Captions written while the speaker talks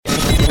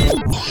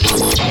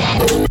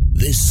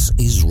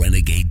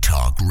Renegade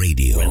Talk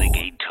Radio.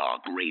 Renegade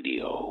Talk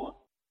Radio.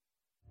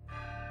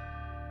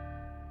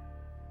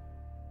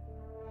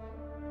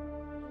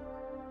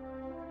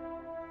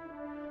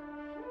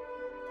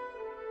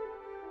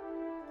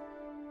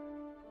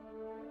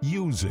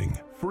 Using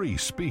free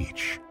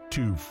speech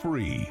to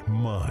free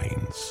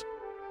minds.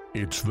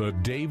 It's the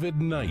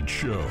David Knight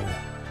Show.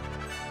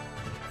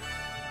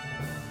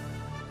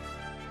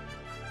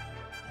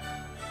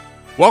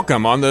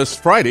 Welcome on this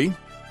Friday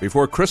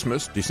before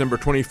Christmas, December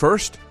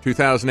 21st,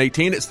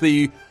 2018. It's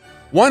the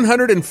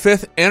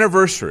 105th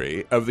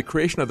anniversary of the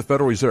creation of the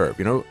Federal Reserve.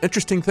 You know,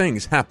 interesting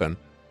things happen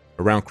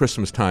around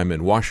Christmas time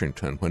in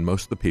Washington when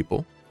most of the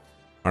people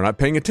are not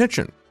paying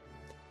attention.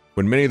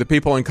 When many of the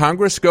people in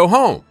Congress go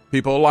home,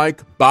 people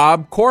like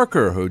Bob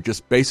Corker, who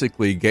just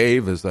basically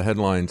gave, as the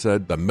headline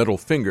said, the middle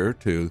finger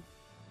to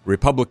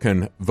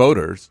Republican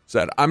voters,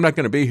 said, I'm not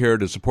going to be here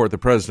to support the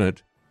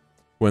president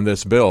when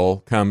this bill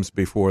comes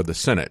before the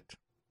Senate.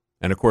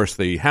 And, of course,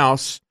 the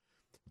House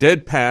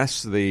did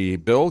pass the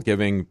bill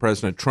giving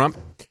President Trump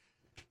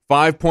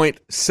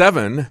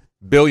 $5.7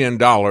 billion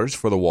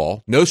for the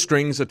wall. No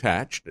strings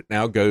attached. It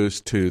now goes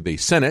to the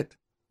Senate.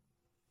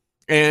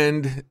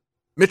 And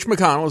Mitch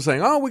McConnell is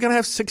saying, oh, we're going to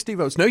have 60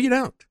 votes. No, you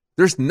don't.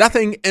 There's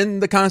nothing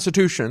in the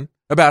Constitution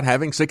about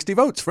having 60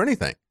 votes for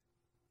anything.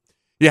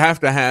 You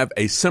have to have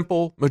a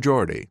simple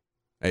majority,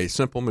 a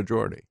simple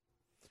majority.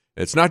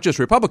 It's not just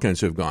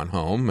Republicans who've gone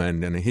home,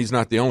 and he's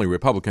not the only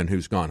Republican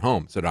who's gone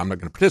home, said, I'm not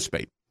going to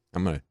participate.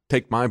 I'm going to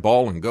take my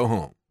ball and go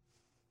home.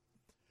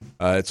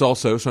 It's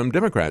also some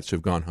Democrats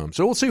who've gone home.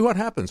 So we'll see what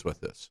happens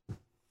with this.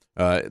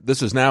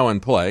 This is now in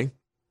play.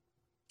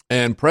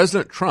 And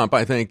President Trump,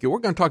 I think, we're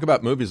going to talk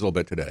about movies a little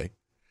bit today.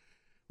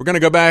 We're going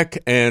to go back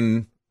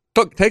and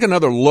take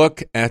another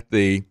look at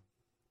the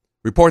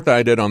report that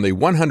I did on the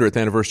 100th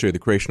anniversary of the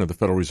creation of the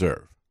Federal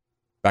Reserve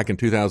back in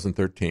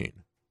 2013.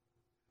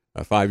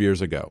 5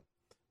 years ago.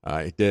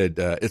 I did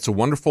It's a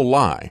Wonderful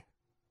Lie.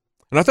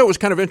 And I thought it was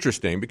kind of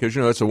interesting because,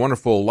 you know, It's a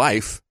Wonderful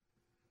Life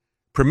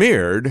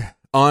premiered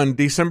on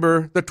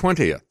December the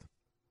 20th,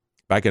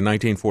 back in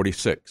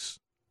 1946.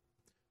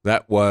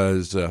 That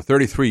was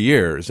 33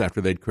 years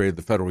after they'd created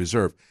the Federal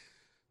Reserve.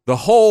 The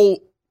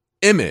whole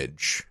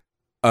image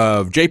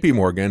of J.P.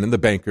 Morgan and the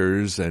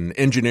bankers and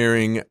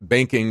engineering,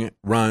 banking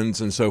runs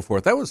and so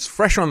forth, that was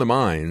fresh on the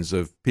minds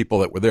of people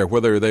that were there,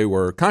 whether they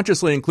were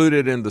consciously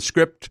included in the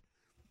script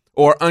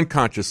or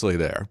unconsciously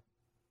there.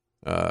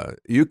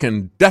 You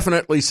can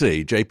definitely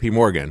see J.P.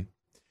 Morgan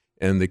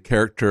in the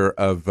character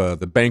of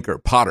the banker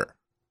Potter.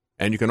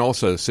 And you can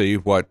also see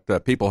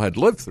what people had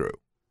lived through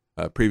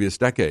previous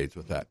decades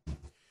with that.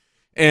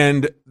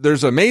 And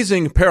there's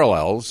amazing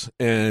parallels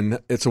in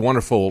It's a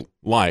Wonderful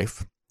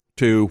Life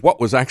to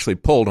what was actually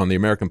pulled on the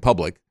American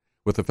public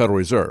with the Federal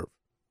Reserve.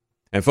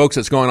 And folks,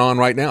 it's going on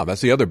right now.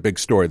 That's the other big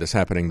story that's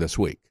happening this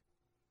week.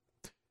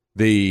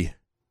 The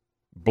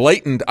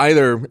blatant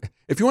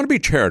if you want to be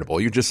charitable,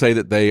 you just say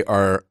that they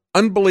are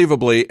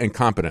unbelievably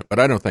incompetent, but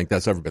I don't think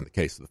that's ever been the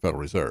case of the Federal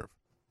Reserve.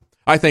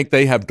 I think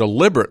they have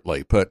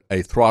deliberately put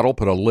a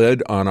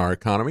lid on our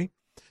economy.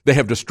 They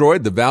have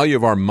destroyed the value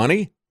of our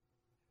money,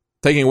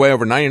 taking away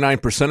over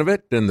 99% of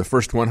it in the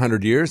first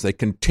 100 years. They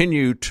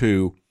continue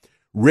to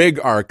rig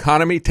our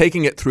economy,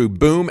 taking it through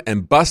boom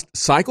and bust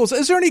cycles.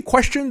 Is there any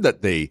question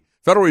that the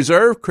Federal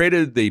Reserve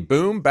created the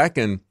boom back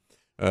in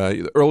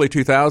the early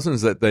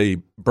 2000s, that they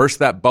burst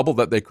that bubble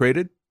that they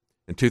created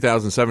in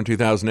 2007,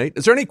 2008.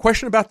 Is there any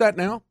question about that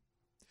now?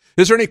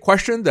 Is there any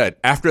question that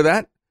after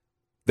that,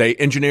 they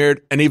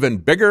engineered an even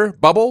bigger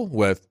bubble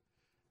with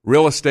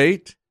real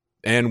estate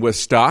and with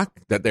stock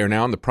that they're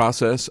now in the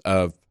process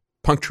of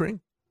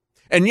puncturing?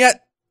 And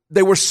yet,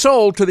 they were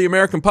sold to the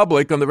American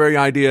public on the very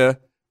idea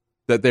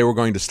that they were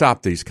going to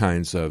stop these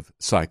kinds of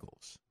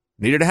cycles.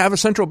 Needed to have a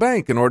central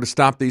bank in order to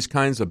stop these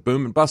kinds of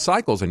boom and bust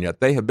cycles, and yet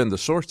they have been the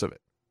source of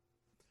it.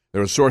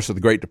 They're a source of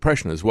the Great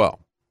Depression as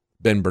well.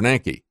 Ben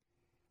Bernanke,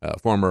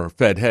 former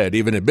Fed head,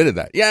 even admitted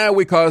that. Yeah,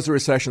 we caused the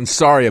recession.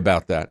 Sorry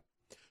about that.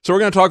 So we're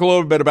going to talk a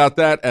little bit about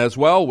that as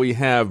well. We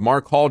have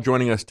Mark Hall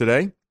joining us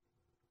today. In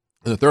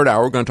the third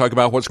hour, we're going to talk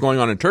about what's going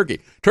on in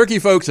Turkey. Turkey,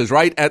 folks, is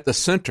right at the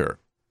center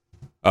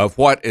of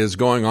what is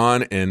going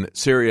on in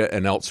Syria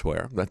and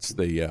elsewhere. That's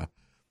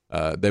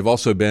they've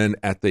also been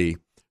at the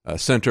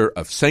center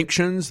of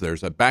sanctions.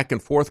 There's a back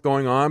and forth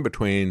going on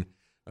between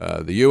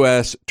the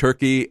U.S.,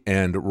 Turkey,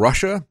 and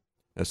Russia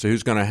as to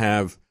who's going to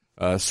have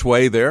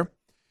sway there.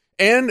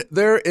 And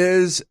there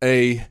is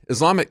a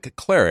Islamic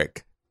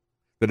cleric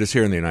that is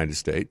here in the United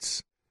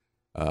States.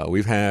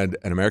 We've had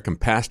an American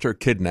pastor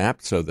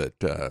kidnapped so that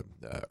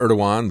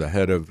Erdogan, the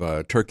head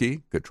of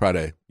Turkey, could try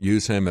to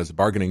use him as a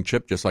bargaining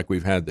chip, just like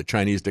we've had the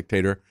Chinese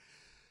dictator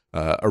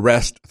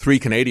arrest 3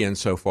 Canadians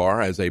so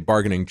far as a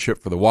bargaining chip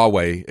for the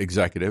Huawei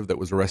executive that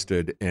was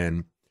arrested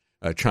in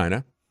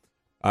Canada.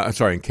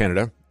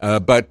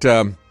 But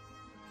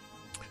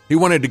he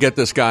wanted to get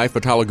this guy,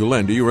 Fethullah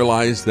Gulen. Do you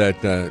realize that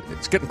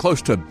it's getting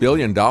close to $1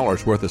 billion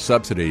worth of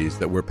subsidies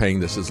that we're paying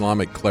this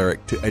Islamic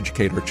cleric to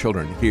educate our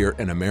children here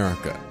in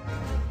America?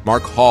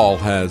 Mark Hall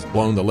has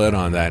blown the lid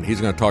on that. He's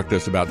going to talk to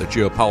us about the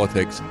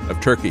geopolitics of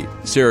Turkey,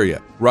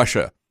 Syria,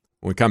 Russia.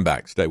 When we come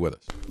back, stay with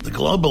us. The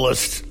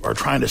globalists are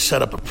trying to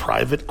set up a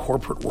private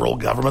corporate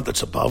world government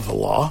that's above the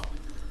law.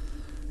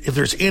 If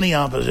there's any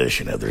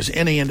opposition, if there's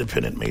any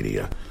independent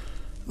media,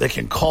 they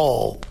can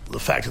call the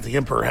fact that the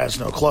emperor has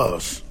no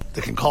clothes,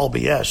 they can call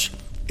BS,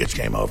 it's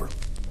game over.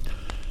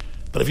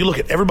 But if you look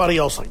at everybody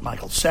else like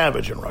Michael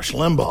Savage and Rush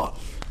Limbaugh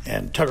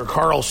and Tucker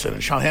Carlson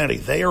and Sean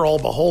Hannity, they are all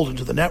beholden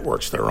to the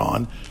networks they're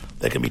on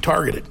that can be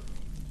targeted.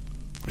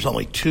 There's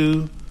only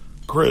two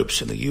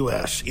groups in the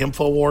U.S.,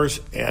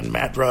 InfoWars and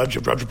Matt Drudge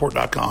of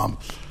DrudgeReport.com,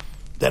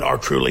 that are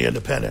truly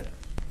independent.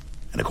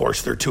 And, of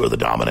course, they're two of the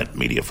dominant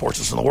media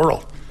forces in the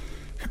world.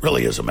 It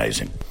really is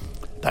amazing.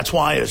 That's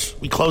why as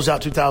we close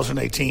out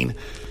 2018,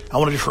 I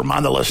want to just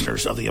remind the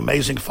listeners of the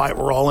amazing fight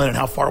we're all in and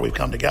how far we've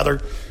come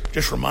together.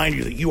 Just remind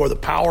you that you are the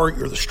power,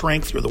 you're the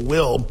strength, you're the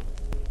will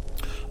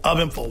of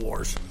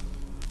InfoWars.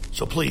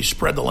 So please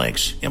spread the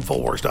links,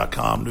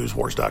 Infowars.com,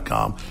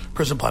 Newswars.com,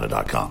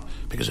 PrisonPlanet.com.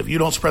 Because if you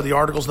don't spread the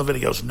articles and the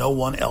videos, no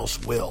one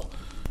else will.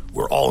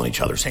 We're all in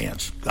each other's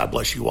hands. God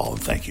bless you all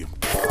and thank you.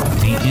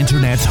 The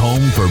Internet's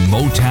home for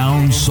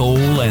Motown,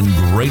 soul, and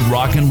great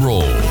rock and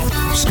roll.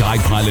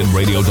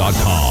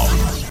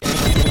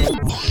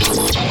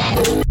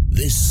 SkyPilotRadio.com.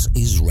 This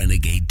is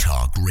Renegade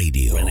Talk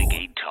Radio.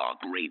 Renegade Talk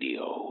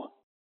Radio.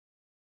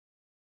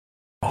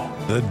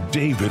 The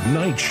David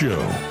Knight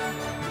Show.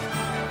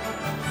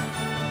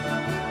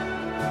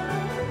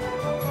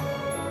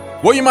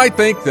 Well, you might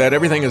think that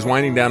everything is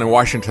winding down in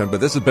Washington, but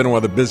this has been one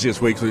of the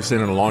busiest weeks we've seen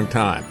in a long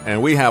time,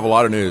 and we have a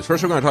lot of news.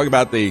 First, we're going to talk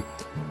about the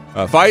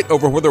fight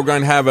over whether we're going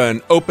to have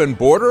an open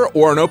border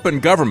or an open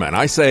government.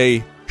 I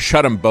say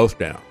shut them both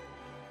down.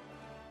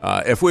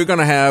 If we're going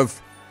to have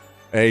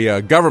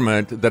a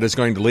government that is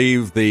going to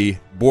leave the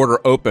border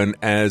open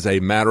as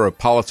a matter of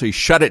policy,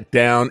 shut it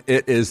down.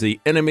 It is the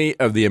enemy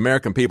of the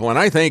American people, and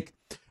I think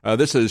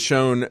this is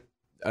shown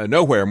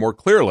nowhere more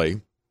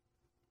clearly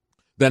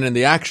than in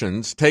the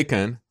actions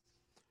taken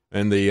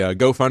in the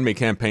GoFundMe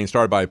campaign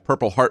started by a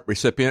Purple Heart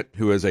recipient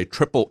who is a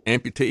triple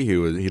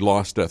amputee. He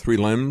lost 3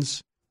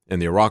 limbs in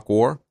the Iraq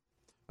War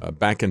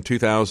back in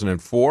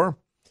 2004.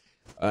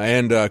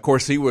 And, of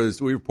course, we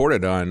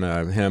reported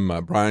on him,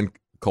 Brian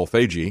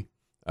Kolfage,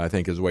 I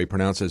think is the way he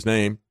pronounced his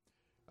name.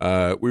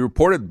 We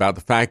reported about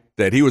the fact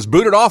that he was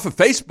booted off of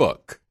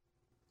Facebook.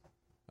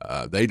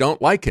 They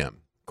don't like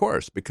him, of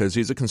course, because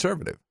he's a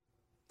conservative.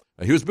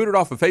 He was booted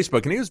off of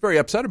Facebook, and he was very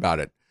upset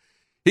about it.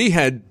 He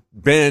had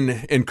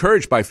been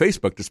encouraged by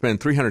Facebook to spend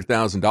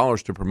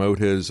 $300,000 to promote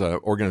his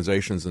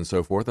organizations and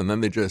so forth, and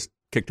then they just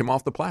kicked him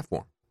off the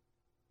platform.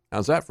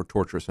 How's that for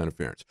torturous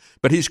interference?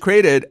 But he's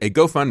created a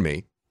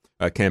GoFundMe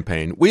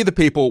campaign. We the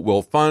People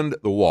will fund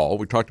the wall.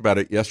 We talked about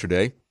it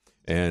yesterday,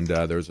 and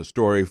there's a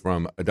story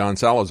from Don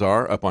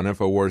Salazar up on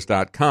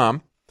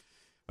Infowars.com.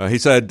 He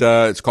said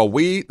it's called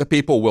We the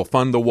People will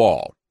fund the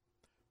wall.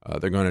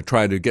 They're going to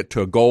try to get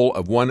to a goal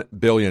of $1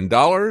 billion.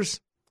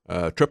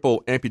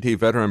 Triple amputee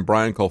veteran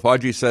Brian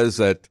Kolfage says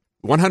that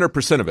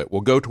 100% of it will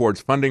go towards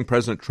funding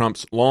President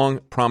Trump's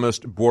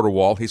long-promised border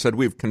wall. He said,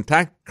 we've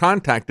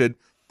contacted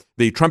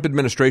the Trump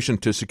administration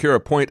to secure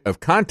a point of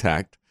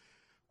contact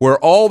where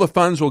all the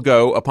funds will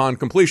go upon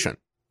completion.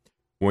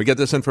 When we get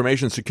this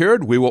information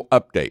secured, we will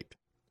update.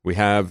 We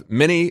have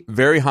many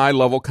very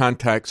high-level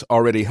contacts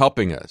already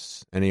helping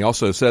us. And he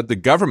also said the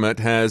government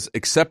has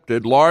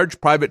accepted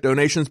large private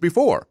donations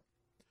before.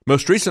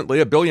 Most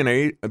recently, a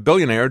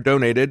billionaire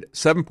donated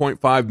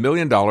 $7.5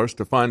 million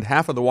to fund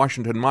half of the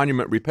Washington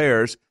Monument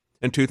repairs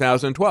in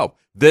 2012.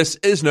 This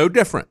is no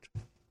different.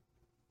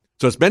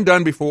 So it's been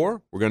done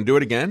before. We're going to do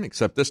it again,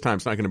 except this time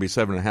it's not going to be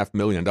 $7.5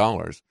 million.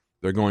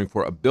 They're going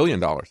for $1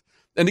 billion.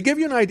 And to give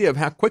you an idea of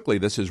how quickly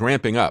this is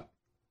ramping up,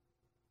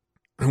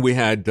 we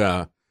had,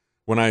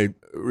 when I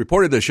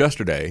reported this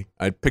yesterday,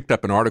 I picked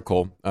up an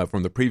article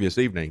from the previous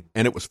evening,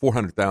 and it was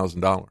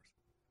 $400,000.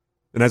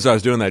 And as I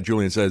was doing that,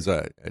 Julian says,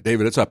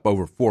 David, it's up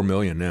over $4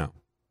 million now.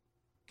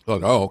 I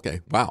thought, oh, okay,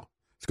 wow.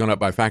 It's gone up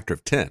by a factor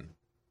of 10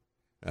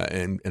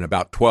 in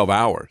about 12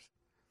 hours.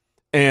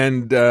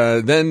 And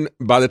then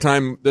by the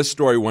time this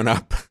story went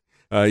up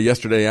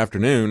yesterday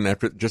afternoon,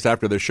 just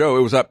after the show,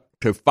 it was up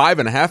to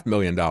 $5.5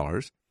 million.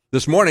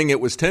 This morning, it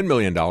was $10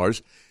 million.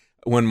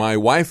 When my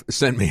wife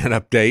sent me an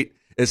update,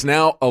 it's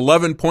now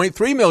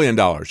 $11.3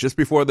 million just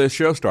before this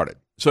show started.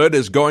 So it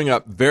is going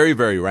up very,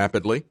 very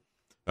rapidly.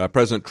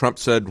 President Trump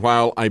said,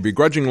 while I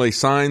begrudgingly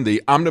signed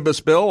the omnibus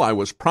bill, I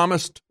was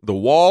promised the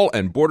wall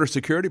and border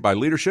security by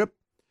leadership.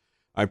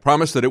 I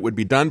promised that it would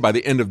be done by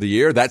the end of the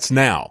year. That's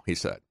now, he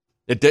said.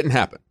 It didn't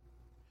happen.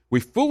 We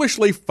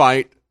foolishly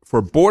fight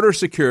for border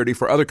security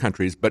for other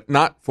countries, but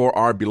not for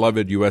our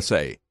beloved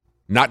USA.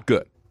 Not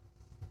good.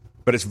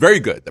 But it's very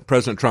good that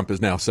President Trump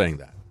is now saying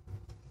that.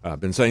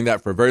 I've been saying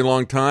that for a very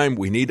long time.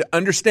 We need to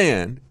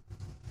understand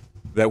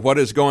that what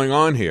is going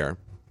on here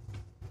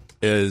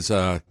is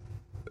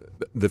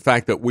the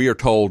fact that we are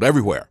told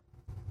everywhere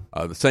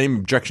the same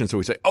objections that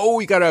we say, oh,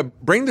 we got to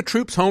bring the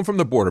troops home from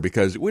the border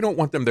because we don't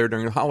want them there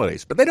during the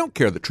holidays. But they don't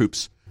care the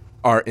troops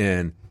are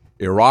in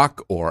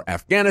Iraq or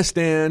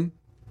Afghanistan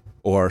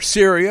or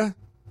Syria,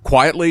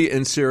 quietly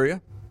in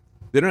Syria.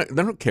 They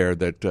don't care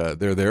that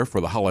they're there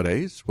for the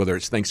holidays, whether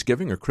it's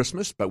Thanksgiving or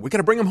Christmas, but we got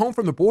to bring them home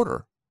from the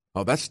border.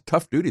 Oh, that's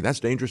tough duty. That's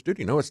dangerous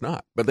duty. No, it's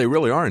not. But they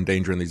really are in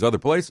danger in these other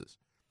places.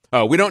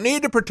 We don't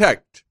need to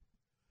protect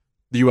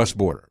the U.S.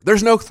 border.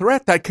 There's no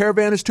threat. That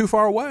caravan is too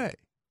far away.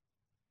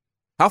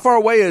 How far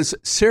away is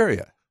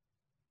Syria?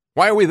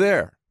 Why are we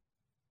there?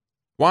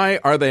 Why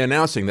are they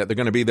announcing that they're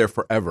going to be there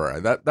forever?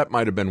 That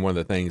might have been one of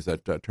the things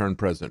that turned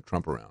President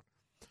Trump around.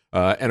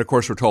 And, of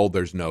course, we're told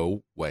there's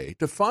no way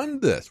to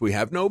fund this. We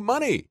have no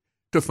money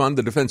to fund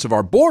the defense of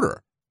our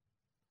border.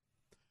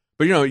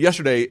 But,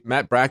 yesterday,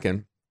 Matt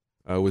Bracken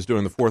was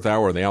doing the fourth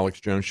hour of the Alex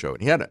Jones Show,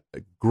 and he had a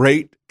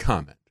great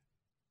comment.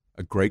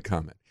 A great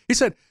comment. He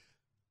said,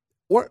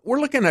 we're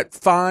looking at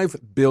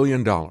 $5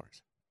 billion.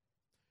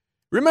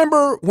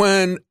 Remember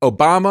when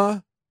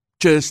Obama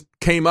just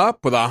came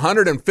up with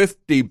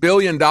 $150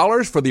 billion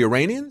for the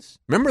Iranians?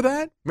 Remember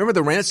that? Remember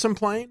the ransom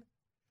plane?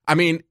 I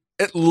mean,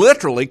 it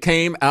literally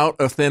came out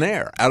of thin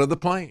air, out of the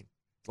plane,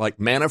 like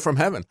manna from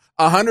heaven.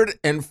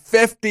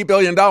 $150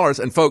 billion.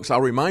 And folks,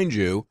 I'll remind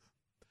you,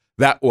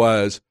 that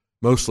was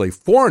mostly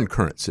foreign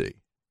currency.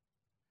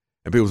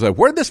 And people say,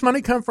 where'd this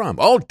money come from?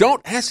 Oh,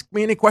 don't ask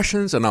me any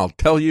questions and I'll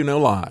tell you no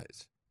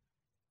lies.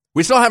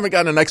 We still haven't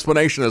gotten an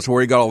explanation as to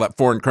where he got all that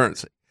foreign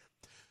currency.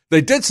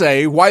 They did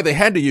say why they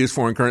had to use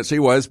foreign currency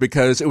was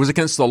because it was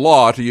against the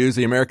law to use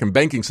the American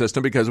banking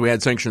system because we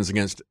had sanctions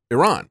against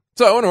Iran.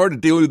 So in order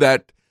to do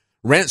that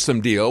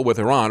ransom deal with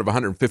Iran of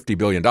 $150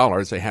 billion,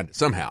 they had to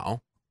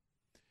somehow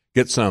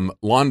get some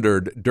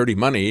laundered dirty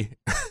money,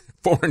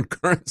 foreign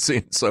currency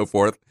and so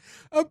forth,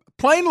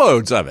 plane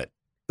loads of it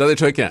that they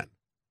took in.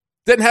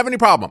 Didn't have any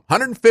problem.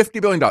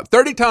 $150 billion,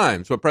 30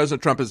 times what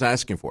President Trump is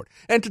asking for.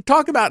 And to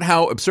talk about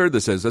how absurd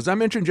this is, as I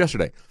mentioned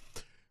yesterday,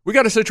 we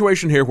got a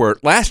situation here where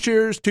last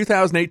year's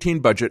 2018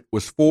 budget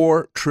was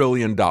 $4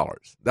 trillion.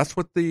 That's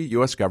what the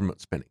U.S.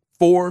 government's spending,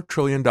 $4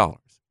 trillion.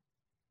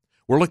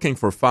 We're looking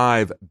for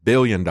 $5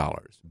 billion,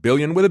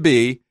 billion with a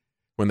B,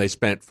 when they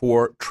spent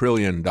 $4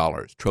 trillion,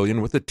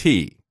 trillion with a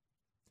T.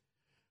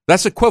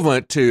 That's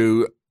equivalent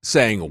to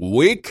saying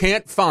we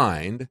can't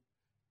find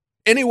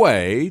any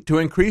way to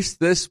increase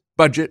this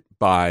budget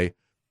by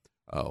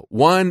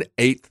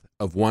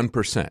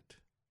 1/8%.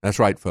 That's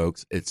right,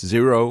 folks. It's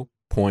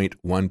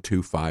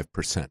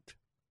 0.125%.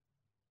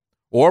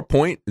 Or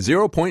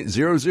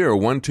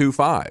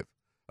 0.00125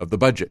 of the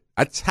budget.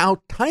 That's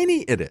how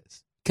tiny it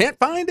is. Can't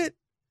find it?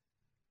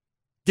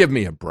 Give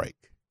me a break.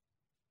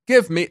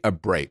 Give me a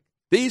break.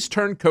 These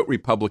turncoat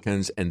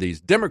Republicans and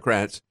these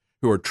Democrats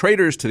who are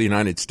traitors to the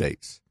United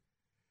States,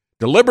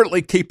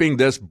 deliberately keeping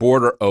this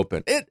border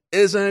open. It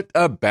isn't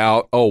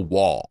about a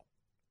wall.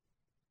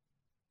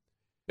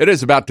 It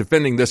is about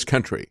defending this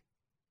country.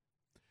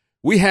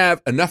 We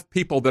have enough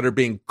people that are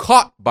being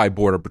caught by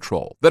Border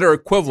Patrol that are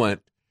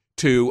equivalent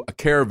to a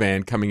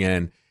caravan coming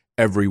in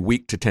every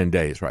week to 10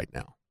 days right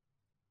now.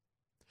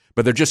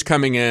 But they're just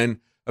coming in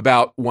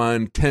about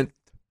 1/10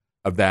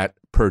 of that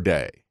per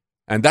day.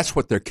 And that's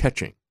what they're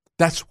catching.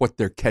 That's what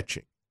they're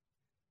catching.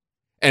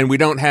 And we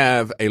don't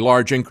have a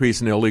large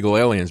increase in illegal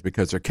aliens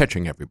because they're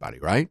catching everybody,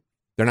 right?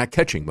 They're not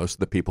catching most of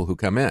the people who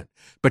come in.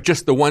 But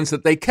just the ones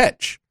that they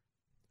catch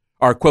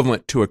are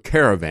equivalent to a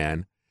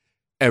caravan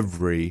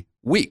every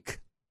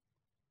week.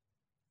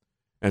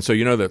 And so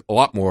you know that a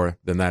lot more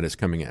than that is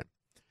coming in.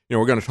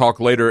 We're going to talk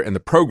later in the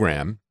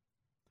program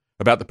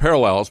about the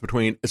parallels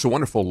between It's a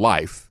Wonderful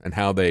Life and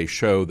how they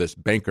show this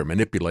banker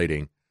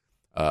manipulating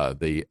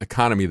the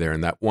economy there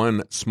in that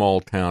one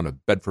small town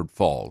of Bedford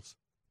Falls.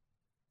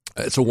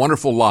 It's a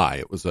Wonderful Lie.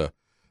 It was a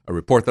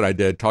report that I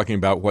did talking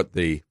about what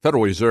the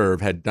Federal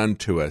Reserve had done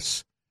to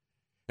us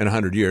in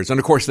 100 years. And,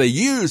 of course, they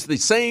used the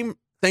same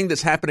thing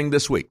that's happening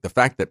this week, the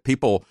fact that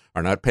people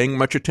are not paying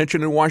much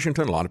attention in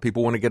Washington. A lot of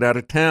people want to get out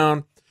of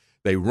town.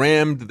 They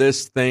rammed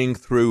this thing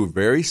through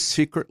very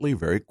secretly,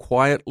 very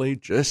quietly,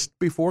 just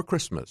before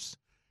Christmas,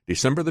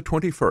 December the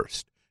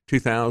 21st,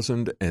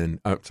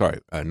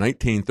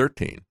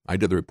 1913. I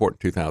did the report in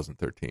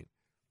 2013.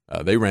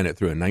 They ran it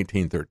through in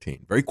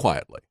 1913, very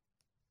quietly.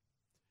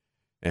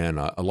 And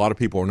a lot of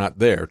people are not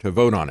there to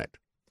vote on it.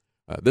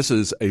 This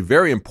is a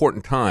very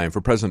important time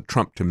for President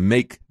Trump to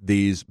make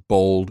these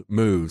bold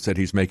moves that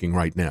he's making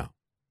right now,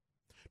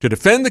 to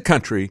defend the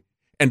country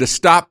and to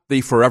stop the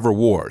forever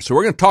war. So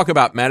we're going to talk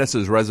about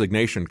Mattis's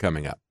resignation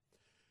coming up.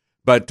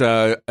 But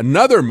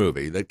another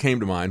movie that came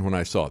to mind when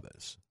I saw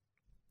this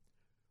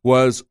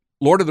was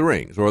Lord of the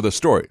Rings, or the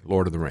story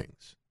Lord of the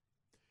Rings.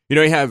 You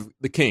have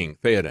the king,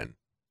 Theoden,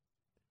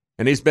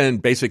 and he's been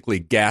basically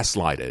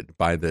gaslighted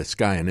by this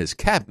guy in his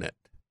cabinet.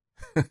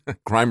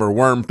 Grimer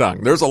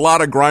Wormtongue. There's a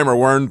lot of Grimer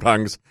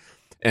Wormtongues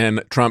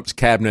in Trump's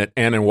cabinet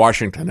and in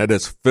Washington. It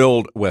is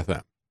filled with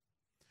them.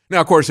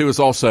 Now, of course, he was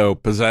also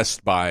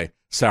possessed by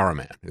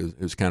Saruman,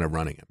 who's kind of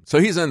running him. So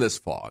he's in this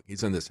fog.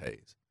 He's in this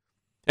haze.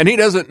 And he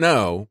doesn't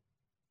know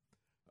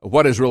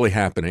what is really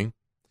happening.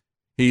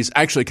 He's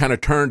actually kind of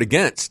turned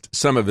against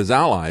some of his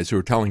allies who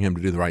are telling him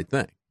to do the right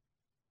thing.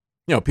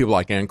 People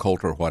like Ann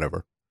Coulter or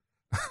whatever.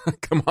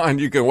 Come on,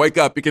 you can wake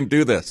up. You can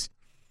do this.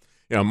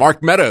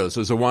 Mark Meadows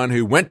is the one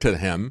who went to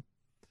him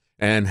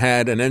and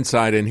had an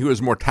insight, and he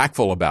was more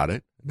tactful about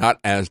it, not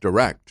as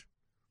direct,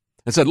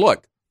 and said,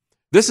 look,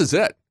 this is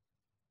it.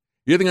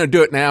 You're either going to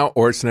do it now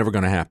or it's never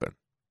going to happen.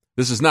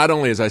 This is not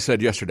only, as I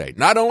said yesterday,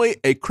 not only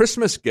a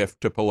Christmas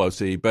gift to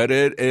Pelosi, but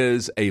it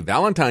is a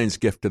Valentine's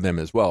gift to them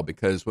as well,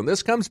 because when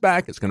this comes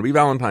back, it's going to be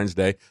Valentine's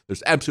Day.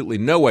 There's absolutely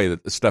no way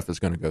that this stuff is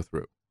going to go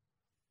through.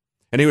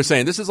 And he was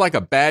saying this is like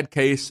a bad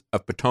case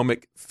of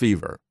Potomac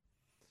fever.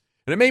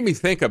 And it made me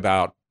think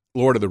about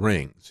Lord of the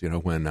Rings,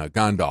 when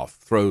Gandalf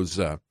throws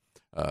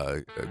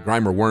Grimer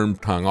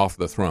Wormtongue off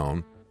the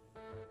throne,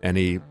 and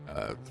he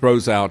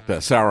throws out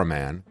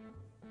Saruman,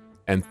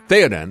 and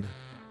Theoden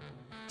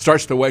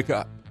starts to wake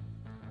up.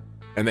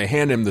 And they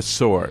hand him the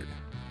sword.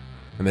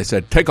 And they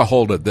said, take a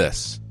hold of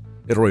this.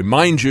 It'll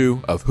remind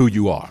you of who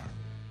you are.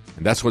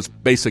 And that's what's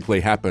basically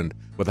happened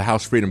with the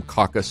House Freedom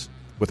Caucus,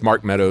 with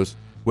Mark Meadows,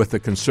 with the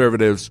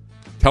conservatives,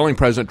 telling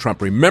President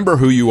Trump, remember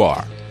who you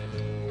are.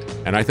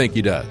 And I think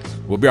he does.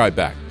 We'll be right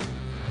back.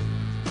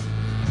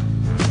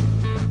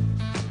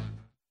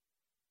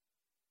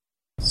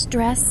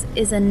 Stress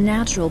is a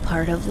natural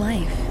part of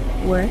life.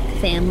 Work,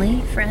 family,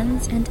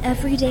 friends, and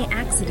everyday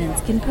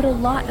accidents can put a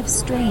lot of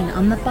strain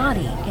on the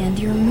body and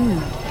your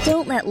mood.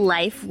 Don't let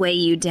life weigh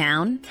you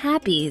down.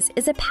 Happies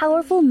is a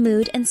powerful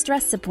mood and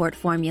stress support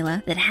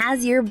formula that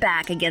has your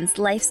back against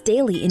life's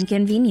daily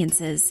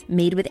inconveniences.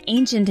 Made with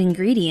ancient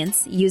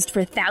ingredients used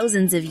for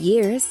thousands of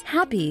years,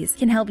 Happies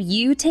can help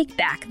you take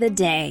back the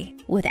day.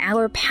 With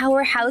our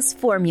powerhouse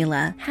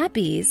formula,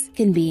 Happies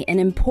can be an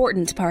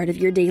important part of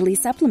your daily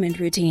supplement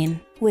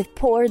routine. With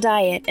poor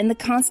diet and the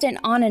constant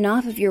on and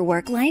off of your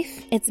work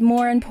life, it's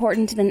more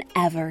important than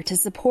ever to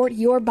support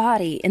your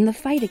body in the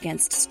fight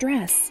against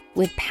stress.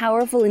 With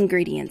powerful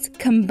ingredients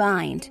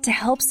combined to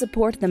help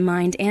support the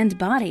mind and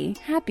body,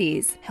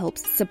 Happies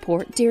helps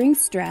support during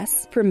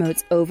stress,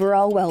 promotes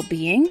overall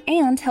well-being,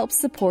 and helps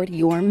support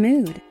your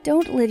mood.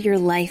 Don't live your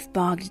life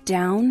bogged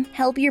down.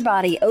 Help your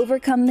body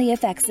overcome the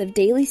effects of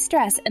daily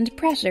stress and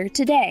pressure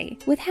today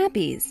with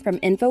Happies from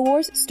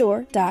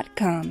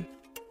InfoWarsStore.com.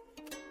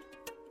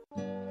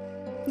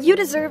 You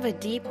deserve a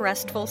deep,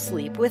 restful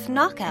sleep with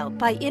Knockout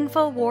by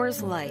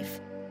InfoWars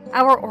Life.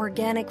 Our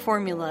organic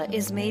formula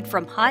is made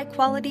from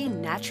high-quality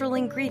natural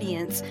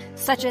ingredients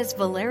such as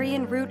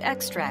valerian root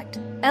extract,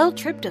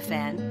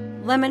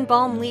 L-tryptophan, lemon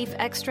balm leaf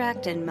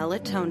extract, and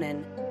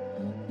melatonin.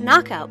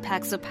 Knockout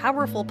packs a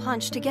powerful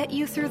punch to get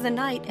you through the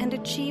night and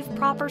achieve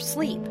proper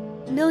sleep.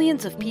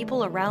 Millions of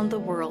people around the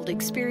world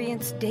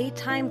experience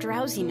daytime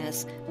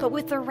drowsiness, but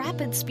with the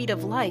rapid speed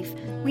of life,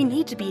 we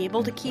need to be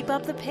able to keep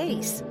up the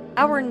pace.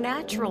 Our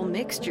natural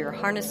mixture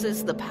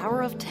harnesses the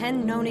power of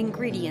 10 known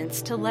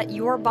ingredients to let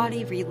your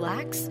body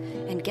relax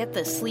and get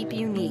the sleep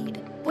you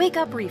need. Wake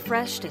up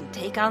refreshed and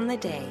take on the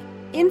day.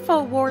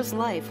 InfoWars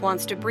Life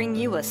wants to bring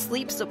you a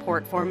sleep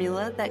support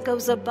formula that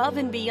goes above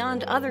and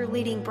beyond other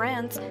leading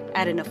brands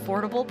at an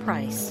affordable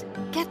price.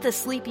 Get the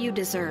sleep you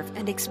deserve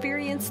and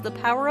experience the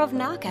power of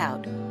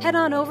Knockout. Head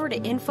on over to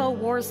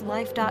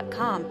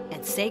InfoWarsLife.com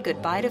and say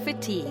goodbye to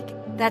fatigue.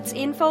 That's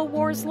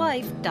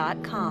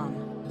InfoWarsLife.com.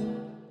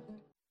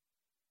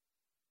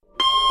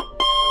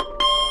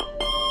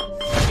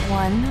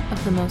 One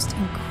of the most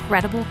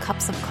incredible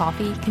cups of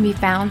coffee can be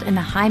found in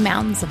the high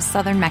mountains of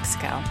southern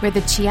Mexico, where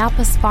the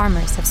Chiapas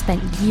farmers have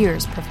spent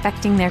years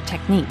perfecting their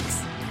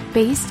techniques.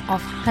 Based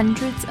off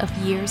hundreds of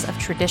years of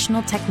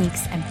traditional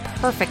techniques and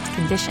perfect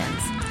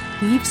conditions,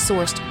 we've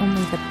sourced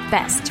only the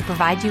best to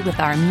provide you with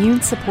our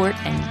immune support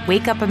and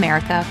Wake Up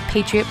America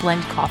Patriot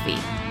Blend coffee.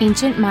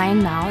 Ancient Mayan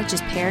knowledge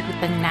is paired with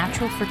the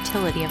natural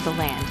fertility of the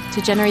land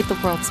to generate the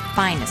world's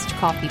finest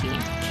coffee bean,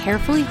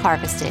 carefully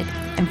harvested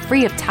and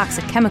free of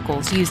toxic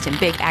chemicals used in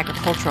big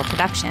agricultural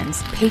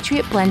productions.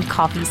 Patriot Blend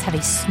coffees have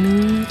a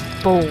smooth,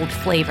 bold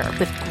flavor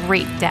with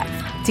great depth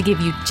to give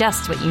you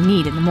just what you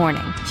need in the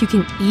morning. You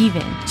can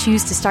even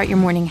choose to start your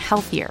morning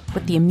healthier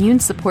with the Immune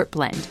Support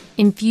Blend,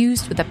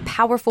 infused with a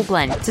powerful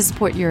blend to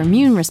support your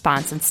immune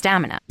response and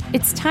stamina.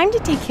 It's time to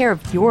take care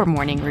of your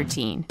morning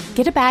routine.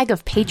 Get a bag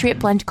of Patriot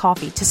Blend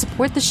coffee to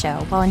support the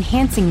show while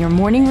enhancing your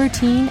morning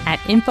routine at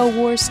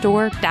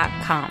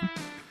InfoWarsStore.com.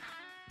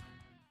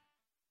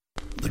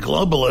 The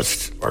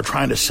globalists are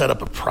trying to set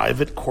up a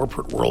private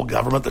corporate world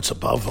government that's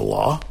above the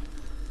law.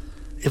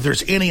 If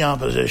there's any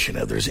opposition,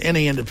 if there's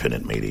any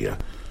independent media,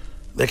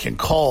 they can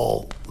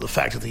call the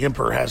fact that the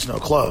emperor has no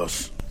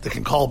clothes, they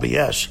can call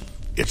BS,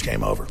 it's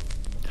game over.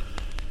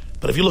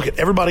 But if you look at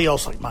everybody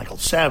else like Michael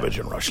Savage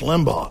and Rush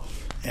Limbaugh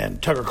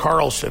and Tucker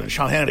Carlson and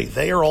Sean Hannity,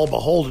 they are all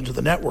beholden to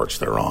the networks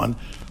they're on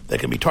that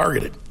can be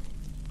targeted.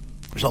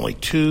 There's only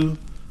two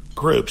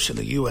groups in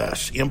the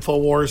U.S.,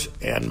 InfoWars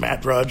and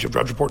Matt Drudge of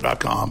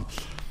DrudgeReport.com,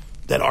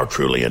 that are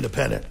truly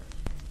independent.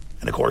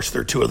 And of course,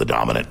 they're two of the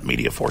dominant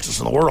media forces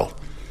in the world.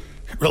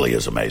 It really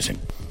is amazing.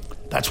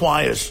 That's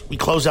why as we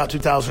close out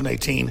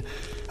 2018,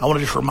 I want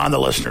to just remind the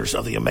listeners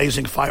of the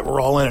amazing fight we're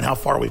all in and how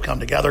far we've come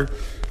together.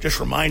 Just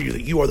remind you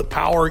that you are the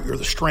power, you're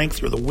the strength,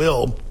 you're the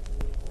will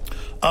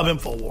of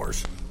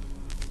InfoWars.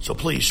 So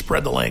please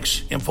spread the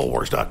links,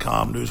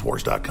 Infowars.com,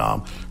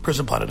 Newswars.com,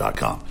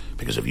 PrisonPlanet.com.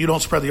 Because if you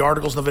don't spread the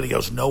articles and the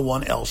videos, no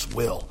one else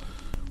will.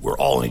 We're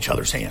all in each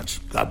other's hands.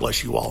 God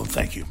bless you all, and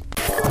thank you.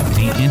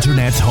 The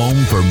Internet's home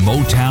for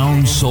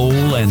Motown, soul,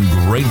 and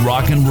great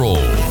rock and roll.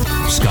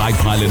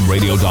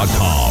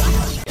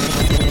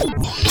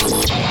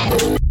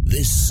 SkyPilotRadio.com.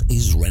 This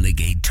is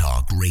Renegade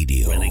Talk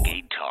Radio.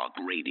 Renegade Talk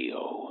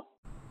Radio.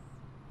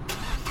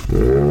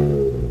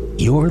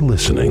 You're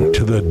listening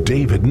to The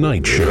David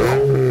Knight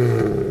Show.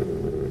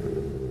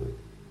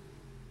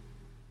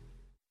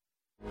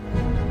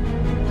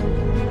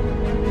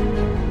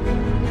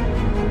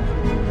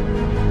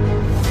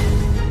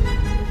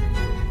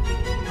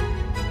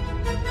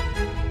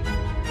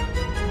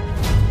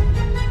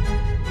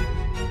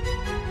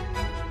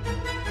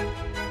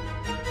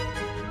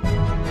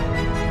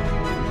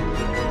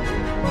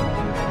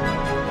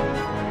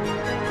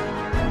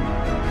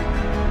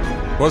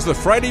 It was the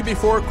Friday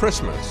before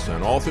Christmas,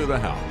 and all through the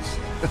House.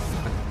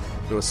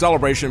 It was a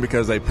celebration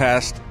because they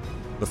passed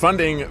the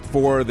funding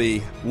for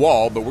the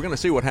wall, but we're going to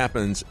see what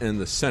happens in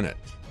the Senate.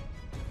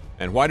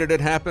 And why did it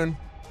happen?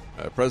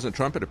 President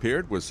Trump, it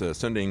appeared, was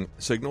sending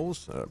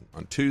signals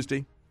on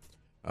Tuesday.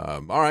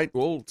 All right,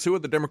 we'll see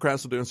what the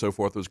Democrats will do and so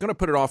forth. It was going to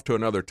put it off to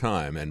another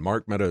time, and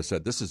Mark Meadows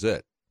said, this is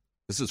it.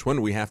 This is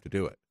when we have to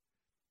do it.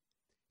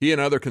 He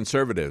and other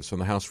conservatives from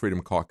the House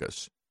Freedom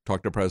Caucus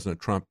talked to President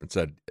Trump and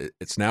said,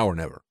 it's now or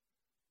never.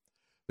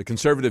 The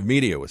conservative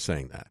media was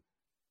saying that.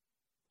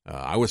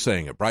 I was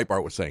saying it.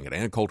 Breitbart was saying it.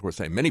 Ann Coulter was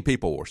saying it. Many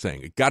people were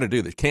saying it. Got to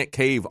do this. Can't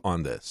cave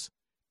on this.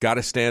 Got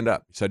to stand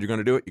up. You said you're going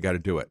to do it. You got to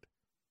do it.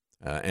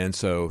 And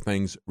so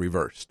things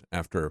reversed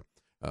after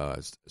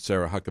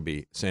Sarah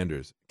Huckabee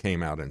Sanders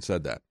came out and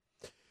said that.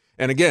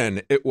 And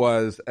again, it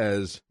was,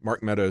 as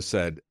Mark Meadows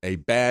said, a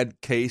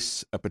bad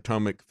case of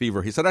Potomac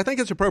fever. He said, I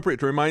think it's appropriate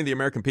to remind the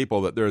American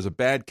people that there is a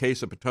bad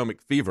case of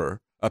Potomac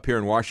fever up here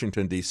in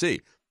Washington, D.C.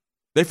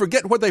 They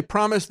forget what they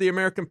promised the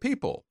American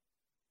people.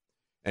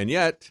 And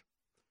yet,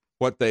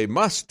 what they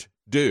must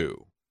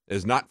do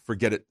is not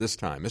forget it this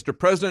time. Mr.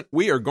 President,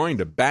 we are going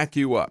to back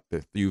you up.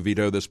 If you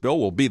veto this bill,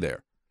 we'll be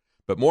there.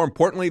 But more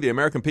importantly, the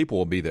American people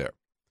will be there.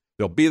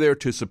 They'll be there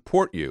to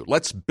support you.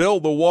 Let's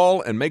build the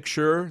wall and make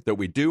sure that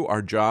we do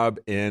our job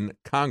in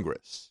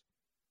Congress.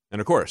 And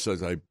of course,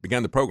 as I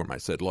began the program, I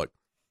said, look,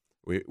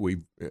 we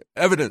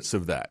evidence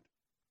of that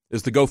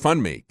is the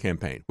GoFundMe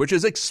campaign, which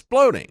is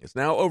exploding. It's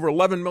now over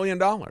 $11 million.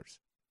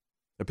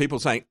 The people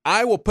saying,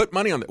 I will put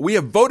money on that. We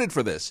have voted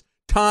for this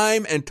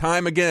time and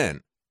time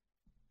again.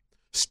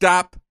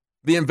 Stop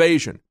the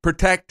invasion.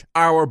 Protect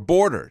our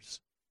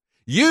borders.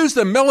 Use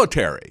the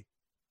military.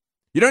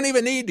 You don't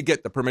even need to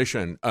get the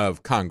permission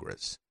of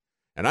Congress.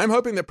 And I'm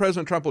hoping that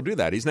President Trump will do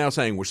that. He's now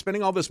saying we're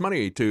spending all this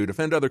money to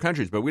defend other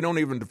countries, but we don't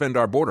even defend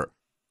our border.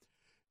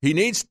 He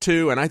needs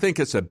to, and I think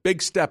it's a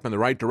big step in the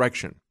right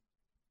direction,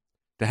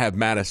 to have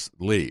Mattis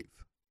leave.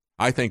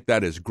 I think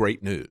that is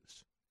great news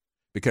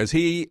because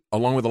he,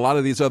 along with a lot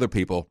of these other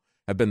people,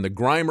 have been the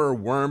Grimer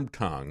worm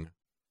tongue,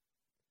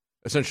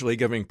 essentially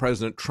giving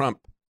President Trump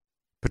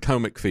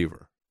Potomac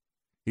fever.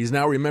 He's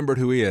now remembered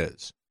who he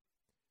is,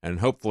 and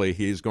hopefully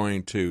he's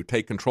going to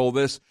take control of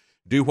this,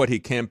 do what he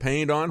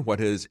campaigned on, what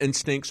his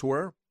instincts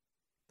were.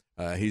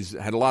 He's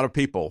had a lot of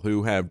people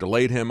who have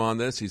delayed him on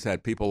this. He's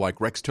had people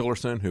like Rex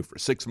Tillerson, who for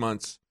 6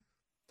 months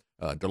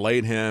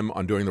delayed him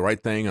on doing the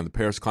right thing on the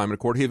Paris Climate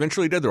Accord. He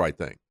eventually did the right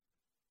thing.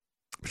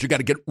 But you got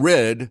to get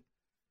rid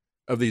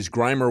of these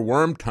Grimer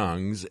worm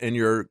tongues in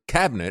your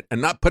cabinet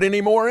and not put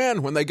any more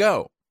in when they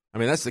go. I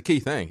mean, that's the key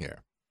thing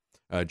here.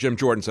 Jim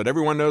Jordan said,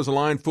 everyone knows the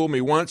line, fool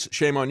me once,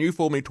 shame on you,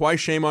 fool me twice,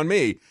 shame on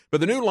me.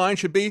 But the new line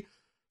should be,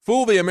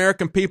 fool the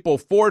American people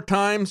 4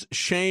 times,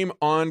 shame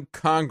on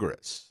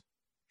Congress.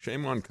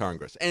 Shame on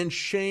Congress. And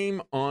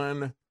shame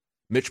on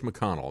Mitch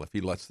McConnell if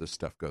he lets this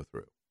stuff go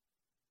through.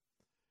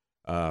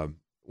 When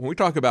we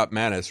talk about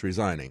Mattis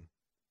resigning,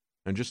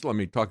 and just let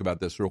me talk about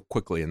this real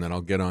quickly, and then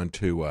I'll get on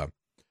to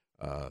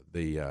I want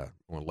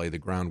to lay the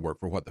groundwork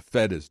for what the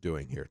Fed is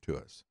doing here to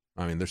us.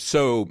 I mean, there's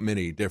so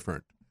many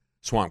different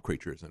swamp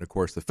creatures. And, of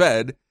course, the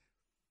Fed,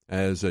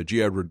 as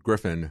G. Edward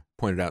Griffin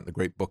pointed out in the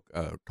great book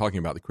talking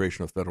about the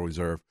creation of the Federal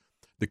Reserve,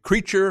 the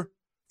creature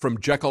from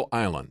Jekyll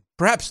Island,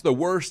 perhaps the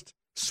worst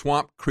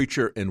swamp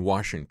creature in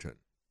Washington.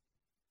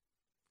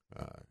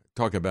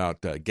 Talk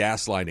about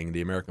gaslighting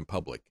the American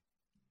public,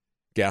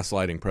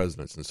 gaslighting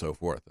presidents and so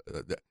forth.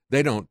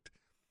 They don't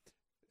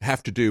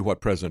have to do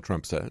what President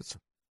Trump says.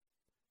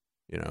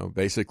 You know,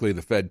 basically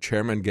the Fed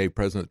chairman gave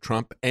President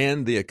Trump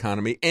and the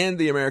economy and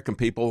the American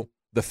people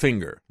the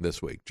finger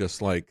this week,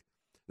 just like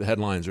the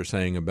headlines are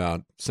saying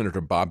about Senator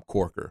Bob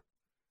Corker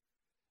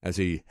as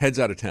he heads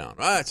out of town.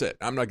 That's it.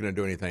 I'm not going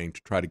to do anything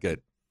to try to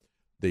get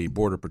the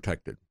border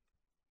protected.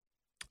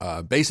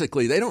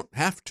 Basically, they don't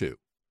have to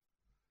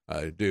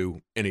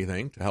do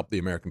anything to help the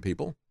American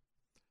people.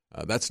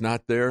 That's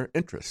not their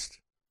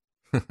interest.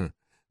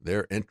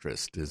 Their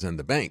interest is in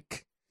the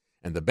bank,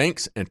 and the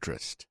bank's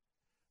interest,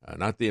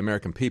 not the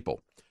American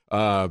people.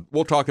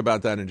 We'll talk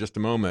about that in just a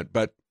moment.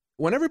 But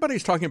when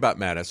everybody's talking about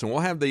Mattis, and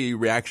we'll have the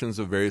reactions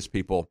of various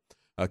people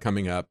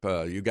coming up.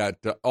 You got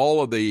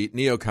all of the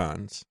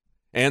neocons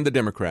and the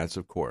Democrats,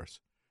 of course,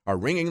 are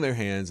wringing their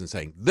hands and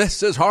saying,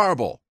 this is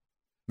horrible.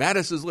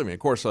 Mattis is leaving. Of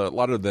course, a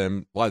lot of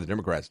the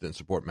Democrats didn't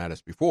support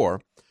Mattis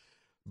before.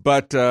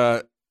 But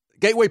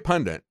Gateway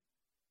Pundit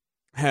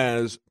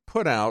has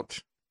put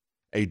out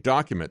a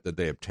document that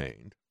they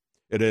obtained.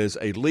 It is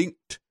a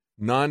linked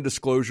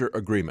non-disclosure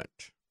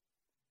agreement.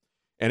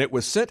 And it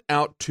was sent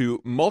out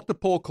to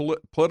multiple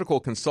political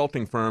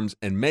consulting firms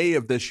in May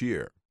of this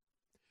year.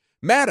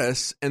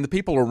 Mattis and the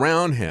people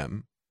around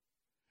him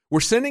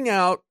were sending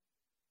out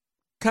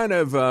kind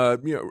of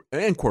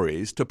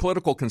inquiries to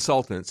political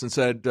consultants and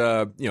said,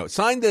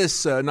 sign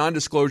this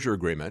non-disclosure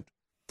agreement.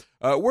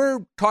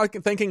 We're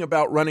thinking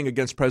about running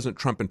against President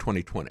Trump in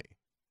 2020,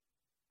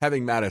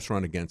 having Mattis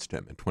run against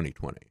him in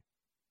 2020.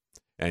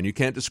 And you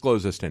can't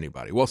disclose this to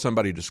anybody. Well,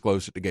 somebody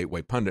disclosed it to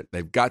Gateway Pundit.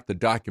 They've got the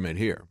document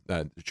here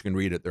that you can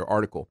read at their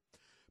article.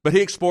 But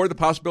he explored the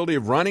possibility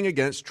of running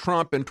against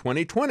Trump in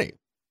 2020.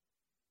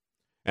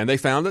 And they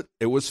found that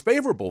it was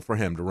favorable for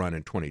him to run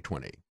in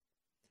 2020.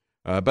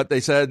 But they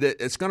said that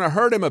it's going to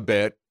hurt him a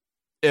bit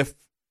if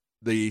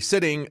the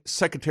sitting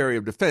Secretary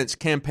of Defense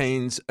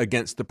campaigns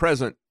against the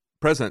president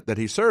that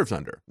he serves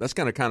under. That's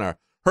going to kind of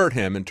hurt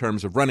him in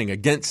terms of running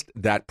against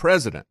that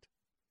president.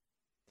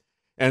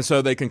 And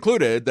so they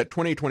concluded that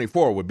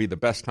 2024 would be the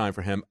best time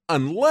for him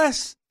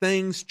unless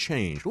things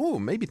changed. Oh,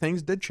 maybe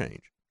things did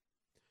change.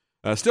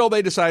 Still,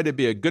 they decided it'd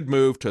be a good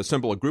move to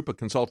assemble a group of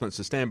consultants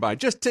to stand by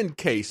just in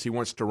case he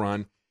wants to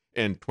run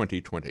in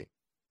 2020.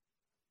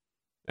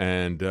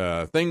 And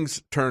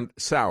things turned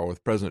sour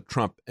with President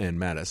Trump and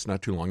Mattis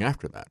not too long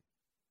after that.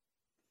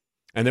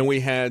 And then we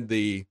had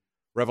the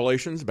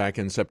revelations back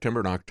in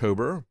September and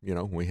October.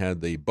 We had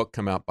the book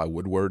come out by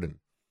Woodward, and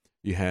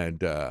you had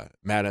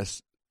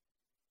Mattis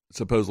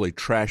supposedly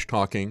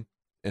trash-talking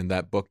in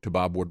that book to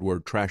Bob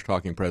Woodward,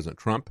 trash-talking President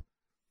Trump.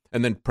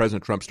 And then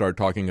President Trump started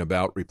talking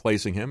about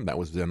replacing him. That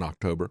was in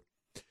October.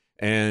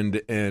 And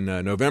in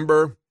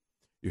November,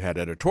 you had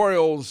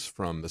editorials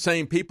from the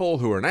same people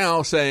who are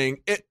now saying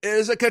it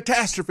is a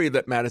catastrophe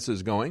that Mattis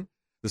is going.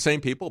 The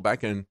same people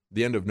back in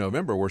the end of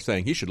November were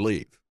saying he should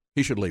leave.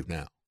 He should leave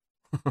now.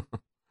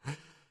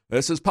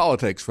 This is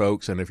politics,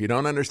 folks. And if you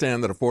don't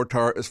understand that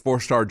a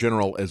four-star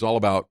general is all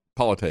about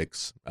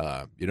politics,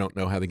 you don't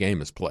know how the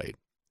game is played.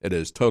 It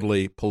is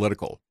totally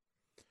political.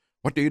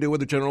 What do you do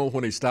with a general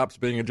when he stops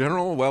being a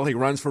general? Well, he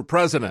runs for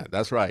president.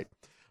 That's right.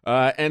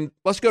 And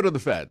let's go to the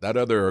Fed, that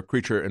other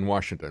creature in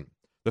Washington.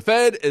 The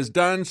Fed is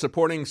done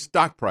supporting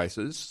stock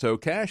prices, so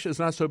cash is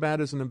not so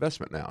bad as an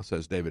investment now,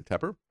 says David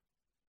Tepper.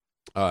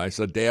 He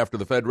said day after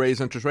the Fed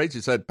raised interest rates,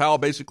 he said Powell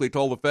basically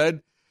told the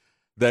Fed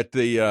that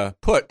the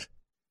put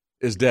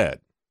is dead.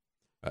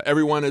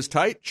 Everyone is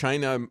tight.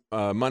 China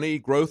money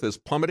growth is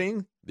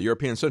plummeting. The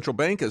European Central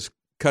Bank is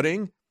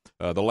cutting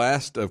the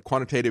last of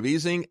quantitative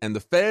easing, and the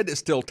Fed is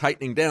still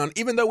tightening down,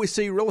 even though we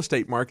see real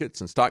estate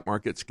markets and stock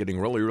markets getting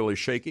really, really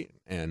shaky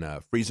and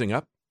freezing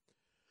up.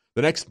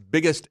 The next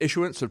biggest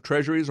issuance of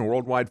treasuries and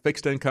worldwide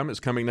fixed income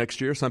is coming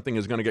next year. Something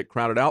is going to get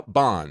crowded out,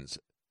 bonds,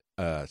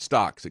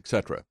 stocks,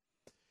 etc.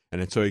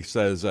 And so he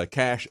says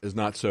cash is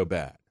not so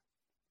bad.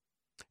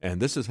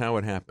 And this is how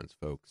it happens,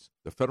 folks.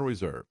 The Federal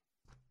Reserve,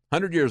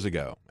 100 years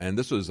ago, and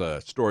this was a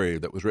story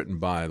that was written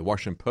by the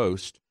Washington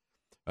Post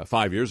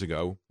 5 years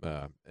ago,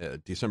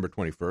 December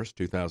 21st,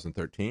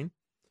 2013.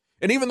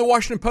 And even the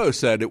Washington Post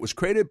said it was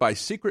created by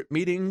secret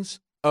meetings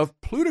of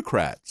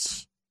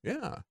plutocrats.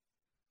 Yeah,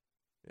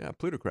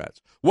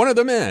 plutocrats. One of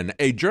the men,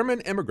 a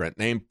German immigrant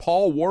named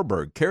Paul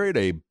Warburg, carried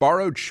a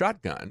borrowed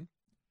shotgun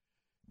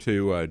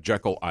to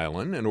Jekyll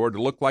Island in order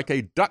to look like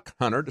a duck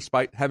hunter,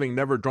 despite having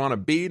never drawn a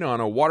bead on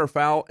a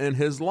waterfowl in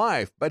his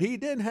life. But he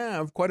did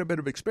have quite a bit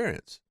of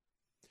experience.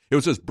 It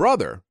was his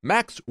brother,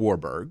 Max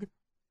Warburg,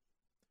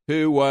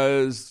 who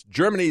was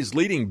Germany's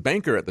leading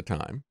banker at the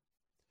time.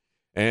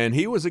 And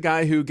he was the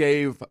guy who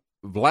gave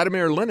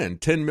Vladimir Lenin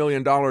 $10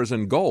 million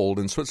in gold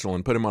in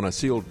Switzerland, put him on a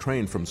sealed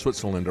train from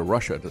Switzerland to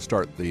Russia to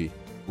start the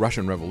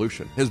Russian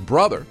Revolution. His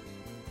brother,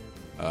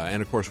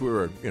 and of course we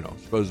were,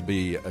 supposed to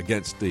be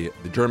against the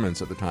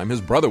Germans at the time. His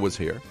brother was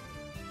here,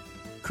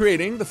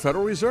 creating the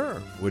Federal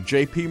Reserve with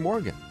J.P.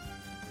 Morgan.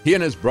 He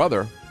and his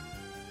brother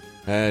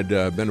had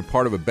been a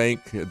part of a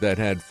bank that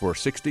had for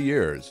 60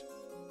 years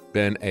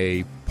been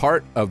a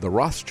part of the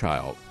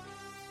Rothschild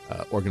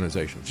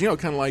organizations.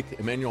 Kind of like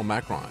Emmanuel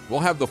Macron. We'll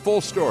have the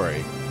full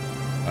story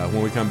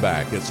when we come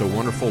back. It's a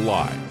Wonderful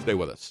Lie. Stay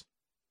with us.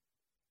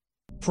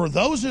 For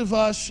those of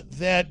us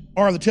that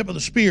are the tip of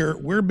the spear,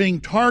 we're being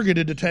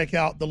targeted to take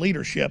out the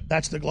leadership.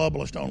 That's the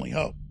globalist only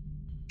hope.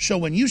 So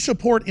when you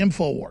support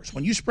InfoWars,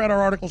 when you spread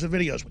our articles and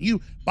videos, when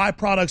you buy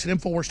products at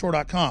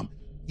InfoWarsStore.com,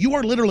 you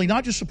are literally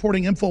not just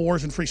supporting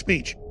InfoWars and free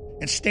speech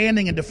and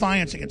standing in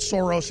defiance against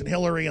Soros and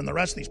Hillary and the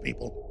rest of these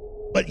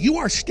people, but you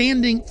are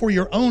standing for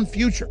your own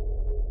future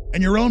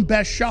and your own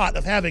best shot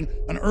of having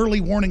an early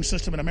warning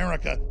system in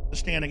America to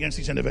stand against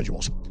these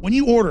individuals. When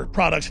you order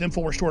products at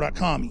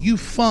InfoWarsStore.com, you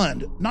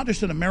fund not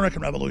just an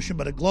American revolution,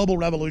 but a global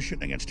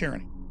revolution against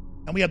tyranny.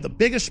 And we have the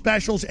biggest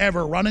specials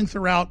ever running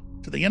throughout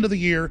to the end of the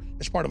year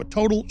as part of a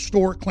total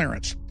store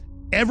clearance.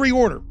 Every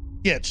order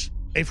gets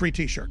a free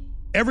t-shirt.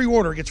 Every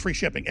order gets free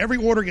shipping. Every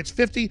order gets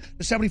 50 to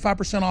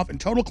 75% off in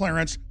total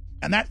clearance.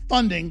 And that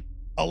funding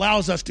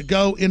allows us to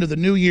go into the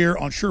new year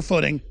on sure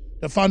footing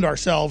to fund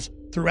ourselves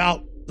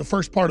throughout the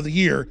first part of the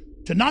year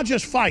to not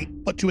just fight,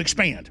 but to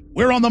expand.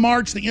 We're on the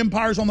march. The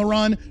empire's on the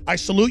run. I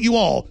salute you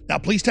all. Now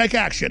please take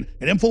action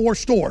at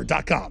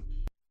InfoWarsStore.com.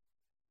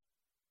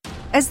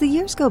 As the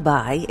years go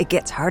by, it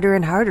gets harder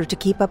and harder to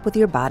keep up with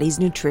your body's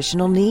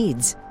nutritional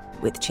needs.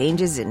 With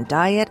changes in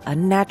diet,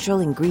 unnatural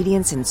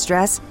ingredients, and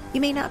stress,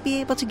 you may not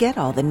be able to get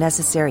all the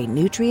necessary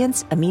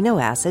nutrients,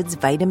 amino acids,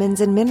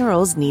 vitamins, and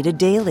minerals needed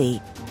daily.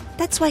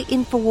 That's why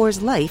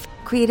InfoWars Life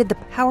created the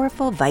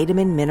powerful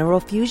Vitamin Mineral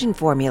Fusion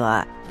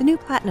formula. The new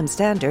platinum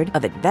standard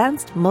of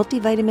advanced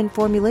multivitamin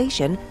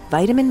formulation,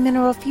 Vitamin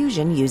Mineral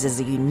Fusion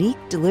uses a unique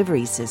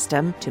delivery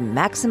system to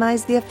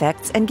maximize the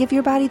effects and give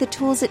your body the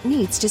tools it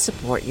needs to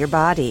support your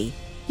body.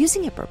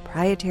 Using a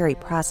proprietary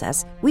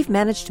process, we've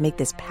managed to make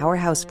this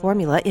powerhouse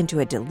formula into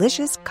a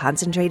delicious,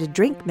 concentrated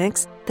drink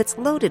mix that's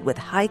loaded with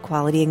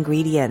high-quality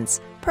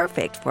ingredients.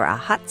 Perfect for a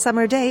hot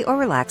summer day or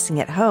relaxing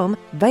at home,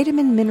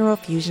 Vitamin Mineral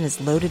Fusion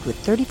is loaded with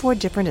 34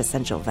 different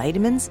essential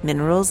vitamins,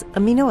 minerals,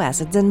 amino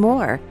acids, and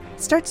more.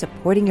 Start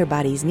supporting your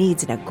body's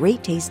needs in a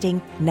great-tasting,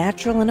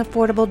 natural, and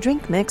affordable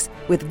drink mix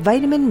with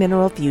Vitamin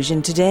Mineral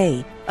Fusion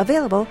today.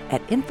 Available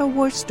at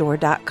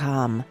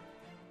InfoWarsStore.com.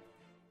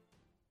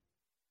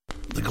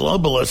 The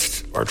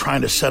globalists are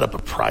trying to set up a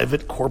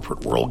private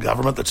corporate world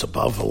government that's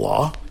above the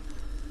law.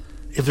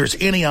 If there's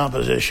any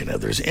opposition, if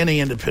there's any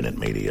independent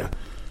media,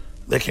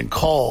 they can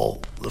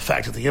call the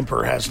fact that the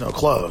emperor has no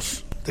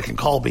clothes, they can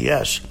call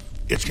BS,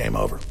 it's game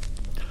over.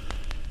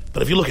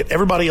 But if you look at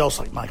everybody else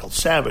like Michael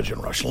Savage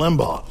and Rush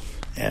Limbaugh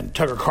and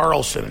Tucker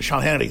Carlson and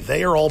Sean Hannity,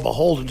 they are all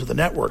beholden to the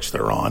networks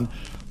they're on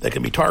that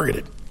can be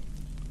targeted.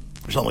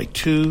 There's only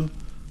two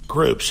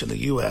groups in the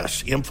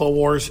U.S.,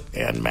 InfoWars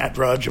and Matt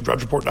Drudge of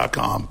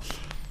DrudgeReport.com,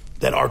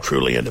 that are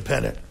truly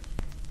independent.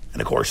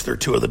 And, of course, they're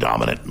two of the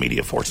dominant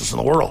media forces in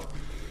the world.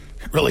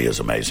 It really is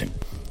amazing.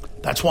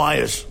 That's why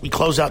as we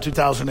close out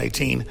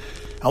 2018,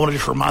 I want to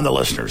just remind the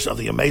listeners of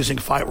the amazing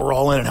fight we're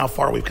all in and how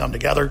far we've come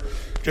together.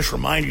 Just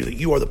remind you that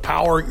you are the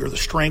power, you're the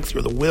strength,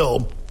 you're the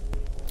will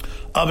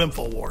of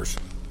InfoWars.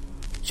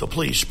 So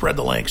please spread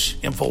the links,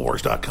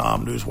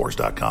 Infowars.com,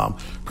 Newswars.com,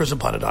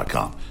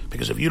 PrisonPlanet.com.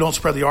 Because if you don't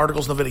spread the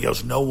articles and the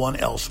videos, no one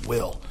else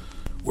will.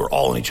 We're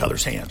all in each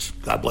other's hands.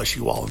 God bless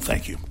you all and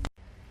thank you.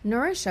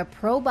 Nourish a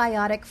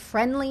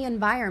probiotic-friendly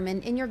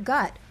environment in your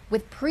gut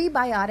with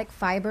Prebiotic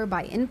Fiber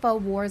by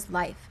InfoWars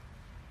Life.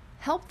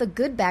 Help the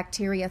good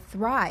bacteria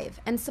thrive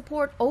and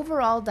support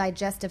overall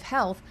digestive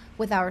health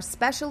with our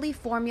specially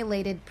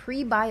formulated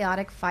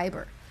prebiotic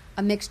fiber,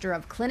 a mixture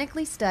of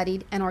clinically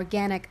studied and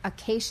organic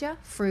acacia,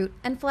 fruit,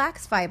 and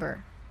flax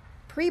fiber.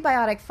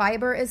 Prebiotic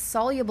fiber is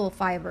soluble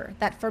fiber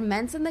that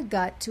ferments in the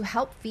gut to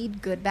help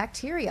feed good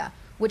bacteria,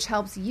 which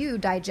helps you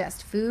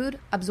digest food,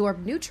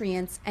 absorb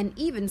nutrients, and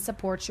even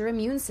support your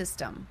immune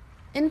system.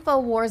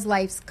 InfoWars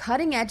Life's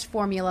cutting-edge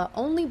formula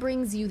only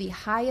brings you the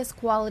highest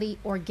quality,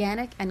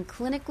 organic, and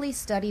clinically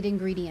studied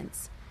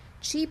ingredients.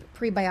 Cheap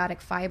prebiotic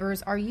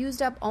fibers are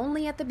used up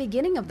only at the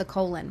beginning of the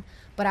colon,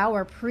 but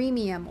our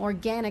premium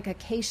organic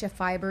acacia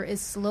fiber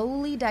is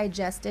slowly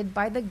digested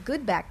by the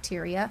good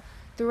bacteria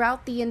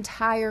throughout the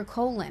entire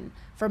colon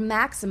for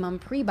maximum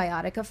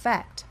prebiotic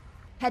effect.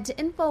 Head to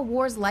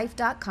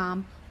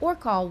InfoWarsLife.com or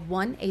call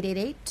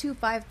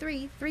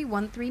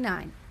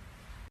 1-888-253-3139.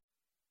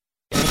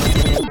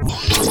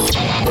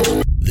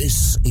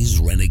 This is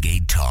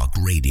Renegade Talk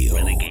Radio.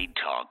 Renegade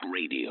Talk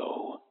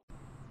Radio.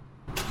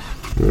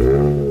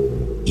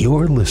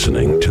 You're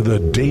listening to The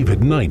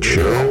David Knight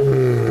Show.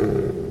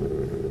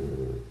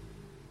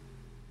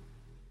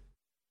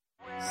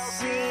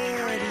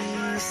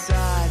 City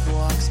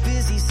sidewalks,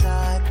 busy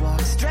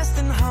sidewalks, dressed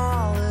in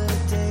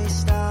holiday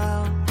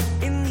style.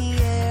 In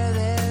the air,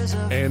 there's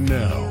a And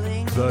now,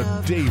 The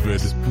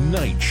David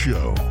Knight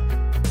Show.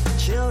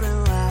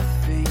 children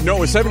laughing. No,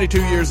 it was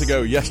 72 years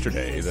ago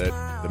yesterday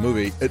that the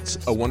movie It's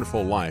a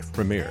Wonderful Life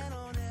premiered.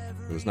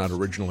 It was not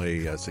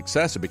originally a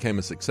success. It became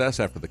a success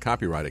after the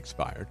copyright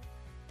expired,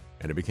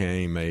 and it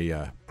became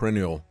a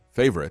perennial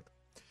favorite.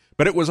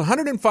 But it was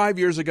 105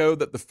 years ago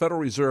that the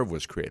Federal Reserve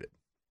was created.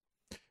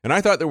 And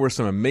I thought there were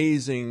some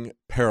amazing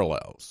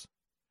parallels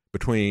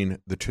between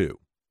the two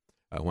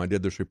when I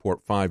did this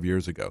report 5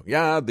 years ago.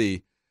 Yeah,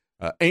 the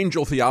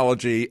angel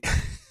theology,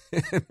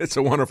 It's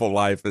a Wonderful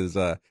Life is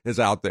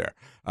out there.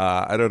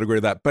 I don't agree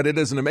with that. But it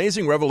is an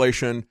amazing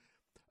revelation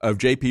of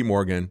J.P.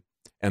 Morgan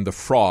and the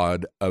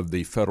fraud of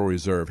the Federal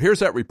Reserve. Here's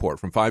that report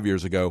from 5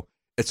 years ago.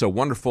 It's a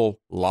Wonderful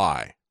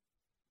Lie.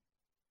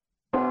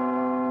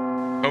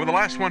 Over the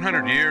last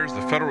 100 years,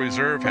 the Federal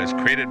Reserve has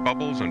created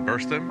bubbles and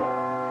burst them,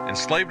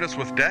 enslaved us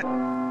with debt,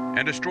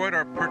 and destroyed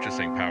our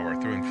purchasing power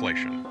through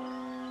inflation.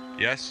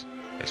 Yes,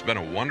 it's been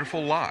a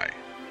wonderful lie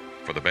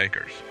for the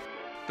bankers.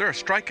 There are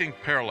striking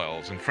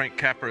parallels in Frank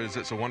Capra's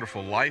It's a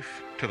Wonderful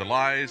Life to the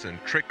lies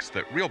and tricks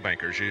that real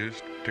bankers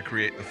used to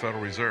create the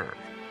Federal Reserve.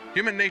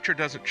 Human nature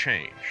doesn't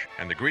change,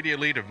 and the greedy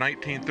elite of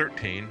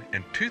 1913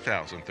 and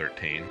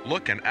 2013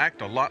 look and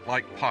act a lot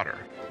like Potter,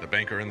 the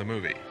banker in the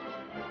movie.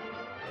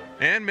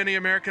 And many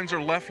Americans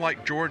are left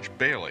like George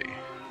Bailey,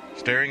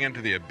 staring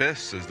into the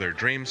abyss as their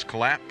dreams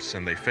collapse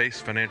and they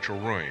face financial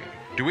ruin.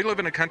 Do we live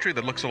in a country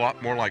that looks a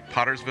lot more like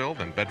Pottersville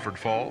than Bedford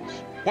Falls?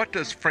 What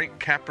does Frank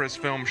Capra's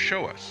film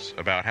show us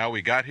about how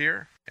we got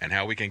here and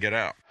how we can get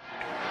out?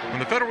 When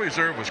the Federal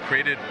Reserve was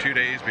created 2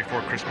 days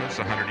before Christmas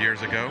 100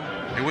 years ago,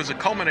 it was a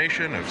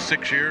culmination of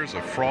 6 years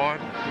of fraud,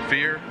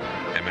 fear,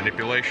 and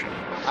manipulation.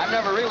 I've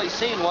never really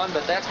seen one,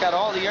 but that's got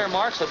all the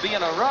earmarks of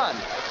being a run.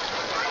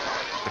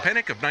 The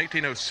Panic of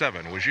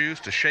 1907 was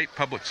used to shape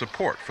public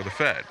support for the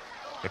Fed.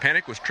 The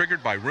panic was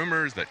triggered by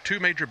rumors that 2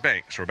 major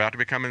banks were about to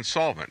become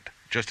insolvent,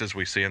 just as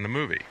we see in the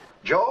movie.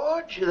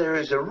 George, there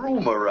is a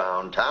rumor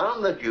around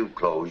town that you've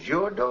closed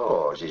your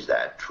doors. Is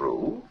that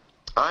true?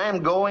 I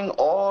am going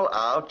all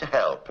out to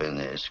help in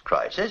this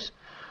crisis.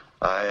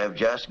 I have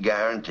just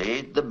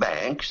guaranteed the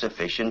bank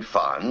sufficient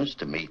funds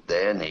to meet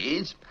their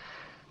needs.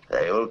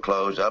 They will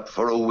close up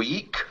for a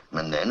week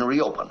and then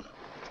reopen.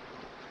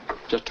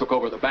 Just took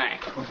over the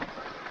bank.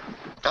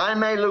 I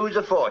may lose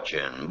a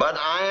fortune, but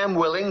I am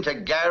willing to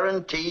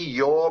guarantee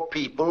your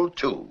people,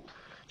 too.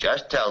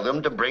 Just tell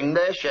them to bring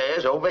their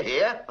shares over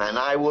here, and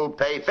I will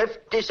pay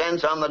 50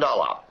 cents on the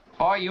dollar.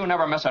 Oh, you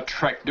never miss a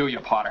trick, do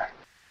you, Potter?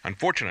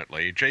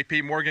 Unfortunately,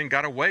 J.P. Morgan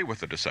got away with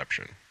the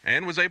deception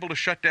and was able to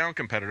shut down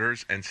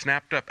competitors and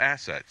snapped up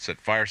assets at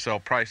fire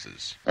sale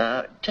prices.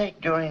 Take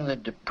during the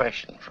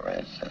Depression, for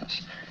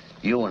instance.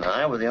 You and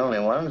I were the only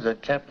ones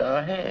that kept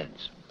our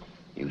heads.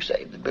 You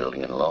saved the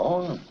building and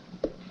loan.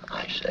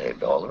 I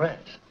saved all the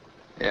rest.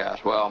 Yes,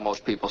 well,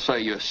 most people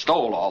say you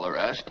stole all the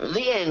rest.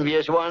 The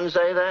envious ones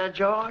say that,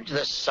 George.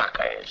 The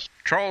suckers.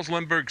 Charles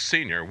Lindbergh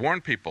Sr.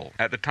 warned people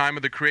at the time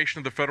of the creation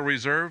of the Federal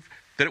Reserve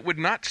that it would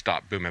not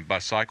stop boom and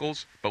bust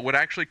cycles, but would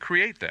actually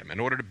create them in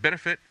order to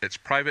benefit its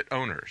private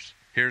owners.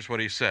 Here's what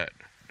he said.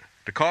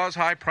 To cause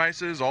high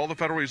prices, all the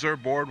Federal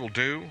Reserve Board will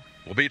do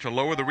will be to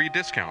lower the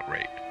rediscount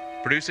rate,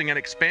 producing an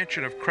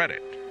expansion of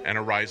credit and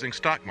a rising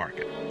stock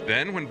market.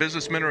 Then, when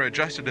businessmen are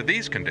adjusted to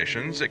these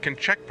conditions, it can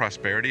check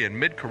prosperity in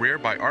mid-career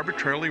by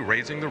arbitrarily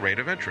raising the rate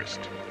of interest.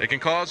 It can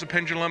cause a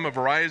pendulum of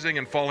a rising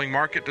and falling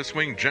market to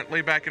swing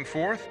gently back and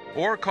forth,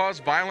 or cause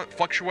violent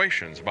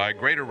fluctuations by a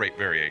greater rate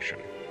variation.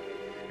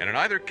 And in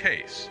either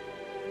case,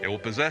 it will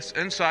possess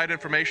inside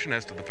information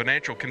as to the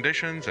financial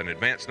conditions and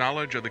advanced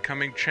knowledge of the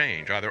coming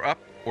change, either up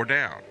or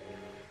down.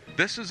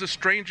 This is the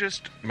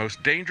strangest,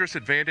 most dangerous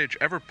advantage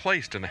ever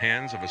placed in the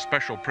hands of a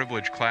special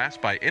privileged class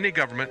by any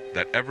government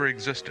that ever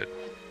existed.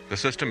 The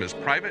system is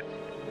private,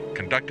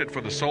 conducted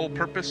for the sole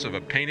purpose of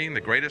obtaining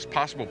the greatest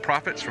possible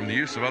profits from the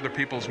use of other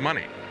people's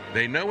money.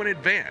 They know in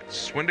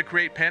advance when to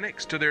create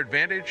panics to their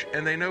advantage,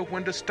 and they know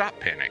when to stop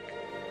panic.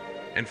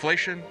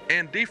 Inflation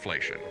and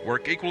deflation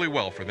work equally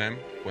well for them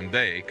when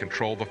they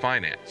control the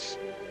finance.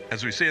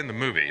 As we see in the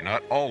movie,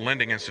 not all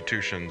lending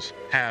institutions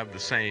have the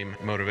same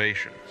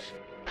motivations.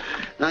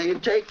 Now, you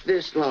take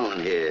this loan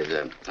here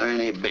to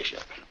Ernie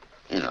Bishop.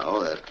 You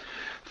know, that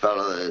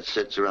fellow that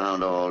sits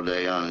around all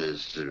day on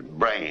his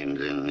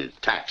brains in his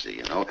taxi,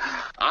 you know.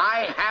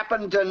 I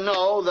happen to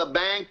know the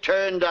bank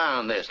turned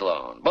down this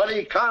loan, but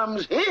he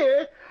comes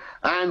here,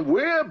 and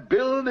we're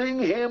building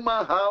him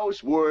a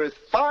house worth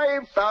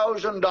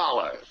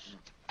 $5,000.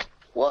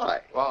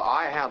 Why? Well,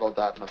 I handled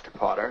that, Mr.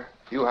 Potter.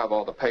 You have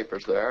all the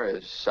papers there,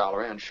 his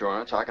salary,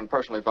 insurance. I can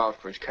personally vouch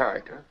for his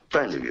character.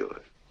 Friend of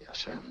yours?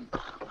 Yes,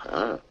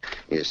 sir.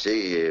 You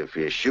see, if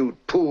you shoot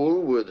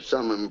pool with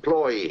some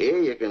employee here,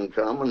 you can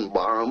come and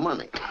borrow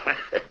money.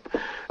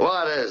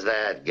 What does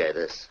that get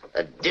us?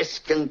 A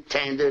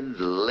discontented,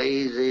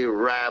 lazy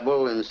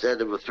rabble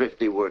instead of a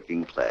thrifty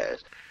working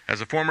class.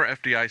 As a former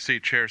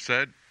FDIC chair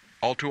said,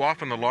 all too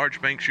often the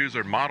large banks use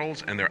their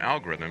models and their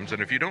algorithms,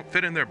 and if you don't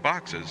fit in their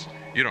boxes,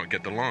 you don't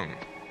get the loan.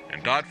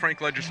 And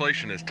Dodd-Frank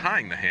legislation is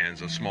tying the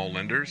hands of small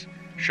lenders,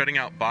 shutting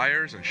out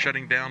buyers and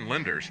shutting down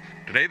lenders.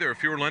 Today there are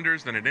fewer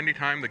lenders than at any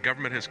time the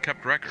government has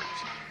kept records.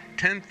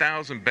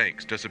 10,000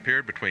 banks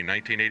disappeared between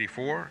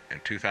 1984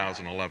 and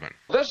 2011.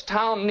 This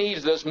town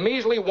needs this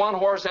measly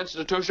one-horse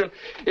institution,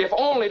 if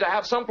only to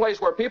have some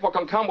place where people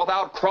can come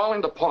without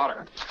crawling to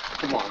Potter.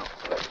 Come on.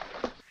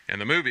 In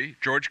the movie,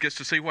 George gets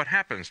to see what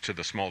happens to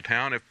the small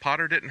town if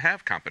Potter didn't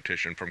have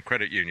competition from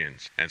credit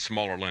unions and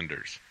smaller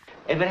lenders.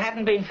 If it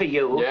hadn't been for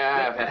you...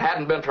 Yeah, if it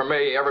hadn't been for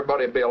me,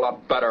 everybody would be a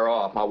lot better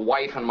off. My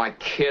wife and my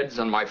kids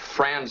and my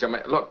friends.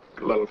 Look,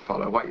 little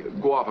fella, why you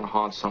go off and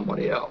haunt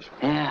somebody else?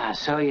 Yeah,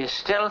 so you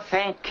still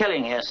think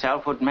killing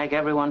yourself would make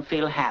everyone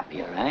feel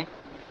happier, eh?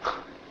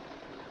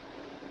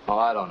 Oh,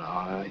 I don't know.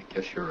 I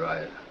guess you're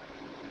right.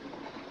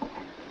 I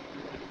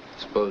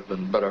suppose it'd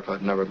been better if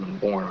I'd never been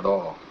born at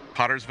all.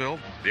 Pottersville,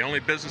 the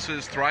only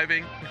businesses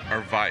thriving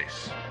are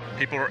vice.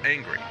 People are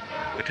angry.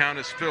 The town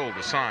is filled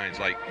with signs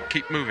like,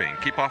 keep moving,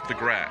 keep off the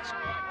grass.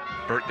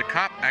 Bert the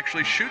cop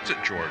actually shoots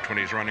at George when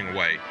he's running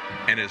away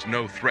and is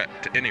no threat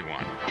to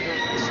anyone.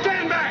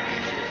 Stand back!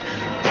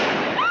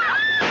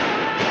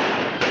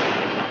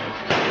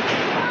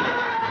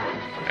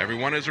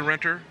 Everyone is a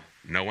renter,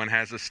 no one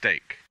has a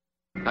stake.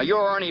 Now,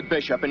 you're Ernie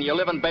Bishop, and you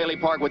live in Bailey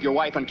Park with your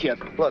wife and kid.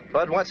 Look,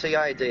 Bud, what's the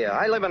idea?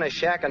 I live in a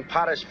shack in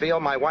Potter's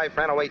Field. My wife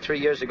ran away 3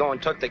 years ago and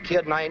took the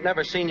kid, and I ain't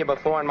never seen you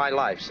before in my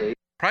life, see?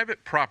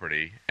 Private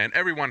property and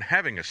everyone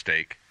having a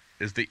stake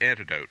is the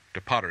antidote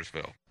to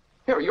Pottersville.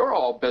 Here, you're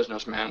all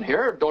businessmen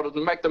here. Doesn't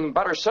it make them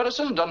better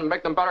citizens? Doesn't it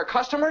make them better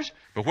customers?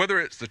 But whether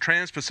it's the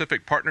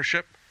Trans-Pacific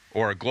Partnership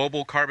or a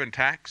global carbon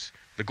tax,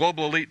 the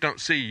global elite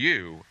don't see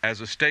you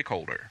as a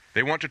stakeholder.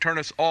 They want to turn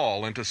us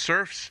all into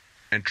serfs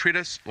and treat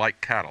us like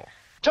cattle.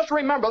 Just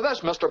remember this,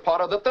 Mr.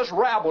 Potter, that this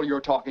rabble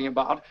you're talking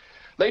about,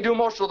 they do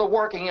most of the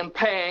working and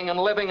paying and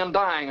living and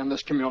dying in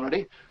this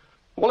community.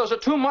 Well, is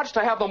it too much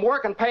to have them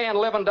work and pay and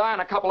live and die in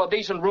a couple of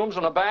decent rooms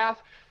and a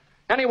bath?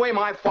 Anyway,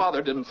 my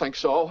father didn't think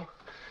so.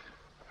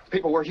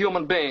 People were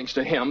human beings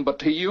to him, but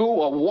to you,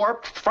 a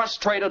warped,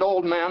 frustrated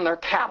old man, they're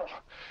cattle.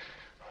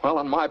 Well,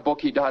 in my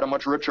book, he died a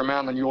much richer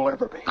man than you'll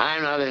ever be.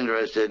 I'm not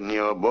interested in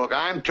your book.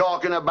 I'm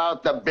talking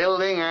about the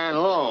building and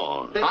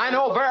loan. I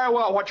know very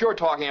well what you're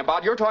talking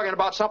about. You're talking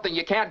about something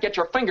you can't get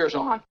your fingers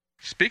on.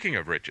 Speaking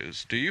of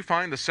riches, do you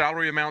find the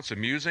salary amounts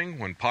amusing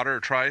when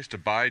Potter tries to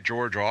buy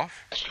George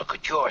off? Let's look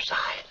at your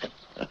side.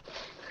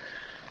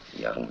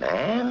 Young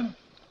man,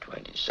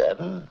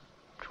 27,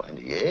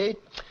 28,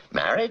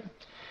 married,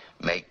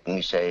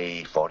 making,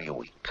 say, 40 a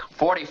week.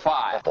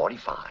 45.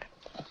 45.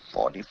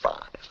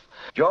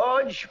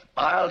 George,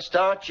 I'll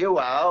start you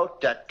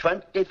out at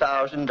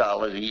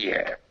 $20,000 a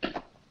year.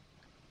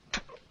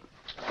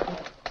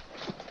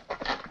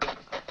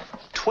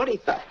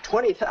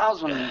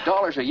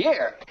 $20,000 a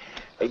year?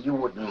 You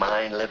wouldn't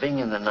mind living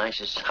in the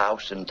nicest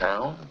house in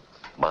town?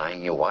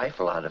 Buying your wife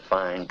a lot of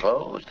fine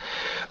clothes,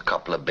 a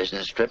couple of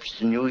business trips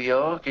to New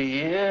York a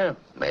year,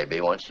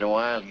 maybe once in a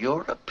while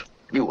Europe.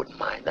 You wouldn't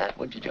mind that,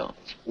 would you,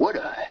 Jones? Would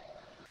I?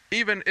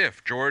 Even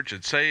if George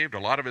had saved a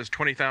lot of his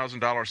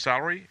 $20,000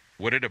 salary,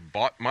 would it have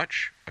bought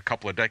much a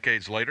couple of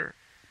decades later?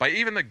 By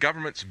even the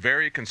government's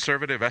very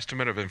conservative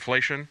estimate of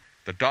inflation,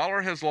 the dollar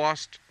has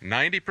lost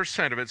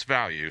 90% of its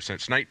value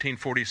since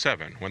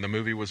 1947, when the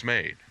movie was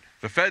made.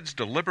 The Fed's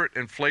deliberate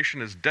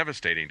inflation is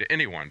devastating to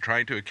anyone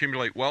trying to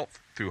accumulate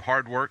wealth through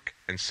hard work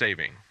and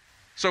saving.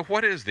 So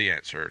what is the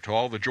answer to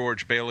all the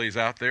George Baileys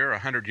out there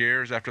 100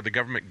 years after the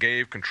government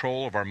gave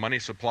control of our money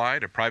supply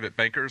to private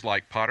bankers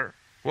like Potter?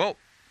 Well,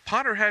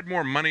 Potter had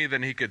more money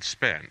than he could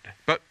spend,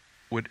 but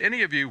would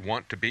any of you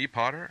want to be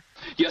Potter?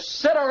 You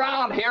sit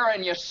around here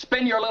and you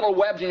spin your little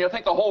webs and you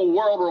think the whole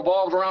world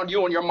revolves around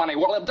you and your money.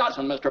 Well, it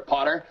doesn't, Mr.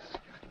 Potter.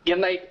 In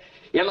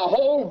the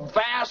whole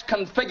vast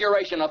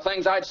configuration of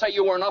things, I'd say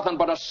you were nothing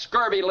but a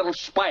scurvy little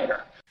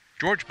spider.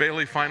 George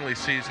Bailey finally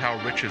sees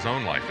how rich his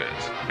own life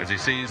is, as he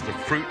sees the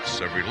fruits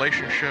of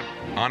relationship,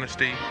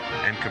 honesty,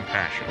 and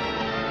compassion.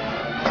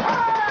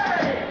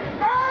 Hey!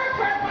 Merry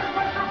Christmas,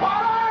 Mr.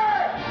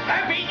 Potter!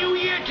 Happy New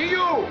Year to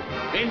you!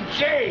 In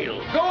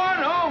jail. Go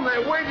on home,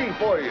 they're waiting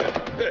for you.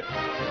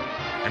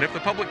 And if the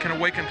public can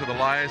awaken to the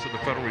lies of the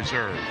Federal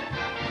Reserve,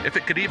 if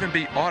it could even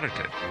be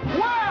audited,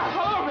 Well,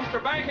 hello, Mr.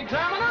 Bank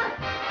Examiner.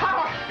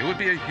 it would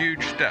be a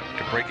huge step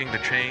to breaking the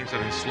chains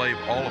that enslave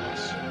all of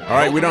us. All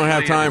right, we don't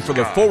have time for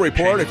the full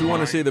report. If you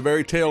want to see the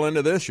very tail end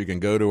of this, you can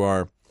go to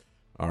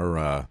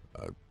our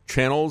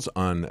channels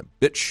on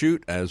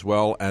BitChute as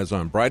well as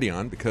on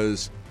Brighteon,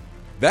 because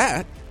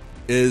that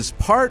is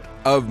part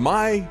of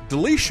my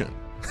deletion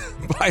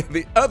by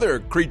the other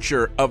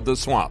creature of the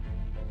swamp,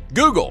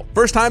 Google.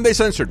 First time they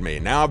censored me.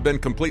 Now I've been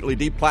completely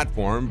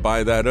deplatformed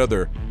by that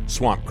other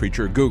swamp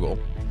creature, Google.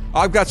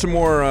 I've got some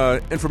more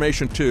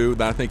information, too,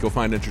 that I think you'll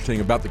find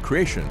interesting about the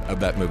creation of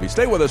that movie.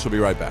 Stay with us. We'll be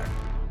right back.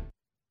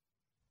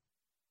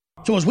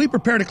 So as we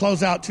prepare to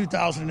close out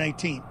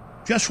 2018,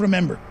 just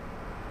remember,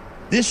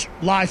 this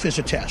life is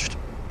a test.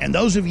 And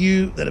those of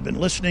you that have been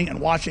listening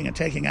and watching and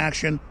taking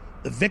action,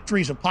 the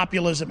victories of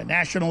populism and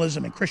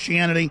nationalism and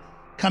Christianity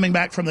coming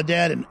back from the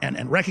dead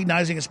and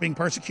recognizing it's being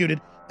persecuted,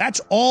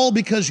 that's all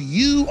because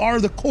you are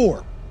the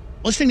core,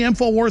 listening to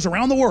InfoWars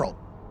around the world,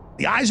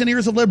 the eyes and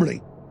ears of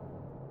liberty,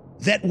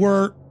 that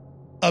were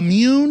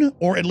immune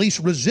or at least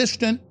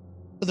resistant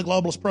to the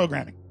globalist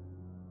programming.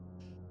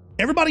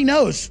 Everybody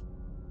knows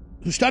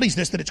who studies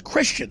this that it's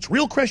Christians,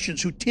 real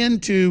Christians, who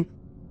tend to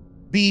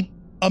be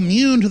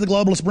immune to the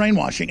globalist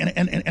brainwashing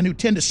and who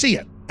tend to see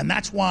it. And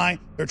that's why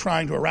they're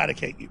trying to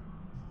eradicate you.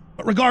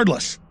 But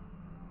regardless,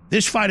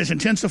 this fight is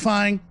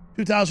intensifying.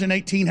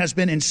 2018 has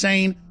been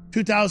insane.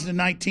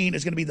 2019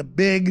 is going to be the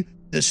big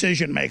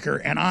decision maker.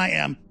 And I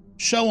am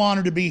so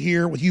honored to be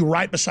here with you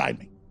right beside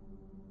me.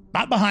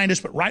 Not behind us,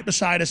 but right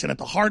beside us and at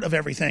the heart of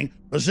everything,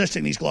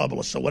 resisting these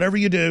globalists. So whatever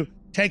you do,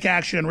 take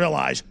action and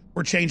realize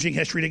we're changing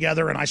history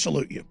together, and I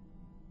salute you.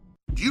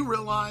 Do you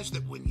realize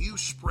that when you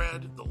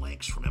spread the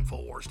links from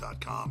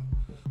Infowars.com,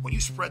 when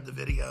you spread the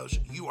videos,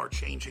 you are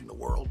changing the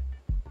world?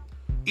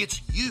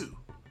 It's you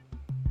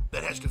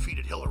that has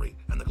defeated Hillary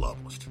and the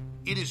globalists.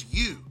 It is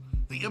you,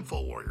 the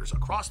info warriors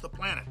across the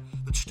planet,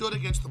 that stood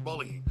against the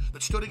bullying,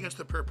 that stood against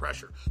the peer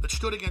pressure, that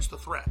stood against the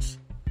threats,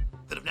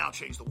 that have now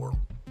changed the world.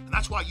 And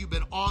that's why you've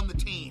been on the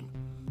team,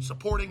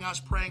 supporting us,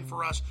 praying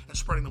for us, and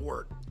spreading the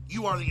word.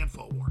 You are the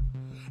info war.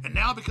 And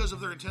now, because of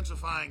their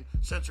intensifying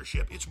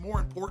censorship, it's more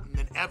important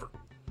than ever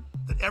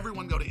that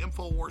everyone go to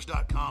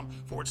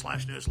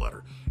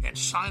Infowars.com/newsletter and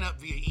sign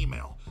up via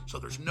email. So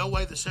there's no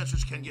way the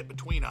censors can get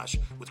between us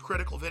with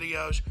critical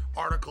videos,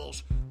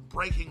 articles,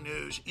 breaking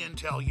news,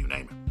 intel, you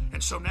name it.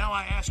 And so now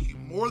I ask you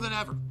more than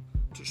ever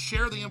to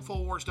share the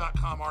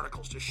Infowars.com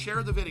articles, to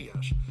share the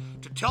videos,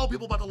 to tell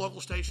people about the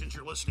local stations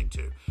you're listening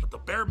to. But the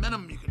bare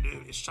minimum you can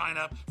do is sign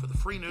up for the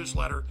free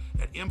newsletter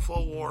at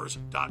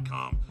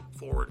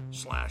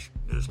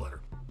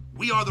Infowars.com/newsletter.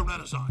 We are the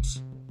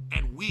Renaissance,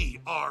 and we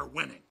are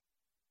winning.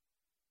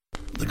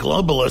 The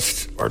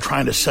globalists are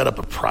trying to set up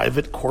a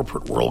private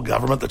corporate world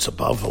government that's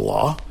above the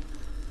law.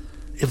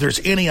 If there's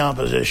any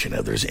opposition,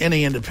 if there's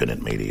any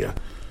independent media,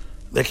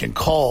 they can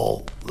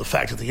call the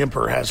fact that the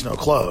emperor has no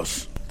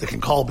clothes. They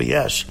can call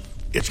BS.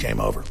 It's game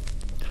over.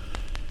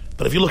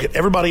 But if you look at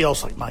everybody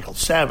else like Michael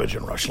Savage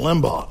and Rush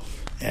Limbaugh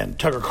and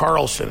Tucker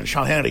Carlson and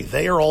Sean Hannity,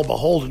 they are all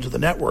beholden to the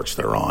networks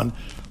they're on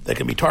that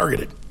can be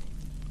targeted.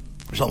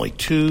 There's only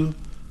two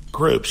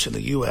groups in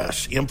the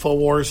U.S.,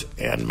 InfoWars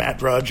and Matt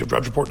Drudge of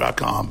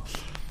DrudgeReport.com,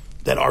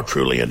 that are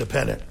truly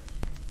independent.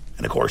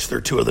 And, of course,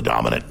 they're two of the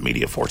dominant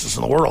media forces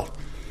in the world.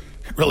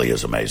 It really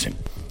is amazing.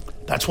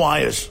 That's why,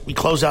 as we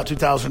close out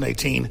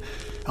 2018,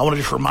 I want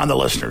to just remind the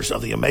listeners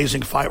of the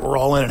amazing fight we're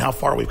all in and how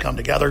far we've come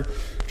together.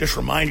 Just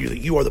remind you that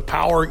you are the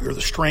power, you're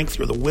the strength,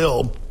 you're the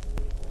will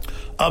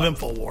of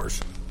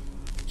InfoWars.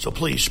 So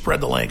please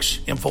spread the links,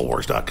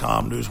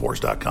 Infowars.com,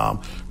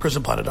 NewsWars.com,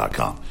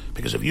 PrisonPlanet.com.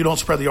 Because if you don't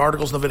spread the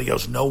articles and the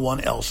videos, no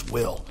one else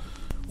will.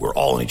 We're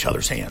all in each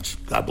other's hands.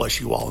 God bless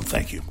you all, and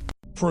thank you.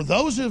 For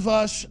those of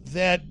us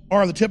that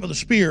are the tip of the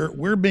spear,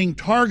 we're being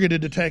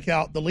targeted to take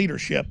out the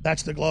leadership.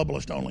 That's the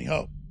globalist only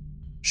hope.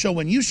 So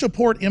when you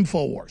support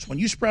InfoWars, when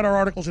you spread our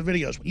articles and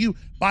videos, when you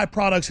buy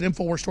products at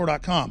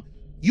InfoWarsStore.com,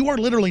 you are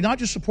literally not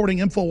just supporting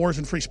InfoWars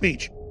and free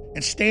speech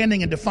and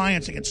standing in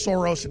defiance against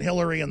Soros and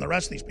Hillary and the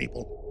rest of these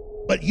people,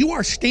 but you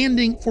are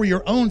standing for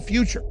your own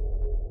future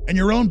and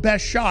your own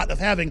best shot of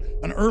having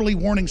an early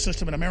warning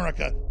system in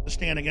America to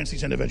stand against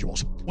these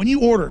individuals. When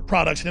you order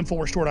products at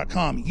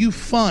InfoWarsStore.com, you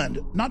fund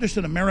not just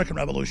an American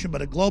revolution,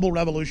 but a global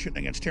revolution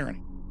against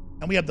tyranny.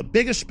 And we have the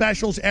biggest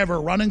specials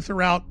ever running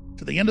throughout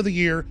to the end of the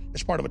year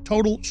as part of a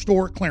total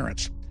store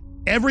clearance.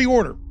 Every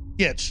order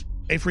gets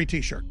a free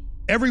t-shirt.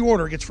 Every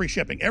order gets free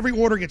shipping. Every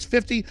order gets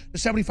 50 to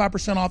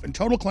 75% off in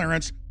total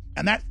clearance.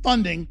 And that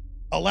funding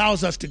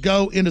allows us to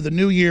go into the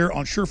new year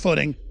on sure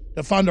footing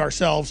to fund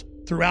ourselves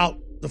throughout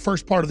the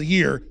first part of the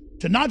year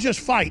to not just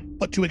fight,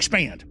 but to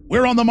expand.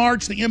 We're on the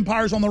march. The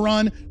empire's on the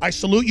run. I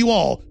salute you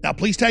all. Now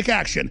please take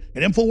action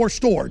at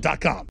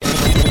InfoWarsStore.com.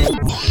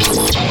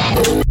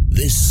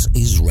 This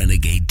is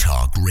Renegade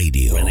Talk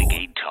Radio.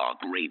 Renegade Talk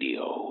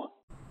Radio.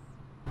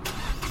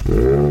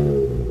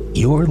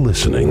 You're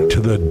listening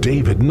to The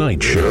David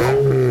Knight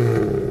Show.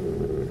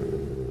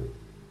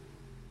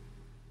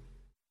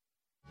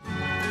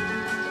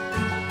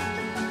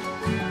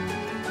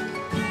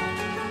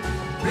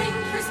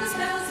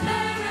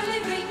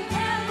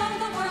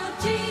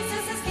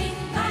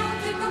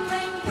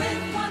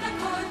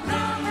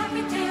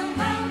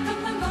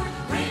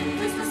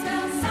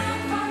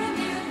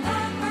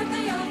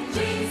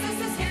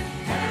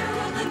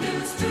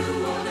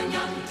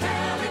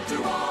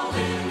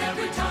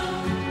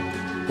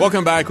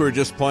 Welcome back. We're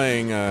just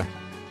playing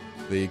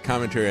the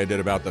commentary I did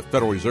about the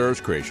Federal Reserve's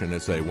creation.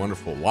 It's a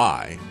wonderful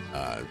lie,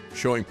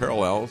 showing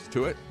parallels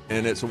to it.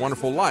 And it's a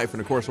wonderful life.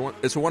 And, of course,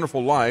 It's a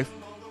Wonderful Life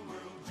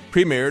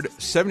premiered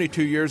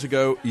 72 years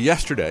ago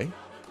yesterday.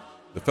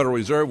 The Federal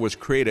Reserve was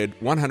created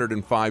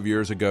 105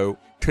 years ago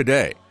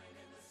today.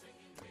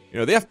 You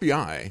know, the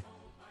FBI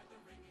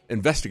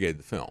investigated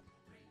the film.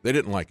 They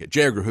didn't like it.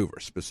 J. Edgar Hoover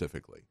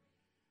specifically.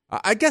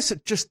 I guess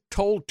it just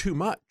told too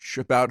much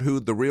about who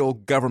the real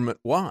government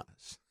was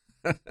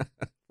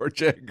for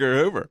J.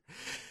 Edgar Hoover.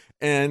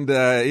 And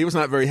he was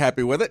not very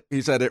happy with it.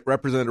 He said it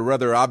represented a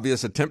rather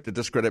obvious attempt to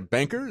discredit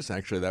bankers.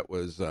 Actually, that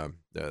was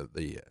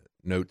the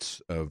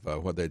notes of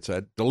what they'd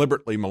said.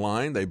 Deliberately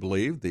malign, they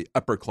believed, the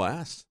upper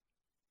class.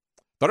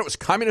 Thought it was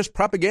communist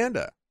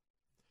propaganda.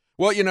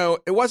 Well, you know,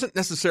 it wasn't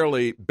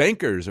necessarily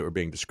bankers that were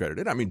being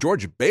discredited. I mean,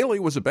 George Bailey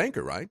was a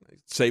banker, right?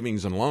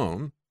 Savings and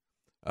loan.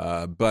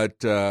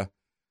 But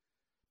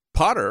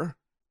Potter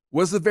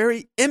was the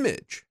very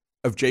image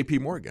of J.P.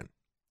 Morgan,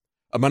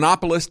 a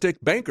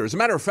monopolistic banker. As a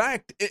matter of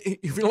fact,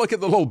 if you look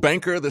at the little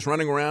banker that's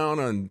running around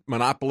on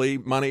Monopoly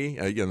money,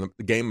 the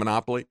game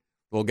Monopoly,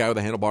 the little guy with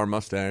the handlebar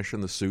mustache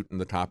and the suit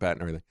and the top hat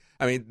and everything.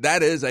 I mean,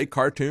 that is a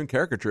cartoon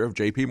caricature of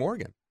J.P.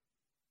 Morgan.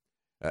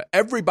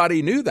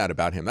 Everybody knew that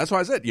about him. That's why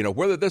I said, you know,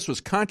 whether this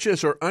was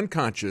conscious or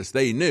unconscious,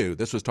 they knew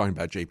this was talking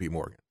about J.P.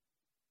 Morgan.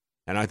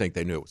 And I think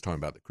they knew it was talking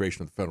about the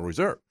creation of the Federal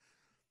Reserve.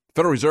 The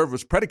Federal Reserve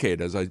was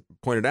predicated, as I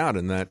pointed out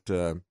in that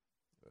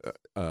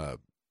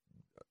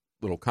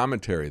little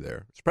commentary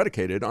there, it's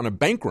predicated on a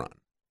bank run,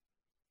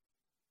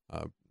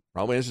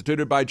 probably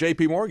instituted by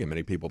J.P. Morgan,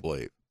 many people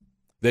believe.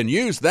 Then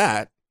used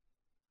that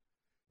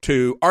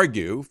to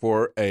argue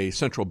for a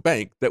central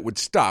bank that would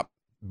stop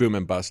boom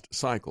and bust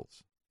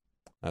cycles.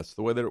 That's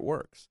the way that it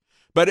works.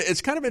 But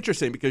it's kind of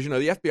interesting because, the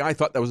FBI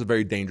thought that was a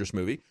very dangerous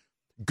movie.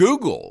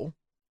 Google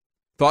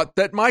thought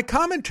that my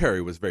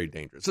commentary was very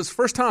dangerous. It's the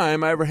first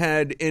time I ever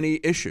had any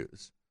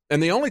issues,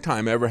 and the only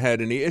time I ever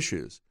had any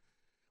issues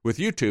with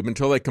YouTube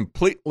until they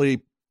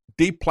completely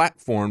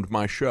deplatformed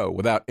my show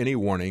without any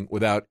warning,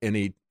 without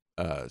any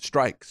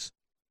strikes.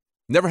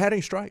 Never had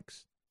any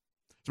strikes.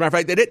 As a matter of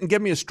fact, they didn't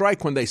give me a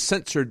strike when they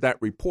censored that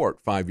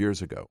report 5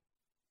 years ago.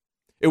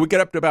 It would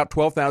get up to about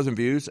 12,000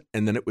 views,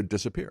 and then it would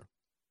disappear.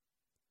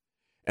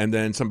 And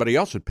then somebody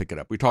else would pick it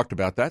up. We talked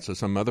about that, so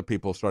some other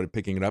people started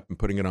picking it up and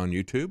putting it on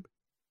YouTube,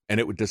 and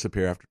it would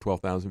disappear after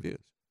 12,000 views.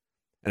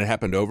 And it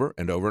happened over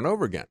and over and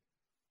over again.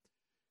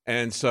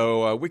 And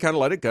so we kind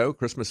of let it go.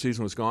 Christmas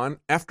season was gone.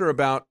 After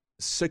about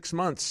 6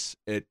 months,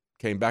 it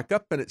came back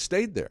up, and it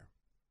stayed there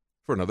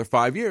for another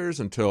 5 years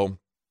until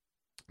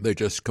they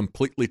just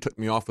completely took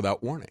me off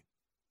without warning.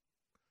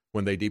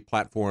 When they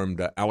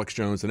deplatformed Alex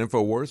Jones and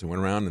InfoWars and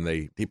went around and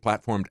they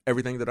deplatformed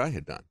everything that I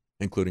had done,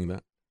 including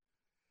that.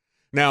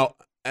 Now,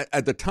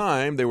 at the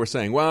time, they were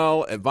saying,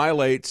 well, it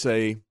violates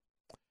a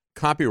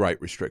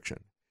copyright restriction.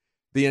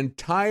 The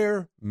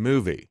entire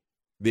movie,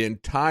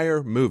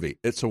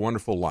 It's a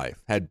Wonderful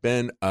Life, had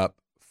been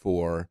up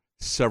for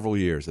several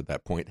years at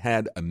that point,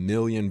 had 1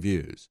 million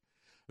views.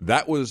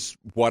 That was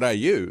what I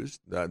used.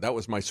 That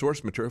was my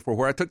source material for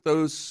where I took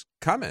those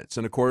comments.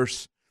 And, of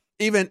course,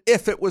 even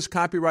if it was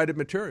copyrighted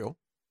material,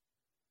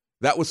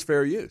 that was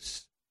fair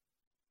use.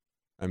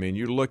 I mean,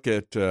 you look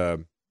at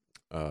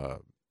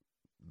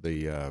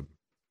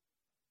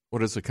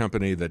what is the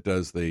company that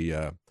does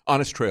the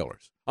Honest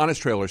Trailers?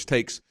 Honest Trailers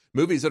takes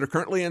movies that are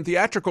currently in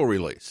theatrical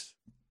release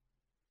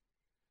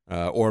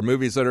or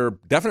movies that are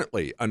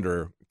definitely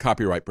under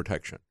copyright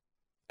protection,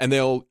 and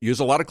they'll use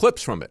a lot of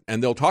clips from it,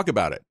 and they'll talk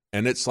about it.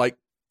 And it's like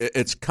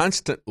it's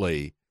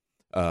constantly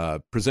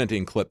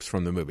presenting clips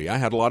from the movie. I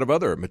had a lot of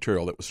other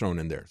material that was thrown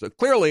in there. So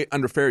clearly,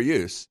 under fair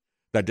use,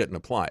 that didn't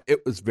apply.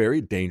 It was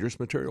very dangerous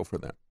material for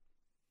them.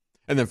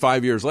 And then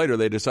 5 years later,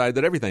 they decided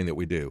that everything that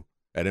we do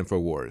at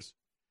InfoWars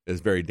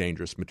is very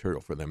dangerous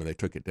material for them, and they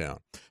took it down.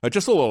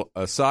 Just a little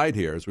aside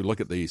here, as we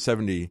look at the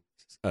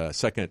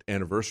 72nd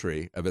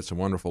anniversary of It's a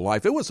Wonderful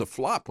Life, it was a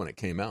flop when it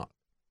came out.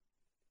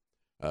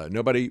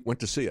 Nobody went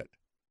to see it.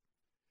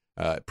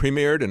 It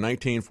premiered in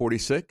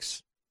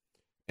 1946,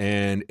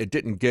 and it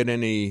didn't get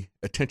any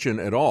attention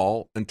at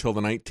all until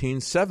the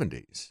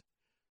 1970s.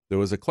 There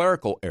was a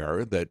clerical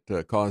error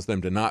that caused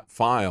them to not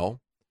file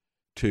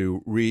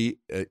to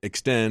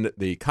extend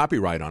the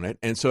copyright on it,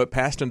 and so it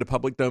passed into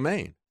public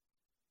domain.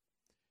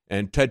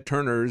 And Ted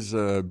Turner's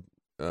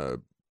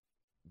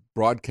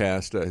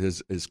broadcast,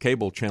 his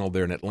cable channel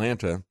there in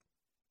Atlanta,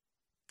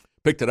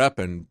 picked it up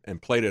and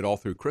played it all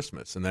through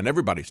Christmas, and then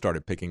everybody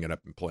started picking it up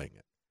and playing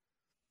it.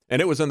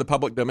 And it was in the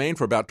public domain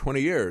for about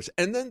 20 years.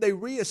 And then they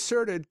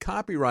reasserted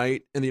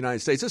copyright in the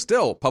United States. It's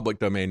still public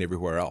domain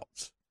everywhere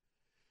else.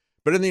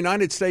 But in the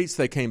United States,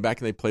 they came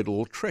back and they played a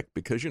little trick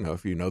because,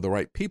 if you know the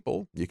right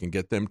people, you can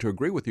get them to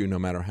agree with you no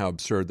matter how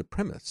absurd the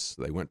premise.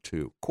 They went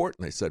to court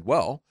and they said,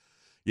 well,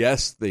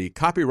 yes, the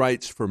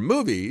copyrights for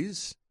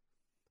movies,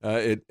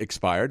 it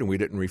expired and we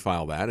didn't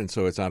refile that, and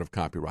so it's out of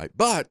copyright.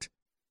 But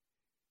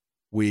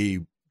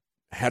we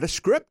had a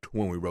script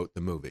when we wrote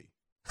the movie.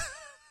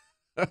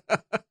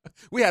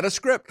 We had a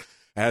script,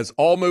 as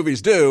all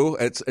movies do.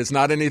 It's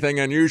not anything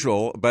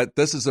unusual, but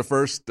this is the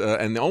first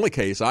and the only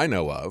case I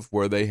know of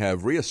where they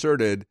have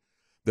reasserted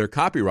their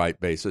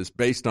copyright basis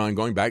based on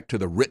going back to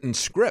the written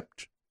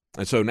script.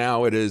 And so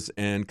now it is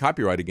in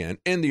copyright again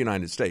in the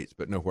United States,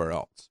 but nowhere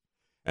else.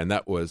 And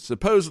that was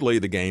supposedly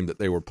the game that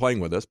they were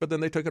playing with us, but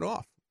then they took it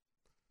off.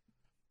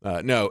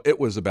 No, it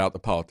was about the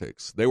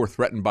politics. They were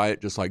threatened by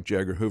it just like J.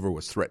 Edgar Hoover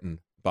was threatened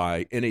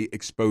by any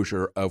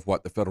exposure of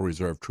what the Federal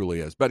Reserve truly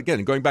is. But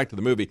again, going back to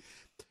the movie,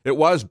 it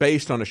was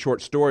based on a short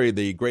story,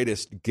 The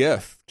Greatest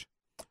Gift,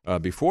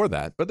 before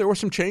that, but there were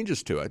some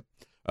changes to it.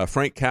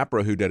 Frank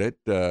Capra, who did it,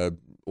 a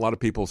lot of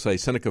people say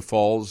Seneca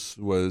Falls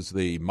was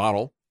the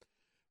model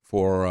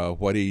for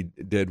what he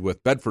did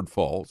with Bedford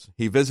Falls.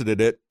 He visited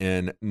it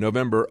in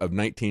November of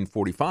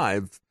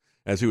 1945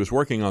 as he was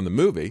working on the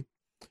movie.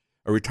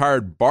 A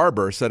retired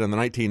barber said in the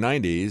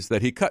 1990s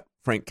that he cut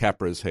Frank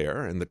Capra's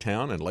hair in the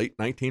town in late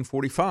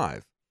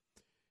 1945.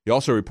 He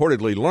also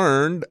reportedly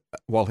learned,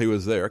 while he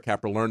was there,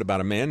 Capra learned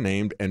about a man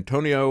named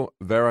Antonio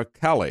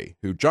Veracalli,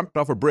 who jumped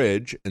off a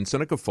bridge in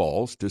Seneca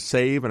Falls to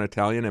save an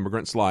Italian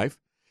immigrant's life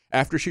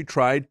after she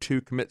tried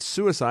to commit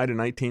suicide in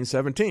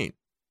 1917.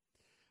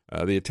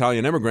 The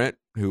Italian immigrant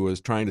who was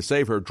trying to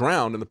save her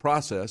drowned in the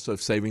process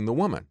of saving the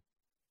woman.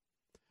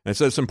 And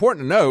so it's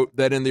important to note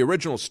that in the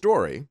original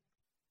story,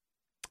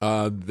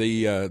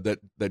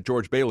 that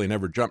George Bailey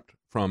never jumped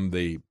from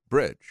the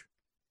bridge,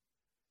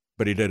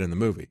 but he did in the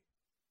movie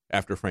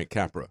after Frank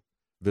Capra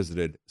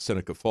visited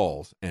Seneca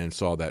Falls and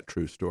saw that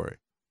true story.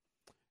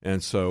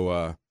 And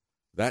so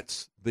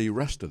that's the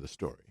rest of the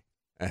story,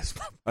 as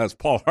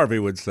Paul Harvey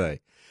would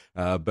say.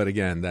 But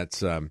again,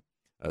 that's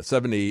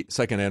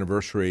 72nd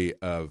anniversary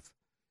of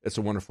It's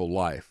a Wonderful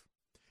Life.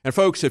 And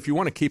folks, if you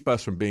want to keep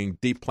us from being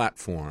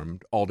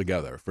deplatformed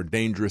altogether for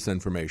dangerous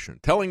information,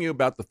 telling you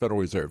about the Federal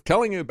Reserve,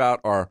 telling you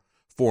about our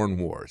foreign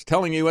wars,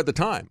 telling you at the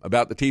time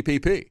about the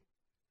TPP,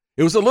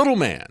 it was the little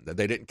man that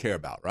they didn't care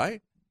about,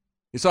 right?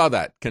 You saw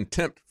that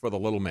contempt for the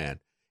little man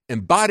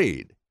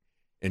embodied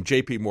in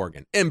J.P.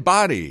 Morgan,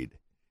 embodied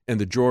in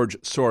the George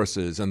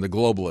Soroses and the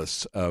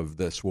globalists of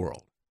this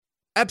world.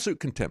 Absolute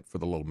contempt for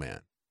the little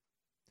man.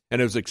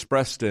 And it was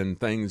expressed in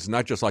things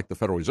not just like the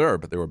Federal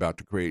Reserve, but they were about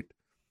to create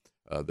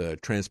the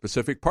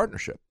Trans-Pacific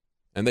Partnership.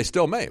 And they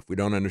still may if we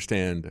don't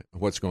understand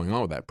what's going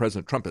on with that.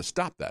 President Trump has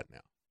stopped that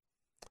now.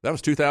 That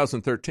was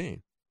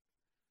 2013.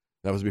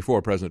 That was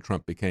before President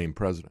Trump became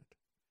president.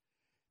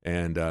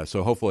 And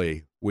so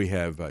hopefully we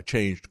have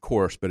changed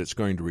course, but it's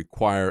going to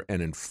require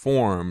an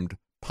informed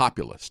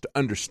populace to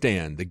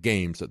understand the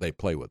games that they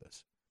play with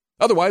us.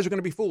 Otherwise, we're going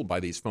to be fooled by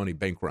these phony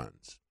bank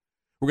runs.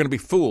 We're going to be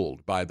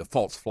fooled by the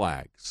false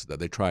flags that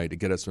they try to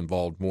get us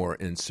involved more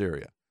in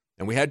Syria.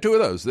 And we had 2 of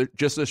those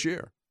just this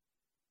year.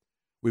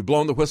 We've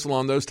blown the whistle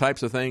on those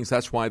types of things.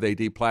 That's why they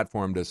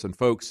deplatformed us. And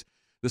folks,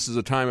 this is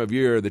a time of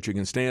year that you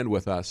can stand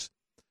with us.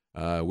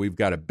 We've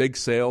got a big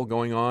sale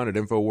going on at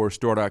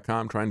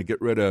InfoWarsStore.com trying to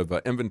get rid of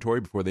inventory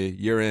before the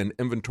year-end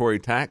inventory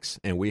tax,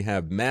 and we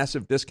have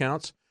massive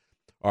discounts.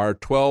 Our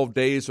 12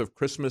 days of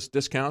Christmas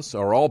discounts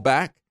are all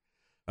back.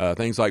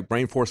 Things like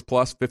Brain Force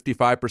Plus,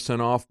 55%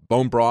 off,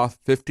 Bone Broth,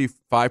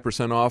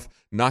 55% off,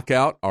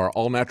 Knockout, our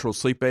all-natural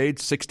sleep aid,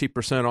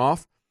 60%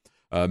 off.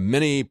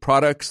 Many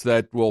products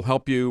that will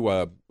help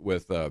you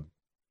with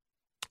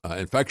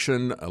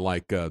infection,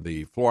 like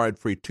the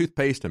fluoride-free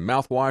toothpaste and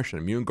mouthwash and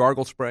immune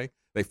gargle spray.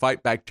 They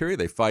fight bacteria.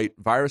 They fight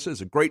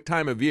viruses. A great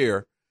time of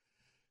year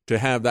to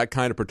have that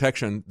kind of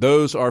protection.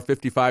 Those are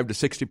 55 to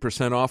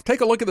 60% off.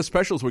 Take a look at the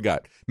specials we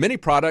got. Many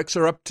products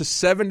are up to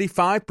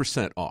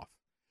 75% off.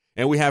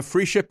 And we have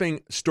free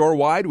shipping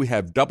store-wide. We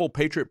have double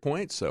Patriot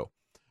points, so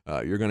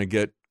you're going to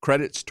get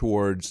credits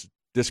towards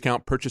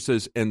discount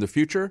purchases in the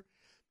future.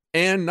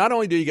 And not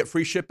only do you get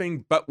free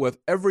shipping, but with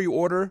every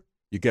order,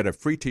 you get a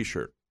free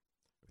T-shirt.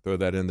 Throw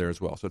that in there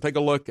as well. So take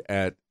a look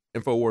at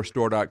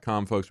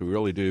InfoWarsStore.com, folks. We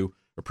really do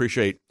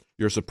appreciate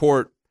your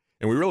support,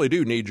 and we really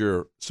do need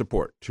your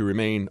support to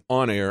remain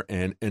on air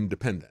and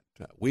independent.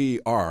 We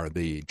are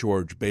the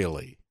George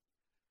Bailey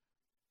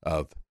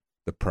of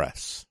the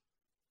press,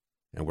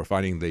 and we're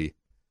fighting the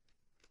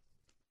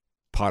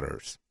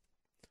Potters.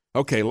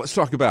 Okay, let's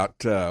talk about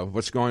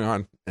what's going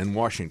on in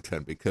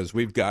Washington, because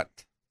we've got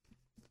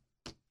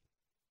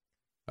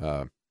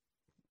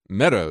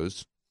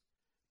Meadows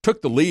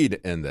took the lead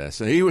in this,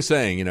 and he was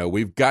saying,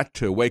 we've got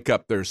to wake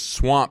up. There's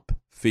swamp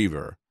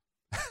fever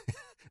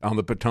on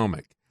the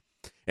Potomac.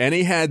 And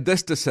he had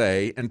this to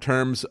say in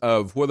terms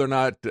of whether or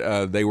not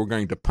they were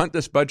going to punt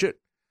this budget,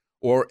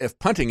 or if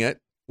punting it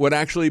would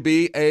actually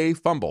be a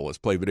fumble. Let's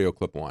play video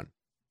clip 1.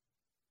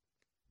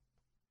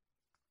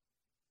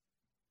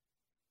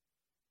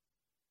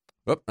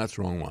 Oh, that's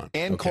the wrong one.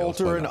 Ann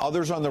Coulter and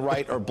others on the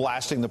right are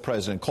blasting the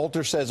president.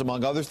 Coulter says,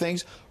 among other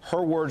things,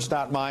 her words,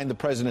 not mine, the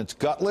president's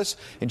gutless,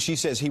 and she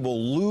says he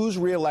will lose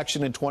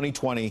re-election in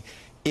 2020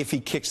 if he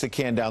kicks the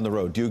can down the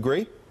road. Do you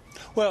agree?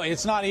 Well,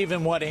 it's not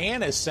even what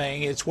Ann is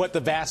saying. It's what the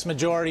vast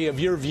majority of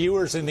your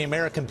viewers and the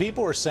American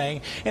people are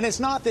saying. And it's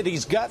not that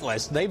he's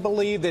gutless. They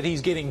believe that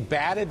he's getting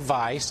bad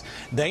advice.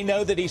 They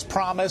know that he's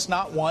promised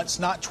not once,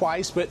 not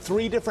twice, but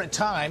 3 different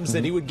times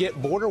that he would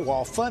get border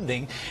wall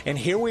funding. And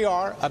here we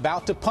are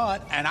about to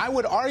punt. And I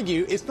would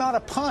argue it's not a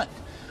punt.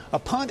 A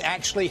punt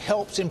actually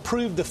helps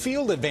improve the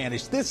field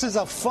advantage. This is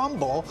a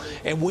fumble,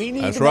 and we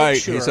need to make sure.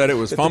 That's right. He said it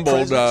was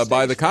fumbled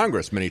by the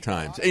Congress many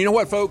times. And you know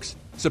what, folks?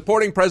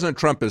 Supporting President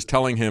Trump is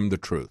telling him the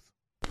truth.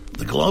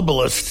 The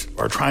globalists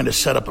are trying to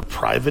set up a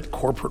private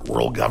corporate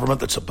world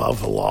government that's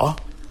above the law.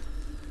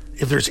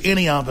 If there's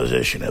any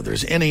opposition, if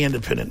there's any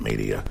independent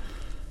media,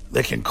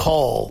 they can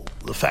call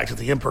the fact that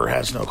the emperor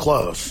has no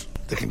clothes,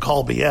 they can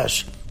call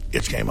BS,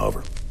 it's game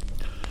over.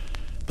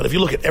 But if you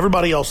look at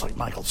everybody else like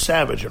Michael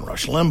Savage and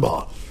Rush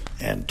Limbaugh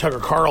and Tucker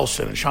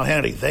Carlson and Sean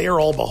Hannity, they are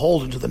all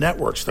beholden to the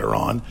networks they're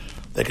on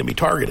that can be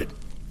targeted.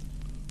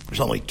 There's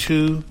only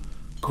 2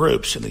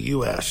 groups in the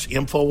U.S.,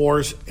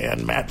 InfoWars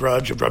and Matt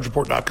Drudge of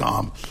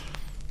DrudgeReport.com,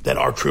 that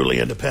are truly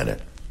independent.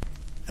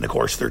 And, of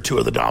course, they're 2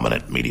 of the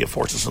dominant media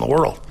forces in the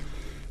world.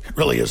 It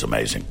really is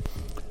amazing.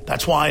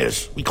 That's why,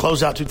 as we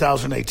close out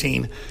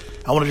 2018,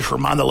 I want to just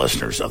remind the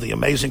listeners of the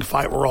amazing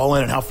fight we're all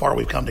in and how far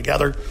we've come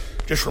together.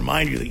 Just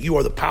remind you that you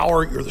are the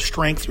power, you're the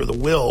strength, you're the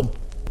will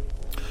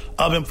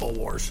of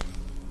InfoWars.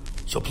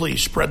 So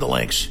please spread the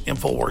links,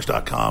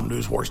 Infowars.com,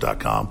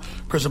 Newswars.com,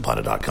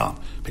 PrisonPlanet.com.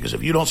 Because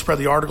if you don't spread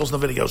the articles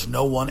and the videos,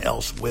 no one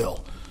else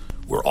will.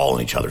 We're all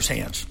in each other's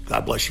hands.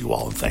 God bless you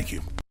all, and thank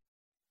you.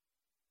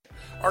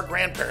 Our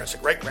grandparents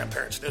and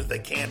great-grandparents knew that they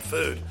canned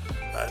food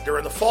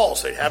during the fall,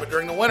 so they'd have it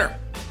during the winter.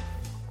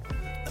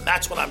 And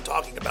that's what I'm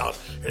talking about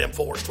at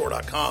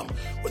InfoWarsStore.com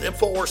with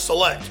InfoWars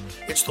Select.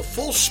 It's the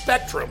full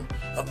spectrum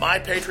of My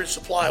Patriot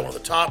Supply, one of the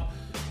top,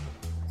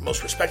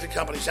 most respected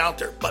companies out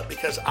there. But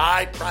because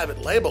I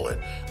private label it,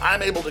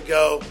 I'm able to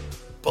go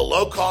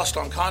below cost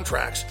on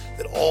contracts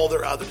that all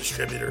their other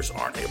distributors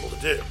aren't able to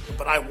do.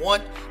 But I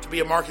want to be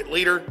a market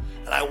leader,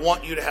 and I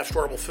want you to have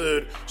storable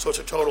food, so it's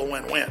a total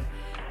win-win.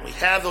 We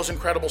have those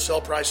incredible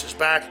sale prices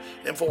back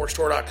at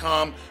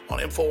InfoWarsStore.com on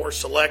InfoWars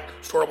Select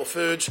Storable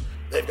Foods.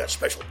 They've got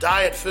special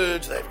diet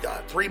foods. They've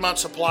got 3-month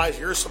supplies,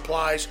 year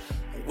supplies,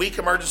 week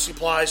emergency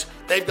supplies.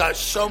 They've got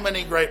so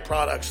many great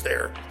products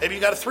there. Maybe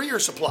you got a 3-year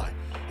supply.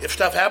 If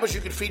stuff happens, you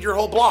can feed your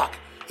whole block.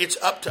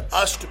 It's up to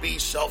us to be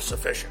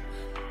self-sufficient.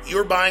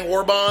 You're buying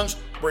war bonds,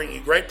 bringing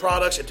you great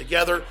products, and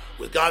together,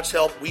 with God's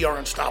help, we are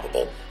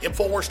unstoppable.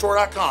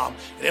 InfoWarsStore.com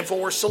and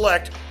InfoWars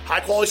Select,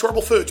 high-quality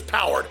storable foods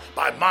powered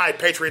by My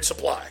Patriot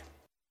Supply.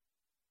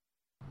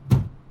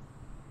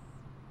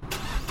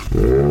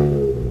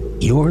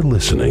 You're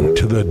listening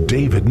to The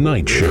David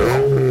Knight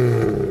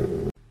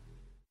Show.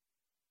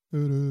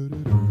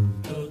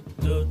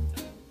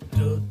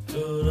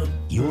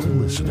 You're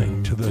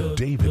listening to The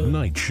David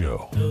Knight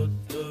Show.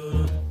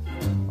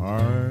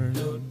 I'm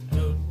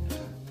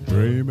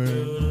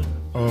dreaming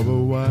of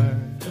a white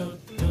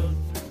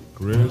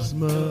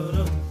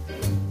Christmas,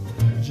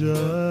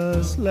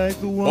 just like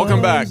the one.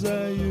 Welcome back.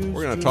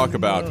 We're going to talk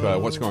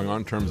about what's going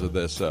on in terms of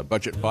this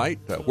budget fight.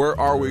 Where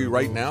are we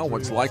right now?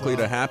 What's likely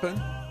to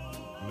happen?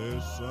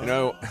 You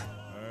know,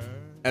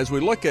 as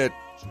we look at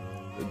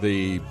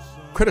the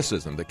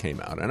criticism that came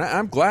out, and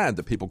I'm glad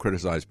that people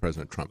criticized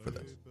President Trump for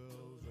this.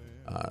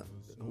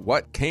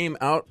 What came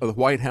out of the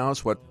White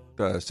House, what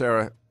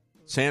Sarah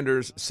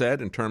Sanders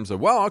said in terms of,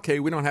 well,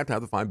 okay, we don't have to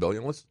have the $5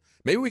 billion.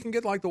 Maybe we can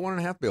get like the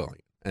 $1.5 billion.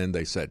 And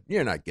they said,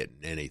 you're not getting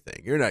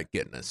anything. You're not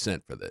getting a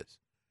cent for this.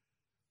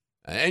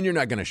 And you're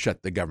not going to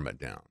shut the government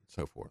down,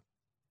 so forth.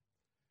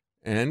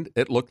 And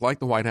it looked like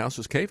the White House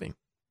was caving.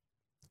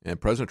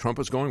 And President Trump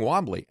was going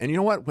wobbly. And you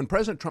know what? When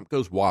President Trump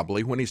goes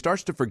wobbly, when he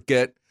starts to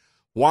forget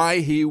why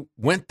he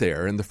went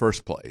there in the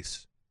first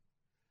place,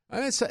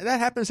 that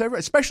happens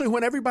especially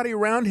when everybody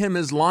around him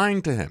is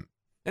lying to him.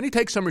 And he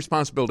takes some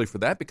responsibility for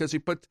that because he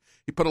put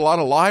a lot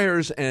of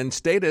liars and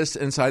statists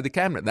inside the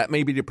cabinet. That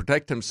may be to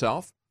protect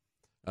himself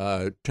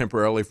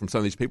temporarily from some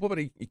of these people, but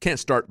he can't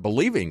start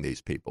believing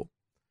these people.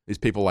 These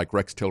people like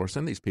Rex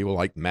Tillerson, these people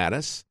like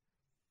Mattis,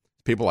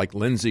 people like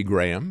Lindsey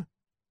Graham,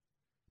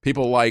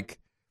 people like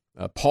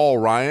Paul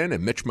Ryan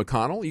and Mitch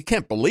McConnell. You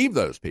can't believe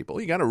those people.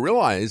 You got to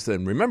realize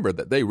and remember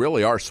that they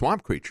really are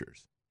swamp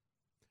creatures.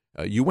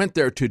 You went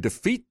there to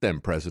defeat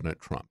them, President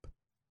Trump.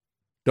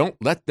 Don't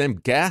let them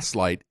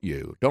gaslight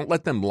you. Don't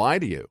let them lie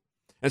to you.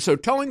 And so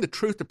telling the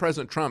truth to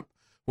President Trump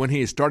when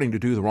he is starting to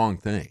do the wrong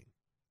thing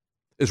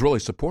is really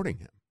supporting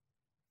him.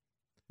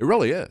 It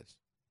really is.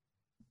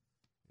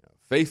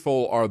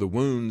 Faithful are the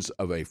wounds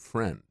of a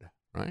friend,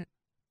 right?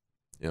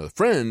 The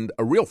friend,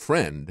 a real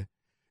friend,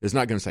 is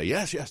not going to say,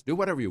 yes, do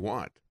whatever you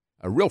want.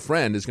 A real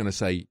friend is going to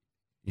say,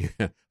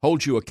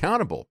 hold you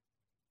accountable.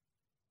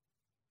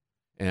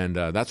 And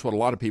that's what a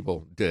lot of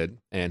people did.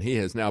 And he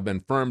has now been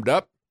firmed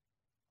up,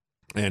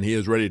 and he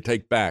is ready to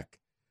take back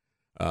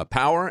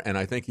power. And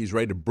I think he's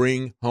ready to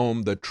bring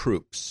home the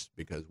troops,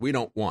 because we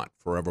don't want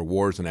forever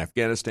wars in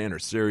Afghanistan or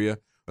Syria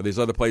or these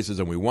other places,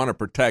 and we want to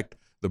protect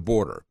the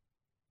border.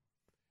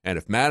 And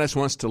if Mattis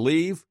wants to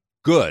leave,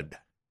 good.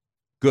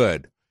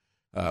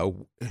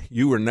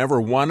 You were never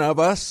one of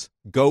us.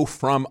 Go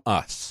from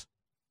us.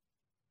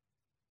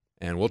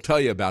 And we'll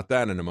tell you about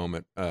that in a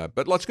moment.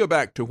 But let's go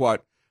back to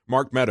what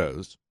Mark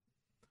Meadows,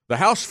 the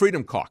House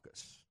Freedom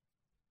Caucus,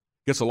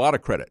 gets a lot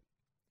of credit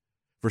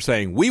for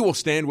saying, we will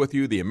stand with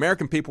you. The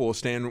American people will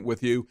stand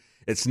with you.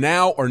 It's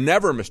now or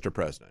never, Mr.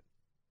 President.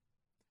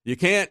 You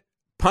can't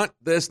punt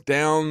this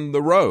down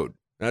the road.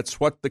 That's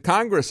what the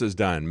Congress has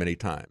done many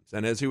times.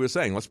 And as he was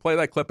saying, let's play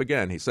that clip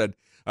again. He said,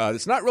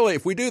 it's not really,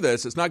 if we do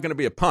this, it's not going to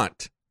be a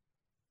punt.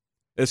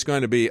 It's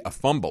going to be a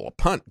fumble. A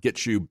punt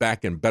gets you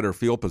back in better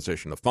field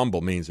position. A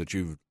fumble means that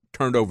you've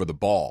turned over the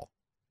ball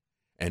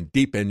and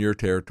deep in your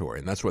territory.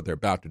 And that's what they're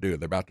about to do.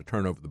 They're about to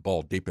turn over the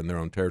ball deep in their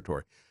own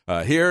territory.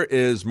 Here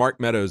is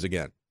Mark Meadows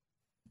again.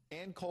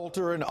 Ann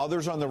Coulter and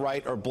others on the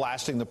right are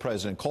blasting the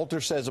president.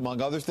 Coulter says,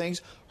 among other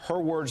things, her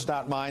words,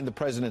 not mine, the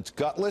president's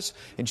gutless,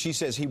 and she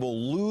says he will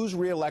lose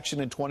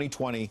re-election in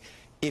 2020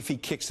 if he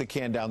kicks the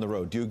can down the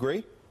road. Do you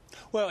agree?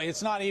 Well,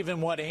 it's not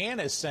even what Ann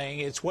is saying.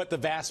 It's what the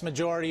vast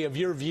majority of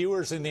your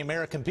viewers and the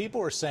American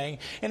people are saying.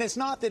 And it's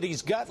not that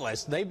he's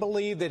gutless. They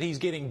believe that he's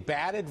getting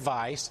bad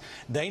advice.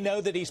 They know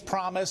that he's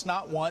promised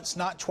not once,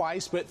 not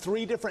twice, but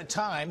 3 different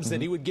times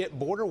that he would get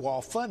border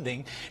wall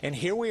funding. And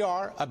here we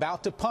are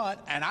about to punt.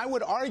 And I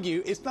would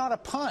argue it's not a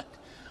punt.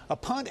 A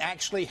punt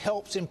actually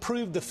helps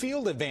improve the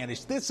field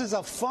advantage. This is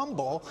a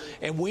fumble,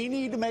 and we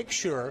need to make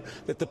sure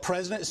that the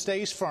president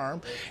stays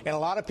firm. And a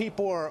lot of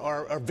people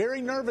are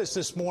very nervous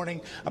this morning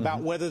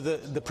about whether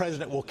the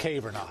president will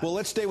cave or not. Well,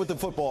 let's stay with the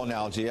football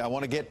analogy. I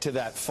want to get to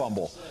that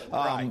fumble.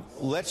 Right.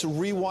 Let's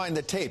rewind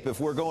the tape. If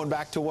we're going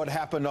back to what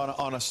happened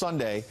on a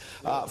Sunday,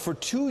 for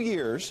 2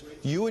 years,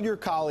 you and your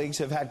colleagues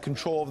have had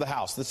control of the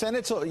House. The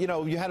Senate,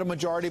 you had a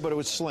majority, but it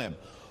was slim.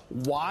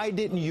 Why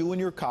didn't you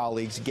and your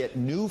colleagues get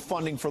new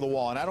funding for the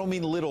wall? And I don't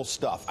mean little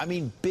stuff. I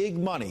mean big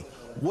money.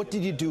 What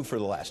did you do for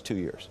the last 2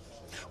 years?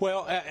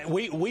 Well,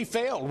 we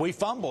failed. We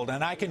fumbled.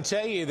 And I can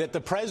tell you that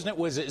the president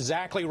was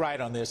exactly right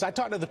on this. I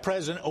talked to the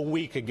president a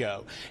week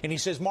ago, and he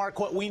says, Mark,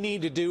 what we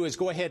need to do is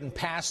go ahead and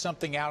pass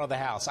something out of the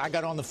House. I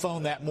got on the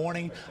phone that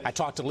morning. I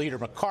talked to Leader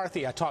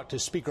McCarthy. I talked to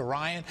Speaker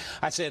Ryan.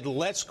 I said,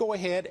 let's go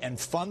ahead and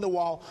fund the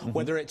wall,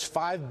 whether it's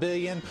 $5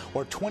 billion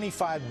or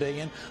 $25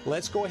 billion.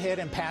 Let's go ahead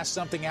and pass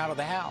something out of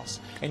the House.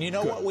 And you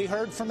know what we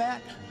heard from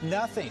that?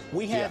 Nothing.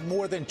 We had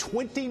more than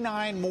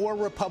 29 more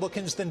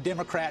Republicans than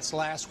Democrats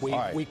last week.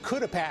 We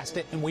could have passed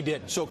it, and we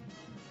didn't. So,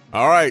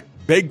 all right,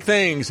 big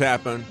things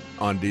happen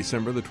on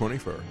December the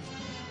 21st.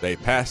 They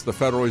passed the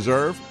Federal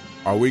Reserve.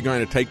 Are we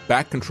going to take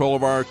back control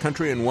of our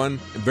country in one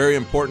very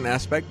important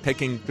aspect,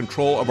 taking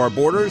control of our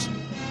borders?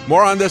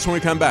 More on this when we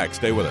come back.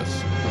 Stay with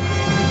us.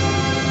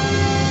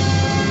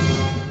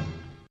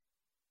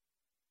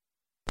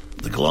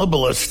 The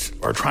globalists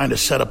are trying to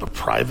set up a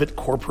private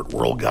corporate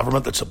world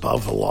government that's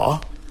above the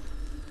law.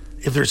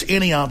 If there's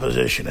any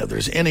opposition, if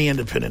there's any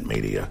independent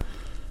media,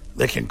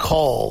 they can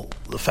call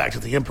the fact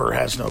that the emperor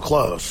has no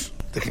clothes.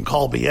 They can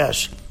call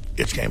BS.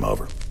 It's game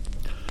over.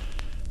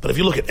 But if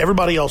you look at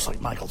everybody else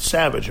like Michael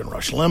Savage and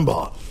Rush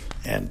Limbaugh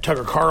and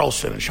Tucker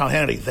Carlson and Sean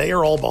Hannity, they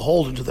are all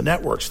beholden to the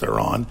networks they're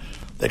on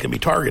that can be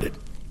targeted.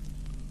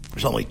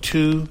 There's only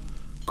two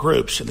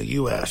groups in the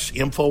U.S.,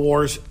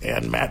 InfoWars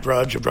and Matt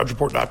Drudge of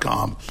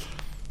DrudgeReport.com,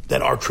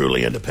 that are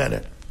truly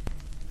independent.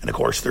 And, of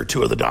course, they're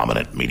two of the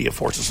dominant media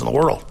forces in the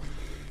world.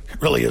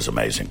 It really is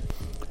amazing.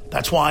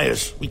 That's why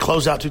as we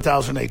close out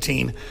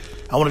 2018,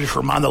 I want to just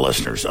remind the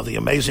listeners of the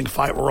amazing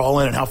fight we're all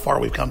in and how far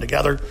we've come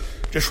together.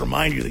 Just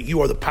remind you that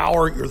you are the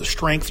power, you're the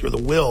strength, you're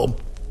the will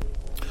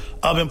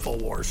of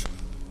InfoWars.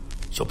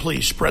 So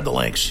please spread the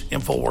links,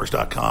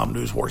 Infowars.com,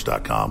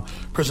 Newswars.com,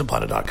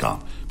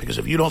 PrisonPlanet.com. Because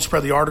if you don't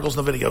spread the articles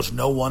and the videos,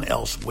 no one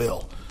else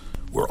will.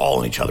 We're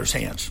all in each other's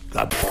hands.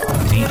 God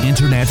bless. The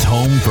Internet's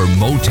home for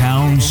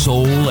Motown,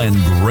 soul, and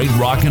great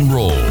rock and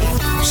roll.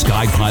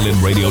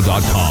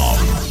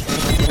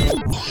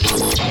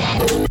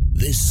 SkyPilotRadio.com.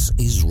 This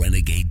is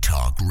Renegade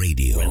Talk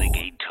Radio.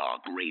 Renegade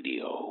Talk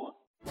Radio.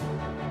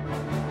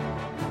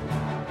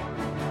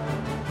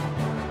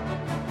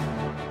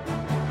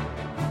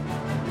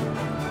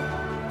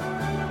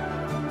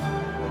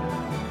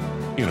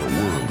 In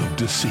a world of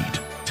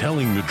deceit,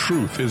 telling the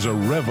truth is a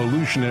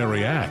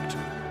revolutionary act.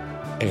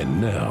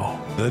 And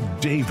now, The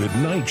David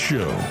Knight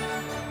Show.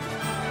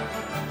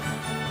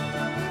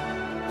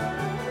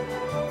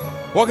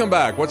 Welcome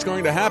back. What's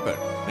going to happen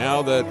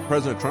now that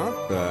President Trump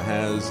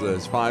has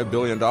his $5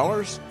 billion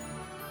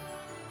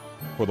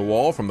for the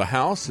wall from the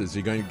House? Is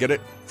he going to get it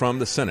from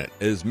the Senate?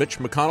 Is Mitch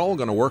McConnell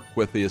going to work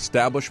with the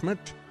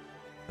establishment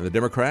and the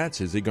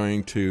Democrats? Is he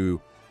going to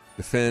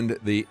defend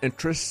the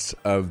interests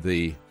of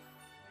the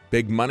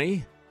big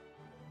money,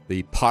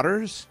 the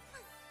Potters?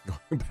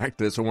 Going back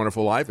to It's a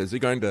Wonderful Life, is he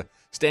going to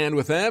stand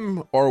with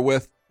them or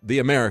with the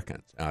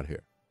Americans out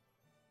here?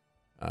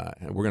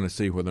 And we're going to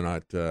see whether or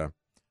not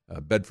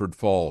Bedford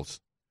Falls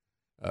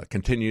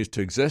continues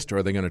to exist, or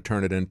are they going to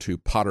turn it into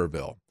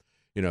Potterville?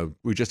 You know,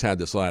 we just had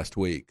this last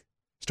week,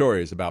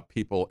 stories about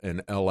people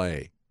in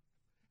L.A.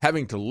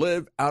 having to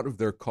live out of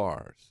their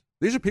cars.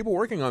 These are people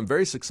working on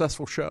very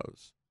successful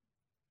shows.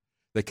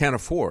 They can't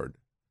afford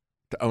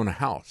to own a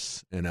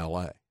house in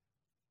L.A.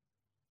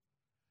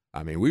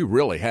 I mean, we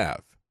really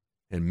have,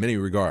 in many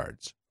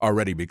regards,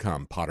 already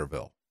become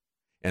Potterville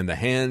in the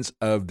hands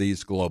of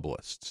these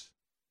globalists.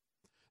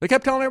 They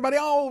kept telling everybody,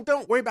 oh,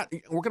 don't worry about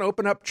it. We're going to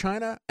open up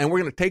China, and we're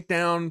going to take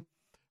down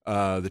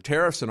the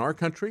tariffs in our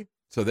country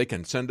so they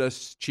can send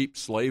us cheap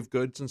slave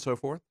goods and so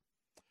forth.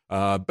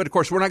 But, of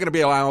course, we're not going to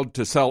be allowed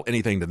to sell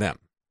anything to them.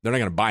 They're not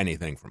going to buy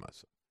anything from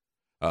us.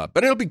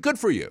 But it'll be good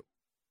for you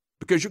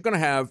because you're going to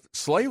have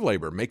slave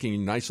labor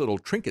making nice little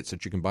trinkets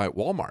that you can buy at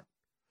Walmart.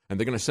 And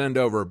they're going to send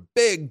over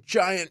big,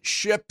 giant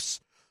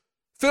ships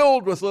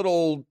filled with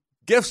little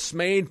gifts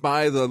made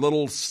by the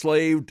little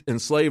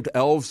enslaved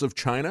elves of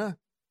China.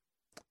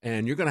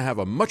 And you're going to have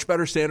a much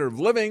better standard of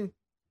living.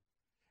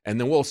 And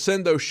then we'll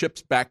send those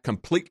ships back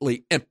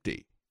completely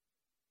empty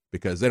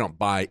because they don't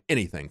buy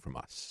anything from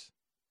us.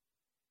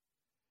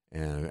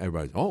 And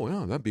everybody's, oh,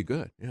 yeah, that'd be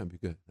good. Yeah, that'd be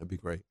good. That'd be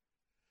great.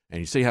 And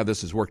you see how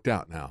this has worked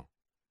out now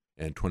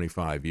in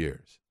 25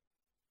 years.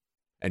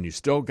 And you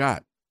still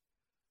got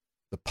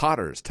the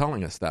Potters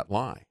telling us that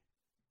lie.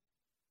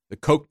 The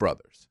Koch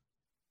brothers.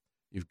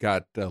 You've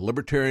got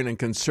libertarian and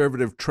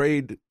conservative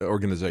trade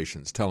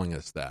organizations telling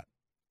us that.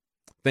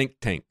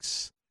 Think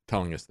tanks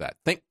telling us that.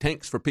 Think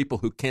tanks for people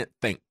who can't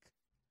think.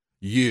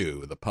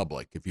 You, the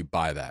public, if you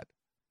buy that.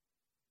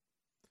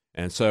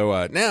 And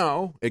so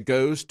now it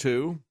goes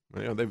to,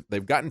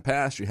 they've gotten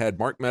past, you had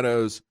Mark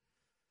Meadows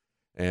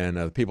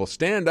and people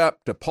stand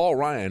up to Paul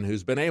Ryan,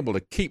 who's been able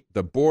to keep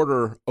the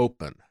border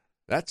open.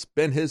 That's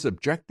been his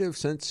objective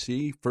since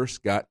he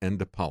first got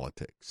into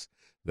politics.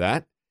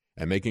 That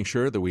and making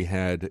sure that we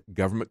had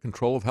government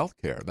control of health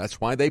care.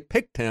 That's why they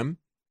picked him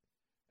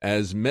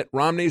as Mitt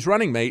Romney's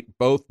running mate.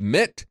 Both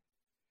Mitt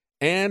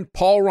and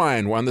Paul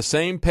Ryan were on the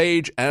same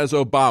page as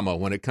Obama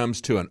when it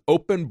comes to an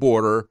open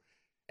border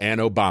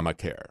and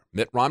Obamacare.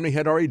 Mitt Romney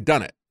had already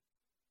done it.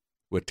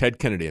 with Ted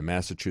Kennedy in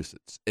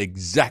Massachusetts.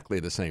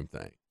 Exactly the same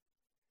thing.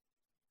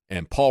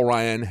 And Paul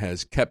Ryan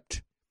has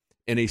kept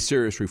any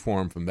serious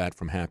reform from that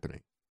from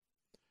happening.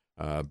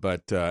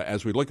 But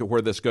as we look at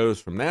where this goes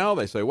from now,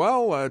 they say,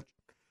 well,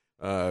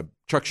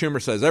 Chuck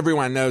Schumer says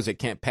everyone knows it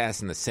can't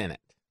pass in the Senate.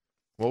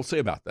 Well, we'll see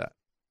about that.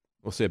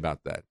 We'll see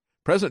about that.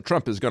 President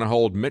Trump is going to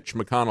hold Mitch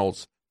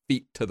McConnell's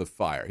feet to the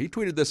fire. He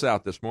tweeted this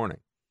out this morning.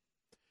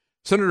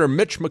 Senator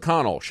Mitch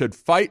McConnell should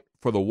fight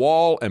for the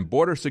wall and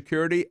border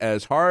security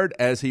as hard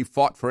as he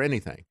fought for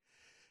anything.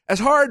 As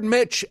hard,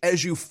 Mitch,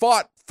 as you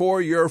fought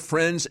for your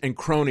friends and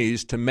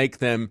cronies to make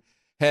them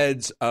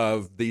heads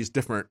of these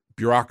different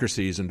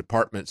bureaucracies and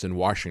departments in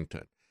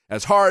Washington.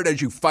 As hard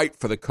as you fight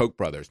for the Koch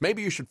brothers.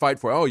 Maybe you should fight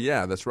for, oh,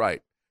 yeah, that's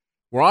right.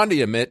 We're on to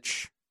you,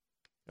 Mitch.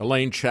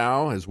 Elaine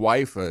Chao, his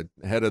wife,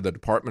 head of the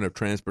Department of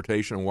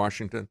Transportation in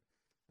Washington.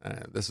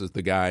 This is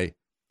the guy,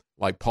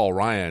 like Paul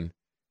Ryan,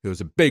 who was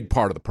a big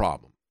part of the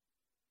problem.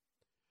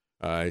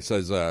 He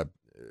says,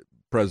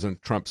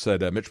 President Trump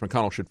said Mitch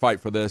McConnell should fight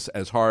for this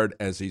as hard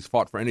as he's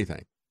fought for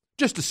anything.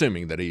 Just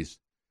assuming that he's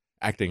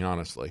acting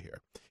honestly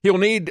here. He'll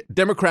need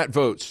Democrat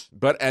votes,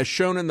 but as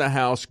shown in the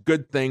House,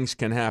 good things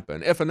can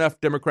happen. If enough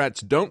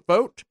Democrats don't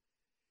vote,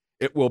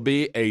 it will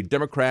be a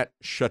Democrat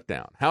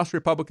shutdown. House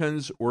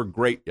Republicans were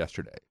great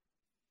yesterday.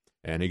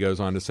 And he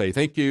goes on to say,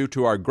 thank you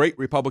to our great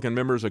Republican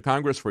members of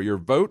Congress for your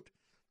vote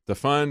to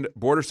fund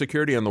border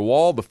security on the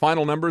wall. The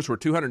final numbers were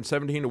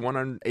 217 to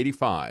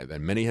 185,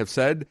 and many have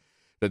said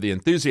that the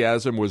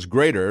enthusiasm was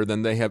greater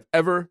than they have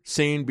ever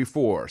seen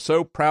before.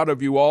 So proud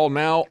of you all.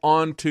 Now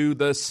on to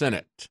the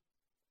Senate.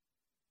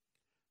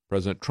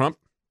 President Trump,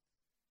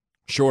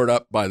 shored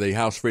up by the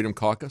House Freedom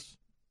Caucus,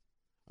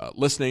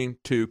 listening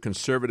to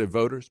conservative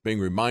voters, being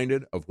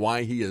reminded of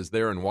why he is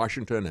there in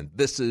Washington, and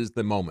this is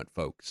the moment,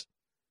 folks.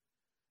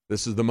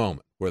 This is the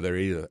moment where there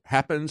either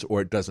happens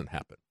or it doesn't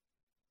happen.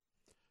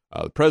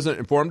 The president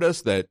informed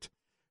us that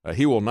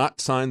he will not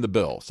sign the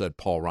bill, said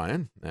Paul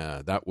Ryan.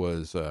 That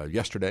was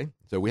yesterday.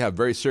 So we have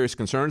very serious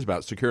concerns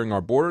about securing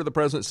our border. The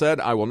president said,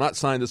 I will not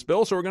sign this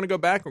bill, so we're going to go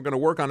back. We're going to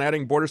work on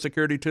adding border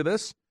security to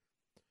this.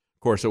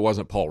 Of course, it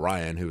wasn't Paul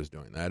Ryan who was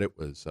doing that. It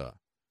was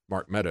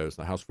Mark Meadows,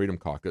 the House Freedom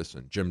Caucus,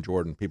 and Jim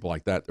Jordan, people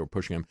like that were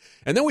pushing him.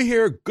 And then we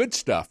hear good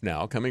stuff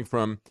now coming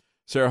from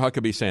Sarah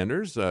Huckabee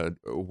Sanders,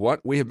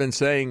 what we have been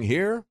saying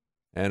here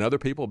and other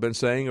people have been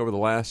saying over the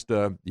last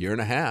year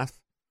and a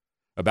half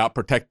about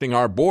protecting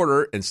our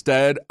border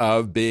instead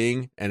of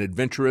being an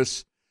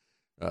adventurous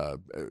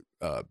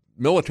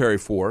military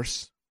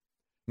force.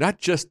 Not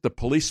just the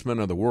policemen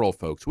of the world,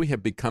 folks. We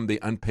have become the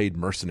unpaid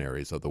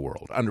mercenaries of the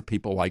world under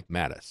people like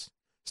Mattis.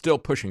 Still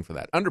pushing for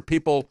that. Under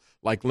people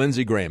like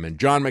Lindsey Graham and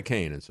John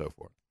McCain and so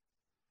forth.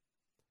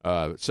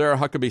 Sarah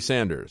Huckabee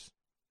Sanders,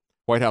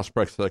 White House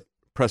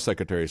press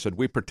secretary, said,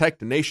 we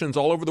protect nations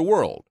all over the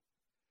world,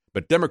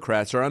 but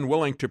Democrats are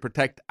unwilling to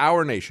protect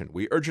our nation.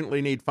 We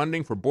urgently need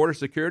funding for border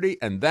security,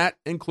 and that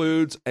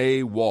includes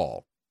a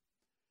wall.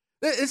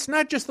 It's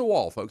not just the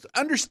wall, folks.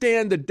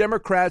 Understand the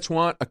Democrats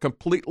want a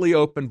completely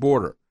open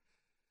border.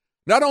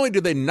 Not only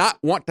do they not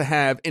want to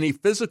have any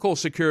physical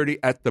security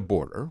at the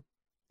border,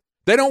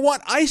 they don't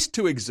want ICE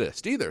to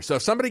exist either. So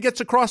if somebody gets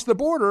across the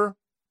border,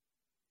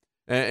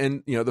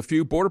 and you know the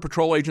few Border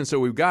Patrol agents that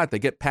we've got, they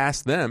get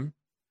past them,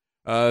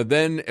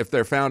 then if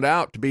they're found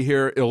out to be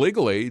here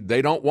illegally,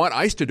 they don't want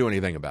ICE to do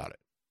anything about it.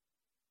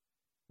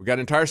 We've got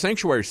entire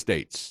sanctuary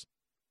states,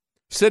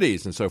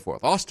 cities, and so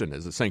forth. Austin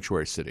is a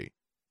sanctuary city.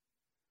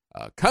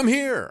 Come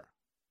here.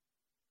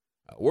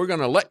 We're going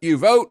to let you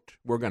vote.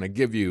 We're going to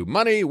give you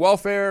money,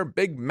 welfare,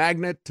 big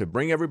magnet to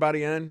bring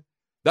everybody in.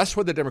 That's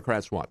what the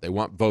Democrats want. They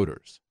want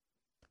voters.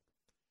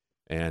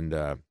 And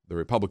the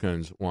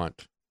Republicans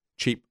want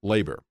cheap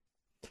labor.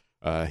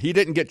 He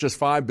didn't get just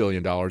 $5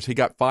 billion. He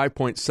got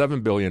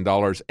 $5.7 billion,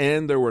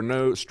 and there were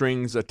no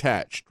strings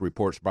attached,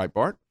 reports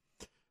Breitbart.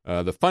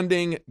 The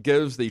funding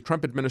gives the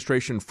Trump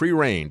administration free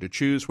rein to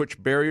choose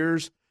which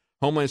barriers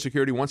Homeland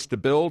Security wants to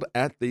build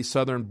at the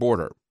southern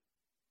border.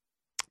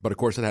 But, of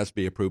course, it has to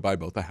be approved by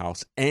both the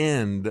House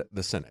and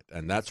the Senate.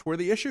 And that's where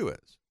the issue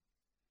is,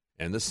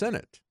 in the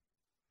Senate.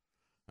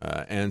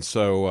 And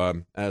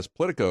so, as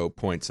Politico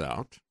points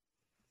out,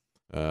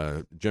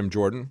 Jim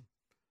Jordan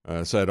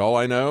said, all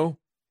I know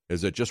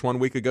is that just 1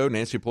 week ago,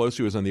 Nancy Pelosi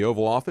was in the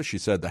Oval Office. She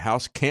said the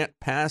House can't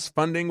pass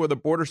funding with the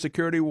border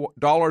security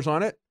dollars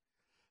on it,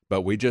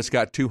 but we just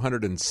got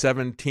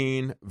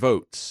 217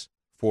 votes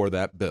for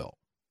that bill.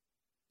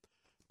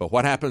 But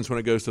what happens when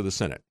it goes to the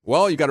Senate?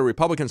 Well, you got a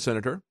Republican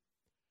senator,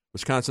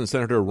 Wisconsin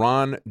Senator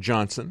Ron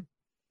Johnson.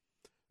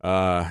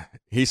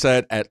 He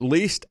said at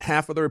least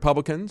half of the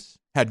Republicans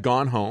had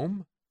gone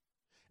home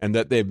and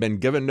that they've been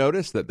given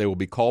notice that they will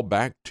be called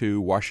back to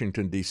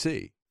Washington,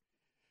 D.C.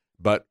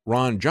 But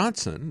Ron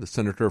Johnson, the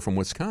senator from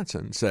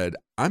Wisconsin, said,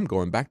 I'm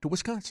going back to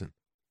Wisconsin.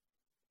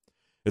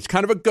 It's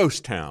kind of a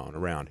ghost town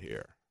around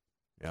here.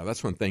 Yeah,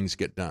 that's when things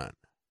get done.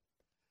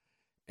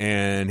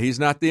 And he's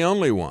not the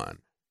only one.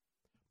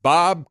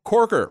 Bob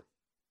Corker,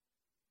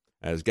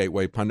 as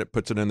Gateway Pundit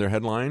puts it in their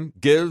headline,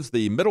 gives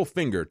the middle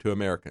finger to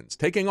Americans,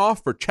 taking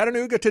off for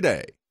Chattanooga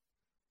today.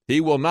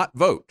 He will not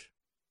vote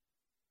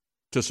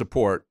to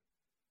support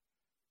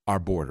our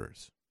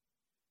borders.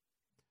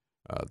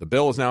 The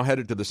bill is now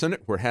headed to the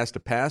Senate, where it has to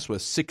pass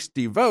with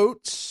 60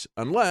 votes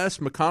unless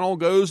McConnell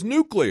goes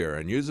nuclear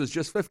and uses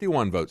just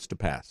 51 votes to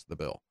pass the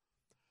bill.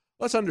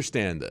 Let's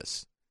understand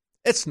this.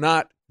 It's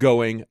not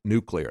going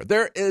nuclear.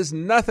 There is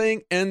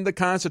nothing in the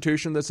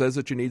Constitution that says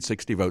that you need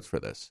 60 votes for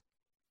this.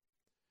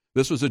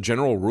 This was a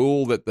general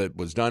rule that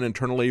was done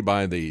internally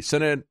by the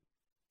Senate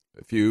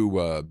a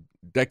few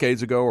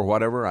decades ago or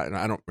whatever.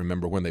 I don't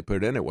remember when they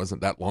put it in. It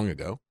wasn't that long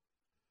ago.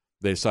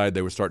 They decided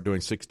they would start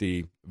doing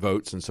 60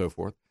 votes and so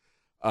forth.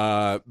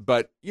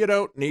 But you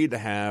don't need to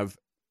have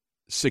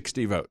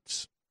 60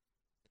 votes.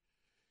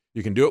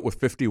 You can do it with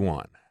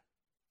 51.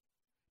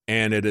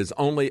 And it is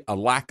only a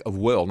lack of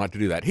will not to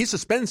do that. He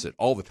suspends it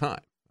all the time.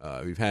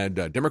 We've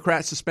had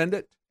Democrats suspend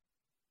it.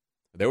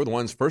 They were the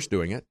ones first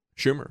doing it,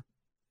 Schumer.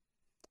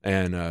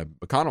 And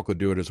McConnell could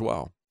do it as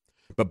well.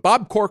 But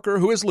Bob Corker,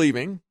 who is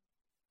leaving,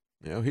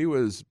 he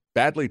was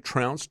badly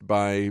trounced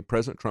by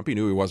President Trump. He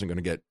knew he wasn't going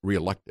to get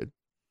reelected.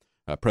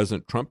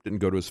 President Trump didn't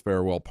go to his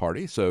farewell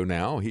party, so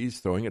now he's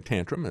throwing a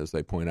tantrum, as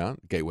they point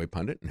out, Gateway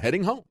Pundit, and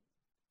heading home.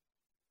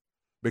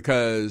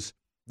 Because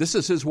this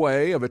is his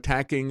way of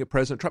attacking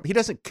President Trump. He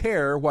doesn't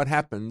care what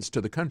happens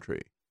to the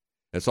country.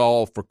 It's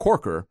all for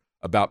Corker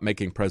about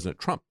making President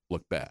Trump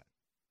look bad.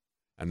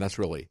 And that's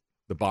really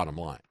the bottom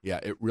line. Yeah,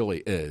 it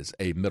really is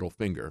a middle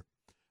finger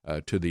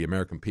to the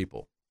American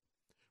people.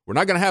 We're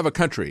not going to have a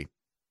country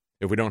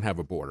if we don't have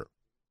a border.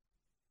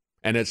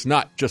 And it's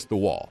not just the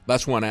wall.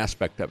 That's one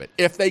aspect of it.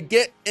 If they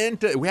get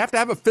into, we have to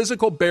have a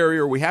physical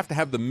barrier. We have to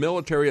have the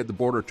military at the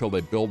border till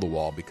they build the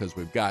wall, because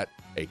we've got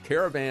a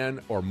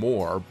caravan or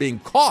more being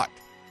caught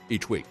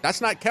each week.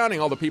 That's not counting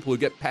all the people who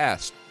get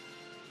past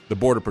the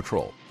Border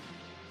Patrol.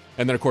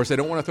 And then, of course, they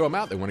don't want to throw them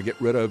out. They want to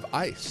get rid of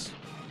ICE.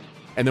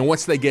 And then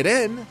once they get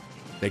in,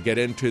 they get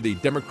into the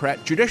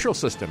Democrat judicial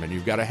system, and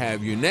you've got to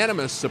have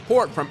unanimous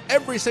support from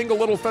every single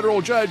little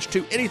federal judge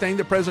to anything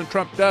that President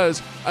Trump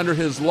does under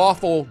his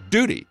lawful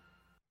duty.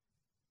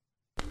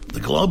 The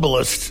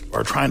globalists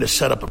are trying to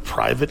set up a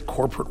private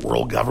corporate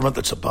world government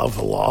that's above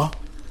the law.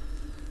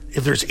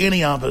 If there's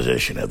any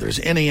opposition, if there's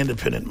any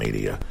independent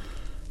media,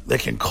 they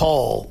can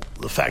call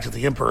the fact that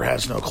the emperor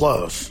has no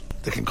clothes,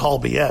 they can call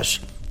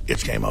BS,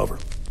 it's game over.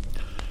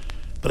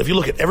 But if you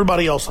look at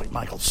everybody else like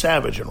Michael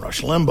Savage and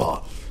Rush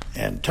Limbaugh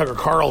and Tucker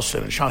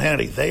Carlson and Sean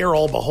Hannity, they are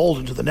all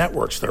beholden to the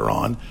networks they're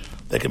on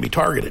that can be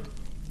targeted.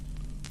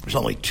 There's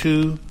only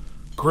two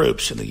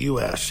groups in the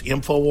U.S.,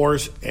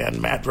 InfoWars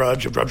and Matt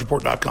Drudge of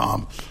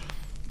DrudgeReport.com,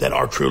 that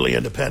are truly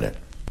independent.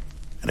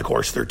 And, of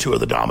course, they're two of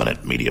the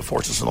dominant media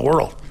forces in the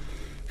world.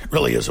 It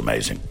really is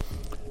amazing.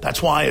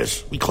 That's why,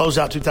 as we close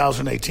out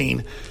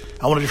 2018,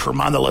 I want to just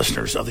remind the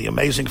listeners of the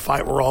amazing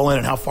fight we're all in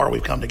and how far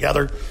we've come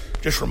together.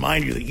 Just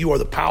remind you that you are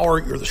the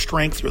power, you're the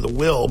strength, you're the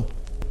will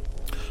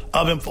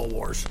of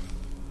InfoWars.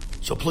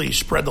 So please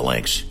spread the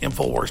links,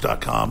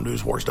 Infowars.com,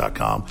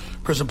 Newswars.com,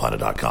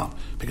 PrisonPlanet.com.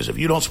 Because if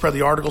you don't spread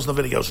the articles and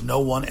the videos, no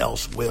one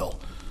else will.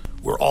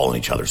 We're all in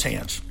each other's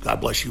hands.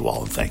 God bless you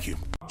all, and thank you.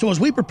 So as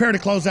we prepare to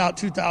close out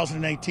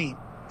 2018,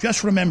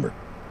 just remember,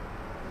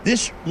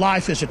 this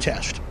life is a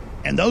test.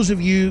 And those of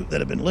you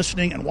that have been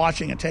listening and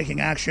watching and taking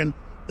action,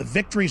 the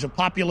victories of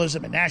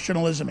populism and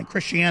nationalism and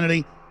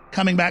Christianity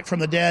coming back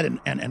from the dead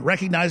and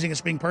recognizing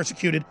it's being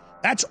persecuted,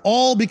 that's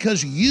all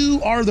because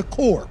you are the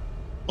core,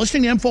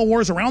 listening to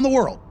InfoWars around the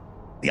world,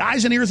 the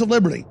eyes and ears of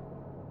liberty,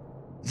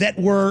 that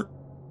were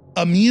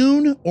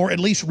immune or at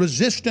least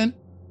resistant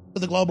to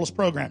the globalist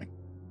programming.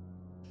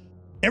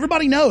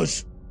 Everybody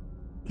knows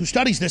who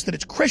studies this that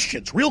it's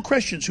Christians, real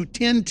Christians, who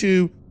tend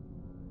to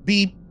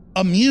be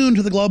immune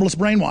to the globalist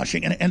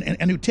brainwashing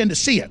and who tend to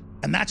see it.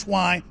 And that's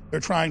why they're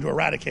trying to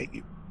eradicate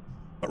you.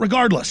 But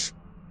regardless,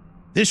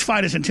 this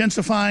fight is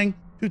intensifying.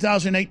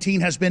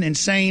 2018 has been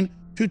insane.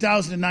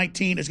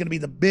 2019 is going to be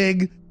the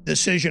big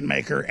decision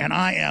maker. And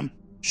I am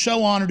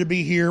so honored to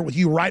be here with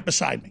you right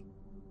beside me.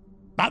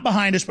 Not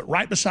behind us, but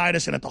right beside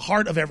us and at the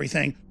heart of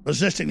everything,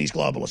 resisting these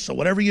globalists. So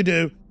whatever you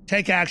do,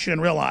 take action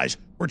and realize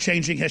we're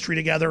changing history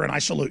together, and I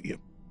salute you.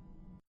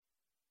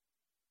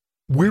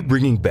 We're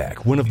bringing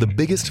back one of the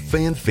biggest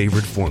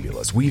fan-favorite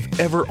formulas we've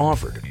ever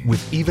offered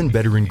with even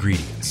better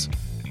ingredients,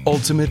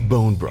 Ultimate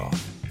Bone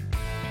Broth.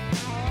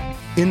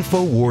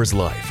 InfoWars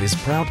Life is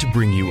proud to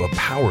bring you a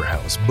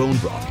powerhouse bone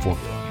broth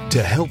formula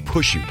to help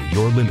push you to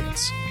your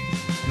limits.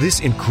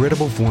 This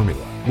incredible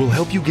formula will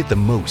help you get the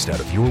most out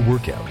of your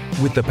workout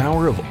with the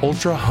power of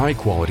ultra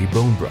high-quality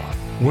bone broth,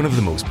 one of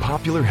the most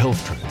popular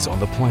health trends on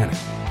the planet.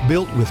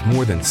 Built with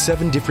more than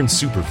 7 different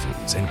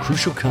superfoods and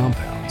crucial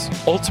compounds,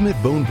 Ultimate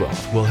Bone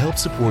Broth will help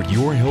support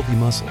your healthy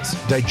muscles,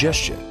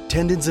 digestion,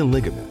 tendons, and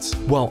ligaments,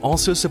 while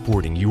also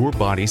supporting your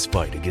body's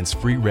fight against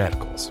free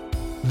radicals.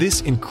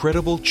 This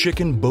incredible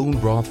chicken bone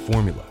broth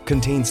formula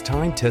contains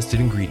time-tested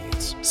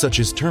ingredients such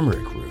as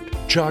turmeric root,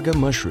 chaga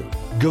mushroom,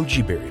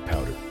 goji berry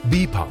powder,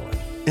 bee pollen,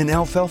 and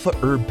alfalfa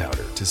herb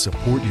powder to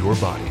support your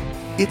body.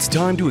 It's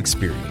time to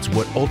experience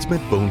what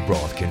Ultimate Bone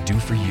Broth can do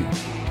for you.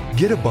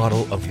 Get a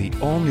bottle of the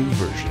all-new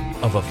version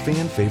of a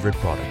fan-favorite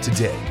product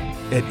today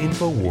at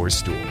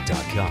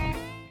InfoWarsStore.com.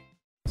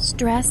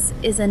 Stress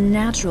is a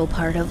natural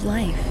part of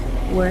life.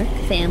 Work,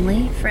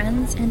 family,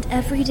 friends, and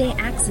everyday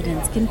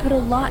accidents can put a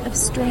lot of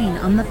strain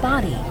on the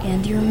body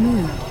and your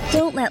mood.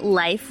 Don't let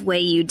life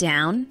weigh you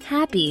down.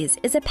 Happies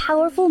is a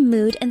powerful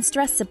mood and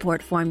stress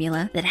support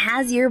formula that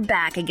has your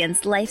back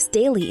against life's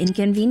daily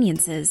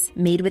inconveniences.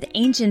 Made with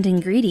ancient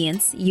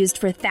ingredients used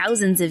for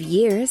thousands of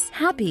years,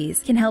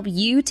 Happies can help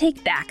you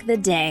take back the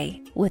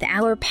day. With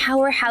our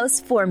powerhouse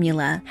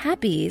formula,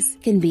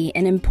 Happies can be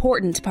an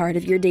important part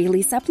of your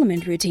daily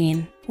supplement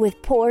routine.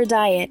 With poor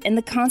diet and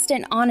the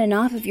constant on and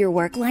off of your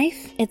work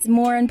life, it's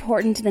more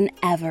important than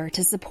ever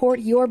to support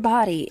your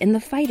body in the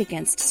fight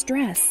against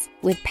stress.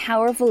 With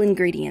powerful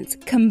ingredients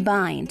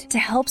combined to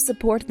help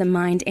support the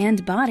mind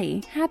and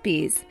body,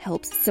 Happies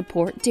helps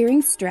support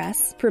during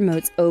stress,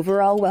 promotes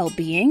overall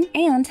well-being,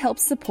 and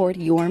helps support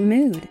your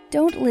mood.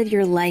 Don't live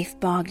your life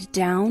bogged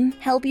down.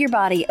 Help your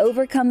body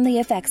overcome the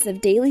effects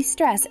of daily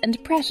stress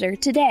and pressure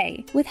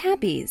today with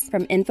Happies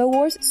from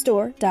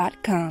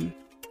InfoWarsStore.com.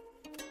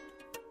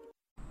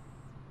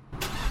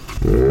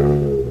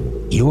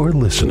 You're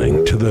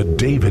listening to The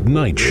David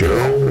Knight Show.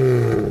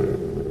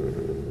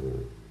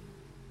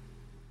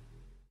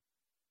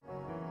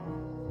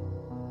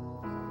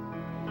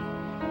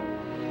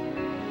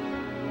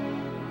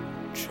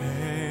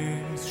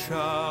 Chains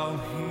shall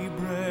he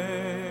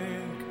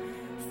break,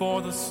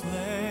 for the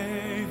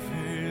slave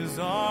is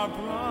our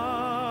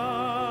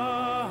brother,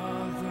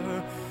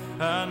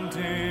 and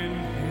in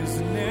his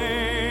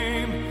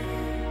name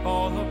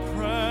all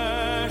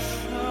oppression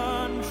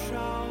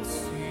shall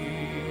cease.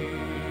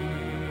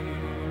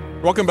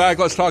 Welcome back.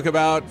 Let's talk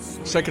about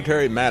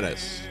Secretary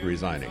Mattis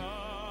resigning.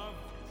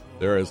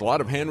 There is a lot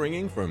of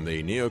hand-wringing from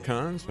the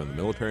neocons, from the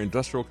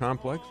military-industrial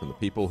complex, from the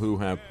people who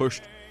have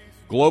pushed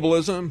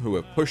globalism, who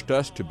have pushed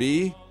us to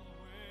be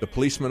the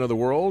policemen of the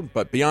world,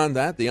 but beyond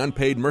that, the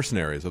unpaid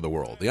mercenaries of the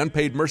world, the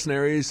unpaid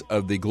mercenaries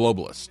of the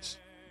globalists,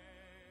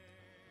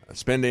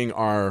 spending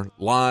our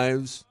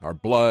lives, our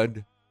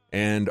blood,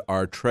 and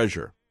our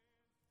treasure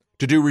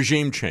to do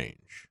regime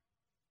change.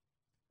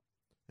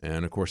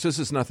 And, of course, this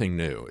is nothing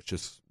new. It's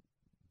just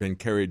been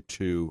carried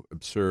to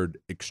absurd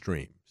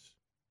extremes.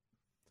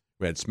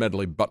 We had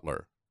Smedley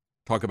Butler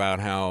talk about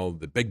how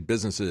the big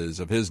businesses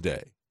of his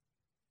day,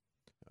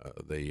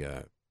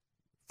 the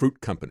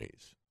fruit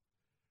companies,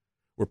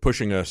 were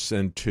pushing us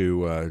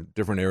into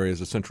different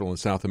areas of Central and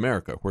South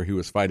America, where he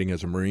was fighting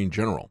as a Marine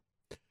general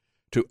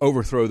to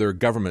overthrow their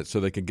government so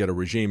they could get a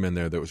regime in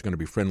there that was going to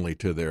be friendly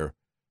to their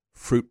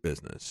fruit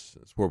business.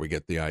 That's where we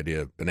get the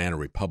idea of banana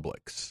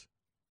republics.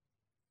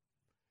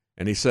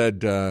 And he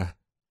said,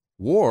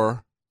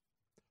 war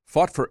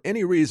fought for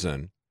any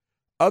reason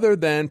other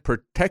than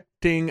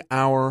protecting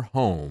our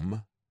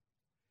home,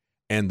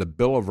 and the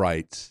Bill of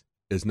Rights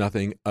is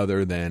nothing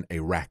other than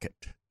a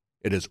racket.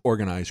 It is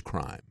organized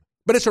crime.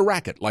 But it's a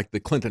racket, like the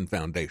Clinton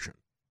Foundation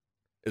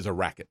is a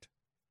racket.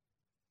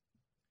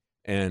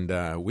 And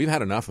we've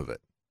had enough of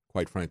it,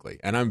 quite frankly.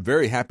 And I'm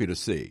very happy to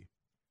see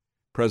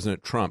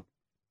President Trump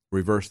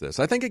reverse this.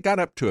 I think it got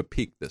up to a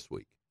peak this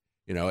week.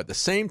 You know, at the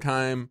same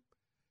time,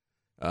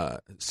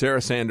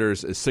 Sarah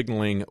Sanders is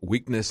signaling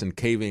weakness and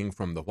caving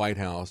from the White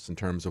House in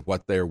terms of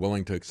what they're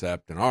willing to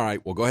accept. And all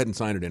right, we'll go ahead and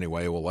sign it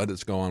anyway. We'll let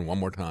this go on one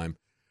more time.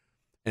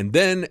 And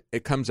then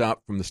it comes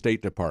out from the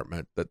State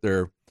Department that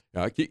they're,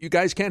 you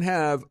guys can't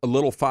have a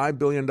little $5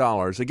 billion,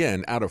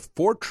 again, out of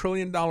 $4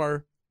 trillion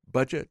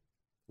budget,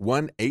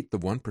 1/8 of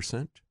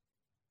 1%.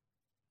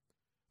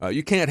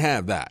 You can't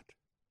have that.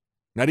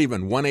 Not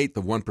even 1/8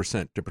 of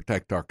 1% to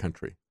protect our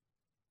country.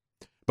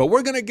 But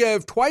we're going to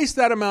give twice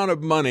that amount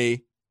of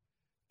money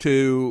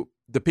to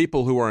the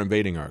people who are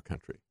invading our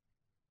country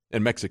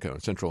in Mexico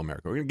and Central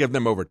America. We're going to give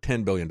them over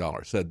 $10 billion,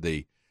 said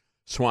the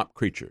swamp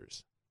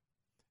creatures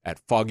at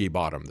Foggy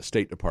Bottom, the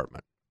State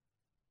Department.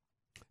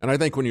 And I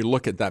think when you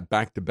look at that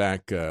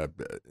back-to-back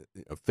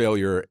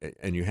failure,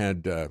 and you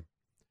had,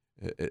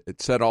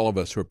 it set all of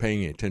us who are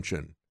paying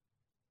attention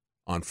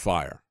on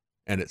fire,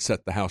 and it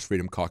set the House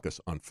Freedom Caucus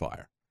on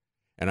fire.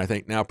 And I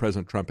think now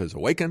President Trump has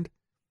awakened,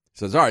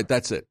 says, all right,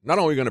 that's it. Not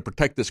only are we going to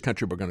protect this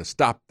country, we're going to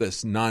stop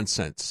this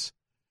nonsense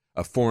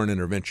of foreign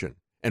intervention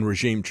and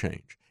regime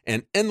change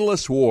and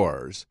endless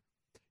wars.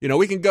 You know,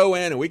 we can go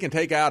in and we can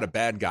take out a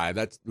bad guy.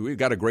 We've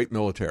got a great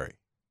military.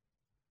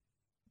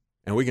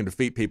 And we can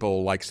defeat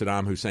people like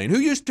Saddam Hussein, who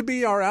used to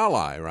be our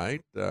ally,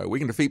 right? We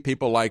can defeat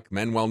people like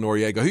Manuel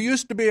Noriega, who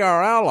used to be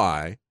our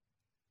ally.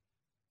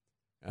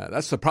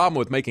 That's the problem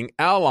with making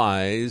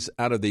allies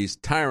out of these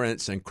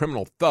tyrants and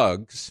criminal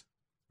thugs.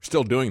 We're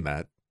still doing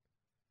that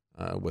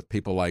with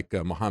people like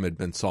Mohammed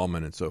bin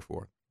Salman and so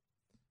forth,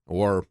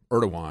 or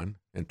Erdogan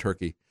in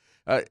Turkey.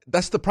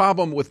 That's the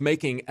problem with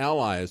making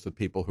allies with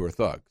people who are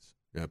thugs,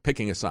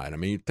 picking a side. I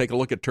mean, you take a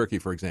look at Turkey,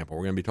 for example.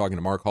 We're going to be talking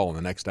to Mark Hall in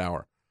the next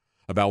hour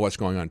about what's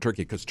going on in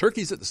Turkey, because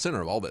Turkey's at the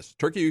center of all this.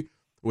 Turkey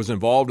was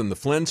involved in the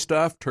Flynn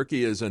stuff.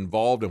 Turkey is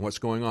involved in what's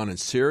going on in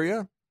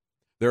Syria.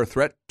 They're a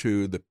threat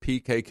to the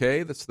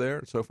PKK that's there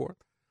and so forth.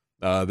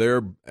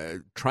 They're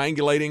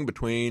triangulating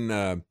between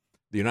the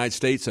United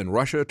States and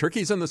Russia.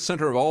 Turkey's in the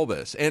center of all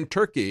this. And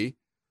Turkey,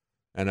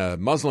 and a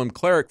Muslim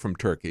cleric from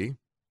Turkey,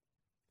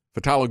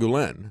 Fethullah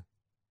Gulen,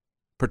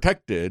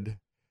 protected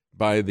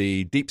by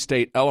the deep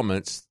state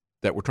elements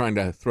that were trying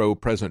to throw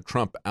President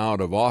Trump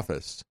out of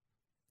office,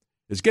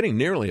 is getting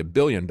nearly $1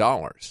 billion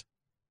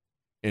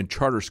in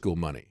charter school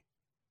money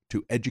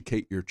to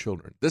educate your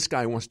children. This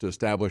guy wants to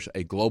establish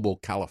a global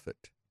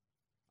caliphate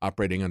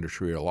operating under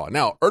Sharia law.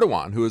 Now,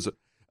 Erdogan, who is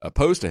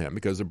opposed to him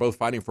because they're both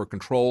fighting for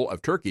control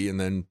of Turkey, and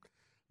then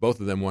both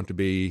of them want to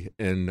be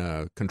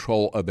in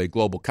control of a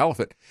global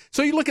caliphate.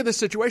 So you look at this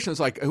situation, it's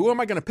like, who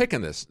am I going to pick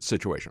in this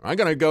situation? Am I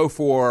going to go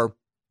for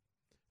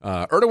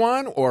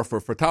Erdogan or for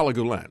Fethullah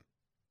Gulen?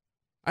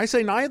 I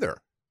say neither.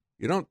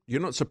 You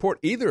don't support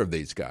either of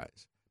these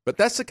guys. But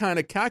that's the kind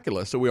of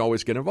calculus that we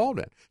always get involved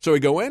in. So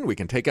we go in, we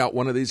can take out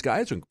one of these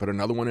guys and put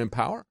another one in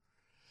power.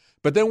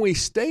 But then we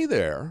stay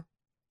there,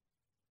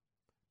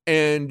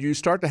 and you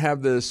start to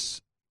have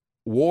this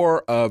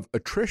war of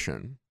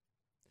attrition.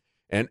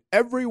 And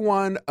every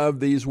one of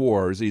these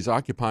wars, these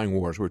occupying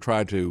wars, we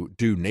try to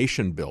do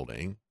nation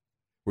building,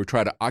 we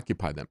try to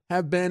occupy them,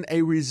 have been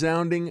a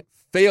resounding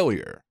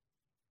failure.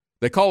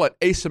 They call it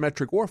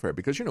asymmetric warfare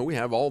because, we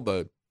have all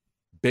the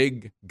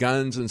big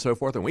guns and so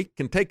forth, and we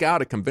can take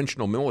out a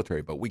conventional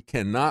military, but we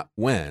cannot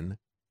win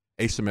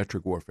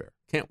asymmetric warfare.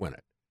 Can't win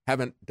it.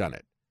 Haven't done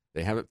it.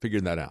 They haven't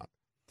figured that out.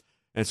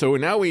 And so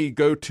now we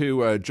go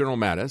to General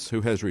Mattis,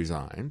 who has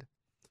resigned.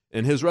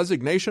 In his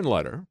resignation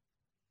letter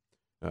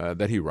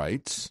that he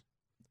writes,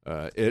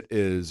 it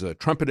is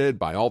trumpeted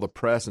by all the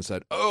press and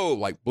said,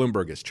 like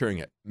Bloomberg is cheering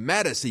it.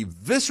 Mattis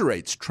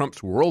eviscerates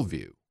Trump's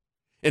worldview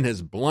in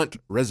his blunt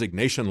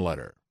resignation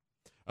letter.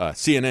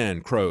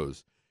 CNN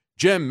crows,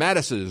 Jim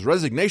Mattis's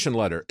resignation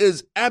letter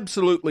is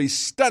absolutely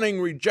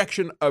stunning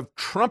rejection of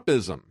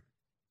Trumpism.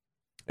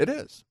 It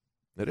is.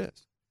 It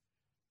is.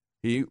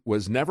 He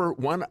was never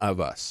one of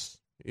us.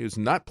 He was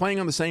not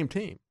playing on the same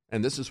team.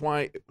 And this is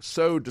why it was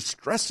so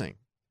distressing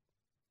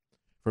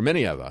for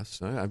many of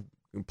us. I've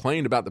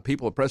complained about the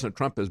people that President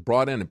Trump has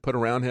brought in and put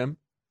around him.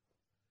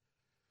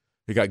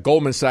 You got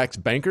Goldman Sachs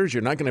bankers.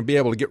 You're not going to be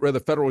able to get rid of the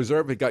Federal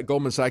Reserve. You got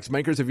Goldman Sachs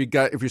bankers. If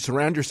you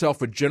surround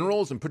yourself with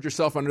generals and put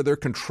yourself under their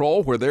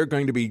control, where they're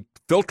going to be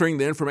filtering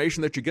the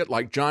information that you get,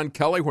 like John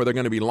Kelly, where they're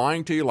going to be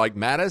lying to you, like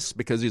Mattis,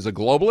 because he's a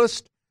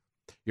globalist,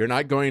 you're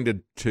not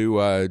going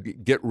to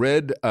get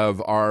rid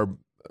of our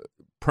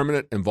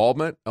permanent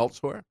involvement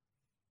elsewhere.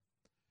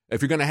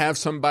 If you're going to have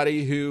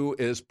somebody who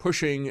is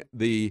pushing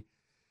the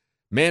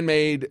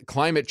man-made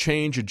climate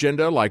change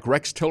agenda like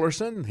Rex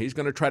Tillerson, he's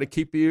going to try to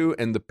keep you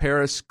in the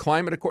Paris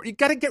Climate Accord. You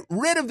got to get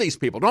rid of these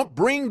people. Don't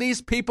bring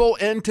these people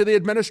into the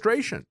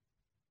administration.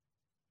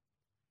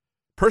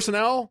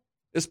 Personnel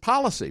is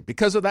policy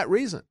because of that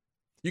reason.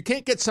 You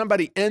can't get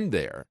somebody in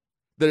there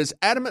that is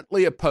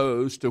adamantly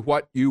opposed to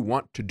what you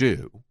want to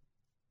do,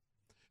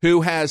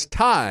 who has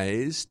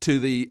ties to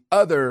the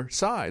other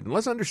side. And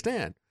let's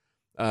understand,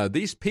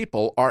 these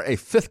people are a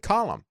fifth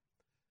column.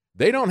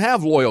 They don't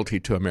have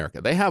loyalty to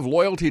America. They have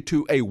loyalty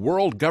to a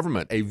world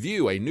government, a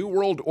view, a new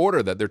world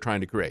order that they're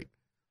trying to create.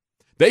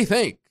 They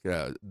think,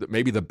 that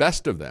maybe the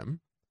best of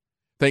them,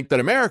 think that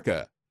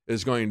America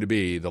is going to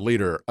be the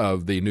leader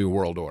of the new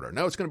world order.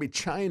 No, it's going to be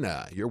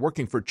China. You're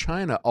working for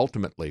China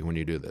ultimately when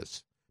you do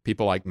this.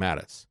 People like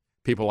Mattis,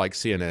 people like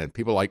CNN,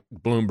 people like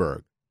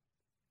Bloomberg.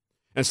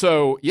 And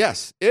so,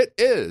 yes, it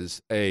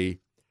is a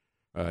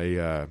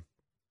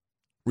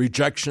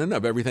rejection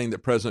of everything that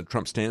President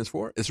Trump stands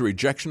for. It's a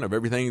rejection of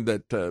everything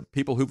that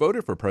people who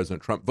voted for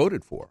President Trump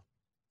voted for.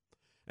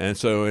 And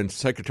so in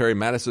Secretary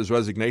Mattis's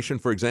resignation,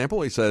 for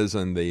example, he says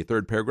in the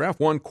third paragraph,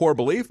 one core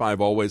belief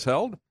I've always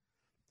held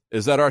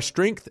is that our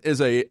strength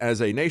as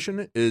a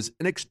nation is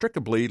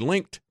inextricably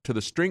linked to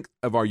the strength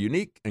of our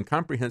unique and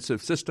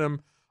comprehensive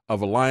system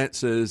of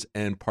alliances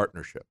and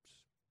partnerships.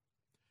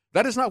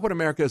 That is not what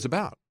America is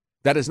about.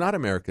 That is not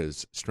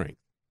America's strength.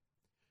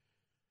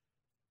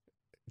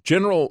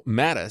 General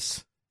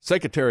Mattis,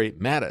 Secretary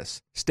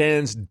Mattis,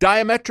 stands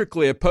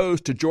diametrically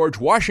opposed to George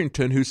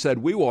Washington, who said,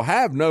 we will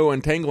have no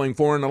entangling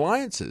foreign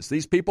alliances.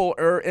 These people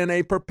are in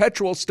a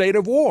perpetual state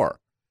of war.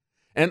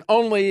 And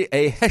only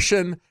a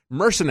Hessian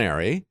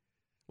mercenary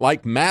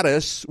like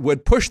Mattis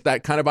would push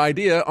that kind of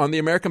idea on the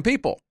American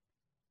people.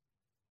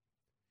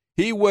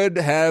 He would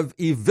have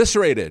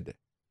eviscerated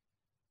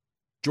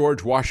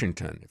George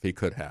Washington if he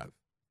could have.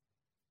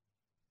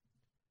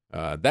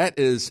 That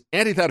is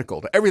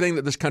antithetical to everything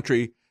that this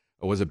country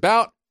was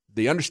about.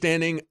 The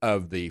understanding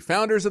of the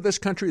founders of this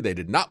country, they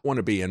did not want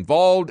to be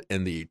involved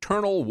in the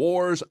eternal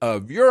wars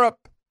of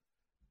Europe.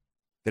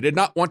 They did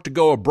not want to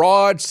go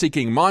abroad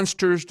seeking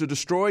monsters to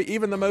destroy.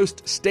 Even the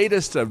most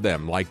statist of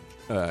them, like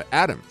John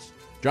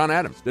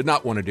Adams, did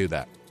not want to do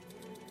that.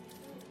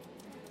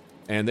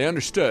 And they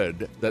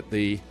understood that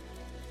the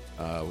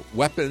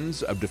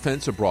weapons of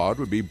defense abroad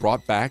would be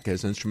brought back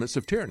as instruments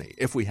of tyranny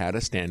if we had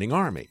a standing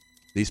army.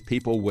 These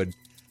people would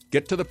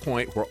get to the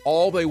point where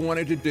all they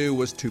wanted to do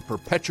was to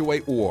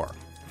perpetuate war.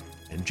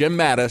 And Jim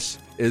Mattis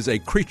is a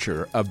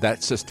creature of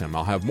that system.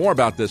 I'll have more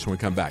about this when we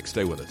come back.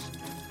 Stay with us.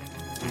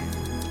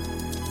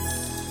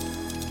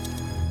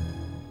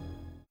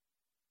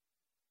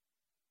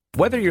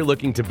 Whether you're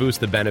looking to boost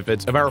the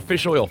benefits of our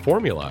fish oil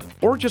formula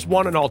or just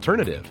want an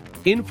alternative,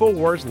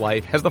 InfoWars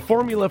Life has the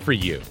formula for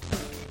you.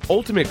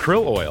 Ultimate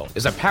Krill Oil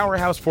is a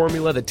powerhouse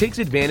formula that takes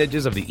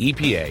advantages of the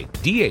EPA,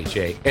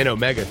 DHA, and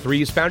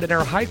omega-3s found in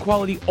our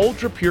high-quality,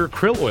 ultra-pure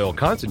krill oil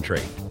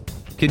concentrate.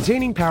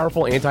 Containing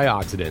powerful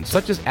antioxidants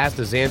such as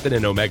astaxanthin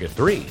and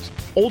omega-3s,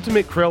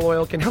 Ultimate Krill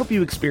Oil can help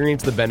you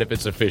experience the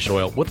benefits of fish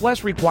oil with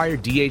less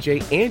required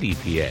DHA and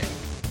EPA.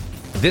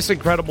 This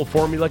incredible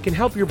formula can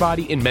help your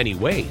body in many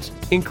ways,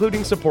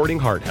 including supporting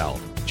heart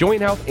health,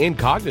 joint health, and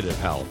cognitive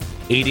health,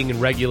 aiding in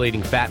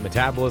regulating fat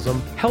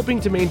metabolism, helping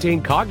to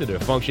maintain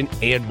cognitive function,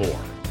 and more.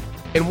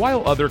 And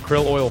while other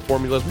krill oil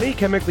formulas may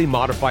chemically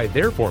modify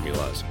their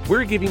formulas,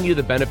 we're giving you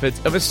the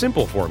benefits of a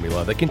simple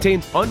formula that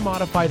contains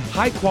unmodified,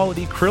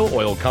 high-quality krill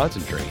oil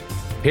concentrate,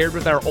 paired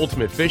with our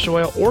Ultimate Fish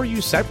Oil or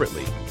used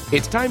separately.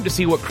 It's time to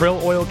see what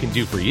krill oil can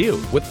do for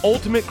you with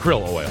Ultimate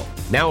Krill Oil,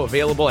 now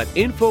available at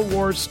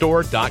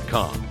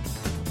InfoWarsStore.com.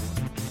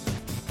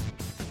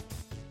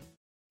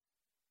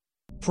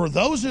 For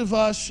those of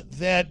us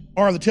that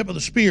are the tip of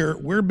the spear,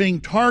 we're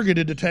being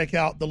targeted to take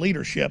out the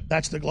leadership.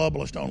 That's the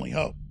globalist only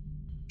hope.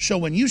 So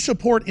when you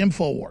support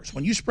InfoWars,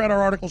 when you spread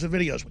our articles and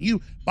videos, when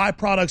you buy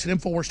products at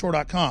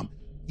InfoWarsStore.com,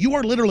 you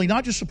are literally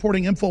not just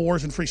supporting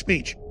InfoWars and free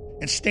speech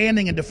and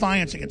standing in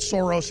defiance against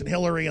Soros and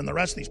Hillary and the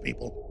rest of these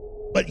people,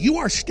 but you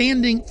are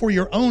standing for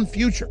your own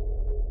future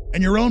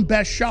and your own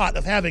best shot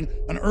of having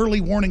an early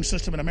warning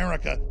system in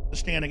America to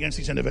stand against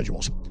these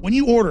individuals. When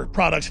you order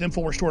products at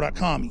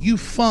InfoWarsStore.com, you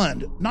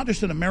fund not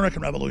just an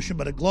American revolution,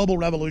 but a global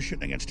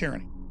revolution against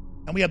tyranny.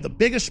 And we have the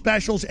biggest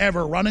specials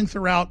ever running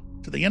throughout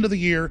to the end of the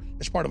year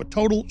as part of a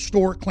total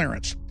store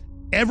clearance.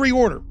 Every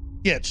order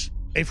gets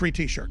a free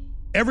t-shirt.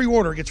 Every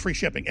order gets free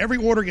shipping. Every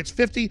order gets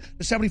 50 to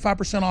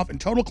 75% off in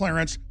total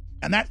clearance.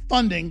 And that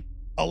funding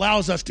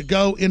allows us to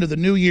go into the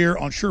new year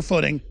on sure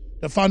footing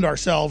to fund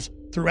ourselves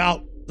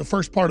throughout the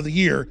first part of the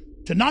year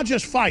to not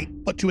just fight,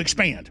 but to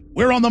expand.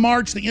 We're on the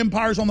march. The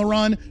empire's on the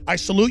run. I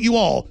salute you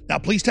all. Now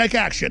please take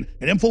action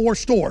at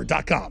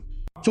InfoWarsStore.com.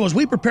 So as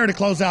we prepare to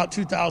close out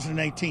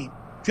 2018,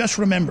 just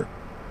remember,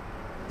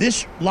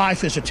 this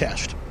life is a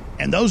test.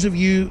 And those of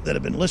you that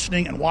have been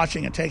listening and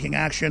watching and taking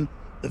action,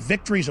 the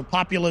victories of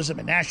populism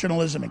and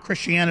nationalism and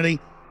Christianity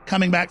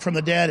coming back from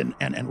the dead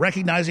and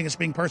recognizing it's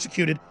being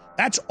persecuted,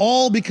 that's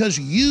all because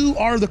you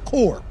are the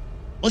core,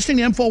 listening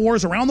to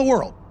InfoWars around the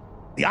world,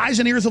 the eyes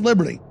and ears of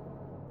liberty,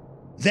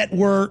 that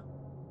were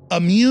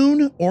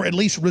immune or at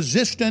least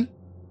resistant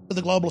to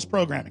the globalist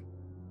programming.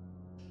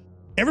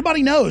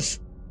 Everybody knows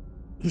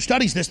who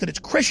studies this that it's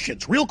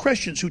Christians, real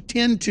Christians, who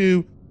tend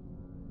to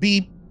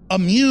be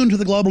immune to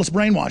the globalist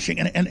brainwashing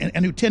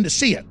and who tend to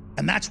see it.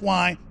 And that's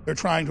why they're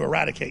trying to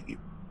eradicate you.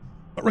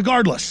 But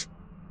regardless,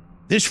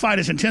 this fight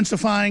is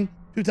intensifying.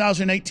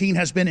 2018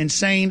 has been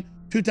insane.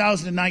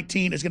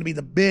 2019 is going to be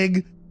the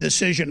big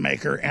decision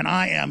maker. And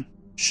I am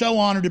so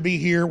honored to be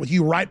here with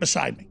you right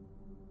beside me.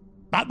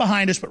 Not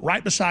behind us, but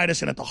right beside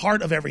us and at the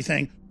heart of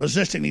everything,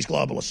 resisting these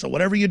globalists. So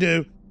whatever you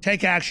do,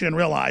 take action and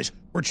realize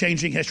we're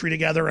changing history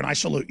together, and I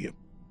salute you.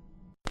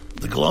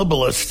 The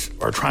globalists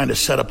are trying to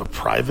set up a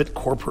private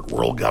corporate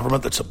world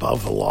government that's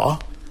above the law.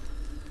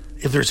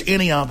 If there's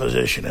any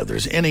opposition, if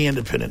there's any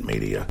independent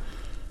media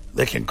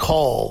that can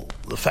call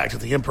the fact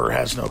that the emperor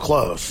has no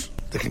clothes,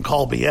 that can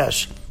call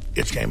BS,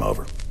 it's game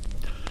over.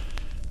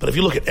 But if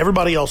you look at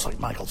everybody else like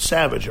Michael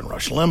Savage and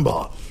Rush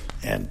Limbaugh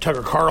and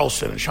Tucker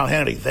Carlson and Sean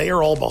Hannity, they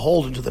are all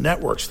beholden to the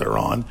networks they're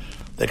on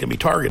that can be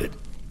targeted.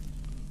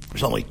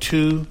 There's only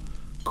two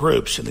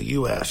groups in the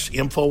U.S.,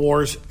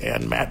 InfoWars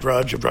and Matt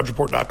Drudge of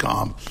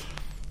DrudgeReport.com,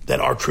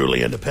 that are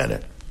truly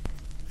independent.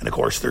 And, of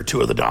course, they're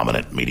two of the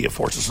dominant media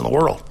forces in the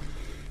world.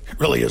 It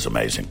really is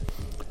amazing.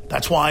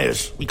 That's why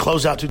as we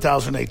close out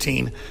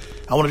 2018,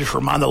 I want to just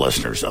remind the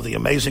listeners of the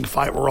amazing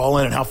fight we're all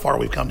in and how far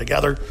we've come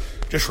together.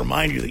 Just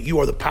remind you that you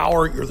are the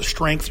power, you're the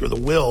strength, you're the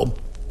will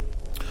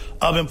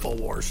of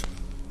InfoWars.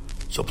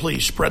 So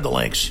please spread the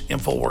links,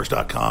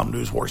 Infowars.com,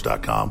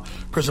 Newswars.com,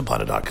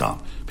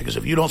 PrisonPlanet.com. Because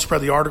if you don't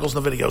spread the articles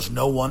and the videos,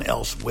 no one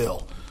else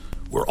will.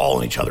 We're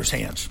all in each other's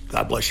hands.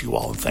 God bless you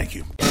all, and thank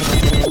you.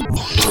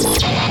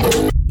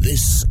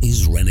 This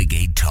is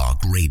Renegade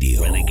Talk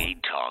Radio.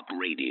 Renegade Talk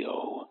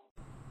Radio.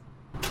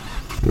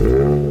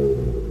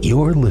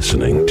 You're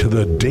listening to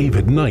The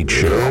David Knight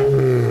Show.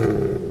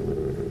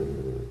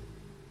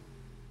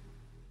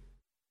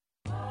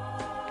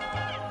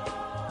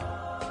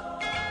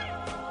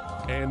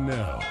 And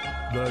now,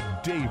 The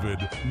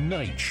David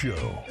Knight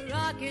Show.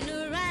 Rocking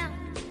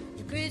around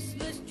the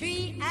Christmas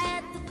tree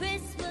at the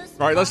Christmas.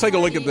 All right, let's take a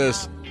look at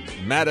this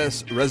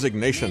Mattis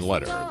resignation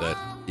letter that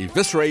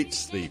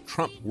eviscerates the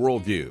Trump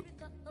worldview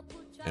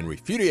and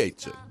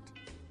repudiates it,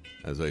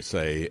 as they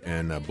say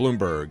in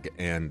Bloomberg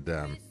and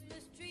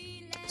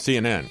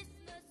CNN.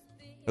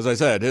 As I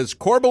said, his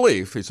core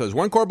belief, he says,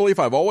 one core belief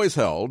I've always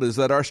held is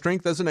that our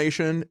strength as a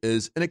nation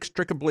is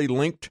inextricably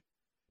linked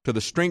to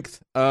the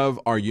strength of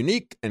our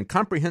unique and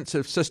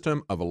comprehensive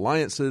system of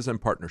alliances and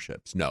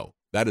partnerships. No,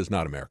 that is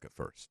not America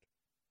first.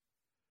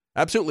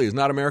 Absolutely is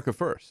not America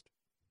first.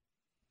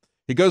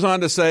 He goes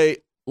on to say,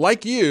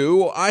 like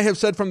you, I have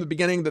said from the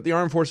beginning that the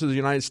armed forces of the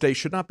United States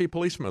should not be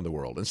policemen of the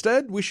world.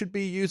 Instead, we should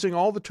be using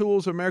all the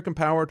tools of American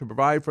power to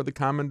provide for the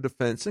common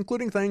defense,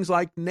 including things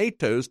like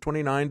NATO's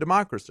 29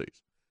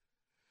 democracies.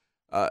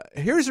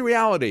 Here's the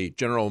reality,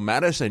 General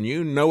Mattis, and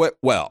you know it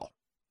well.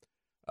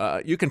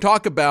 You can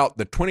talk about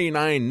the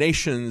 29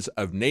 nations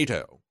of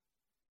NATO,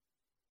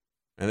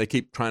 and they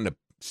keep trying to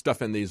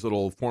stuff in these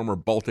little former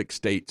Baltic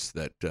states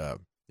that,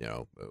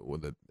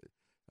 with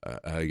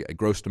a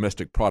gross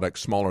domestic product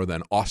smaller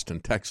than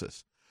Austin,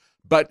 Texas.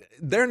 But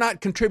they're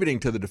not contributing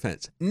to the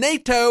defense.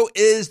 NATO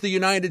is the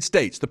United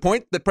States. The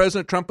point that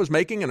President Trump was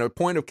making, and a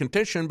point of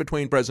contention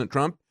between President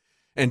Trump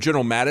and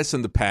General Mattis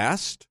in the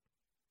past,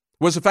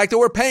 was the fact that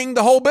we're paying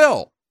the whole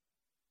bill.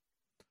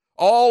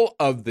 All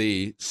of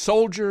the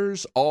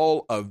soldiers,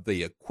 all of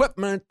the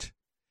equipment,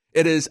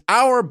 it is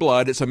our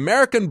blood, it's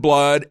American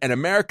blood and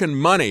American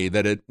money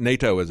that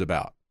NATO is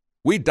about.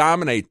 We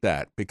dominate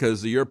that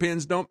because the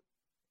Europeans don't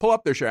pull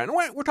up their share. And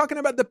we're talking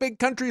about the big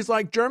countries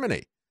like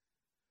Germany,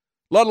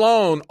 let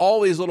alone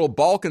all these little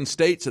Balkan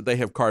states that they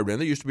have carved in.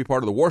 They used to be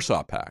part of the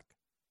Warsaw Pact.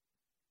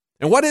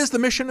 And what is the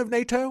mission of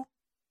NATO?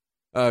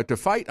 To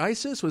fight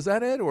ISIS? Was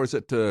that it? Or is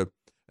it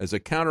as a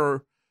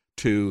counter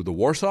to the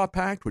Warsaw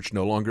Pact, which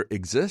no longer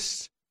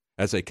exists,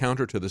 as a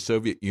counter to the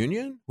Soviet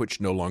Union, which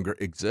no longer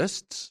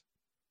exists?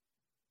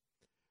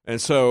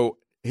 And so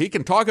he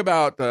can talk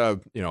about,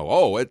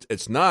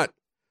 it's not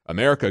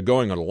America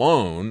going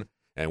alone,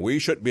 and we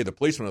shouldn't be the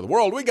policemen of the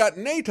world. We got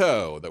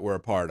NATO that we're a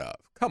part of.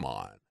 Come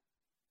on.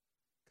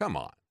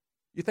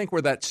 You think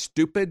we're that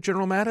stupid,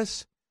 General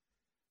Mattis?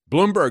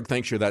 Bloomberg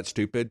thinks you're that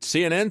stupid.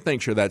 CNN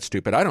thinks you're that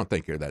stupid. I don't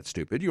think you're that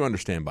stupid. You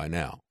understand by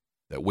now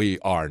that we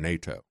are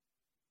NATO.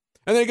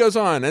 And then he goes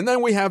on, and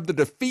then we have the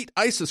Defeat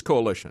ISIS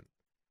Coalition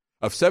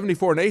of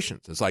 74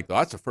 nations. It's like,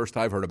 that's the first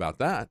I've heard about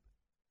that.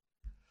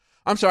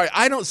 I'm sorry,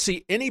 I don't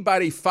see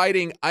anybody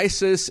fighting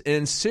ISIS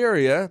in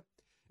Syria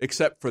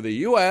except for the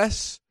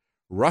U.S.,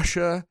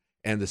 Russia,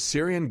 and the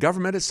Syrian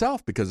government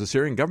itself, because the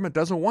Syrian government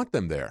doesn't want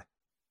them there.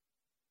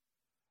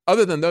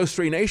 Other than those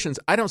three nations,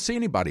 I don't see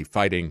anybody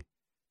fighting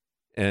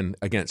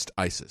against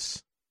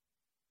ISIS.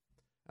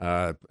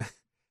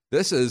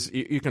 This is,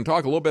 you can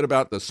talk a little bit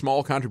about the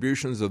small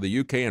contributions of the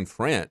UK and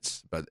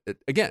France, but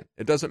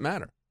it doesn't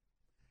matter.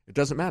 It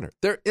doesn't matter.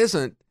 There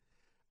isn't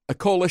a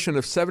coalition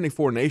of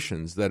 74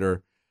 nations that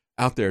are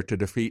out there to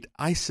defeat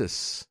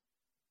ISIS.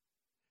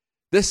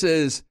 This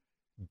is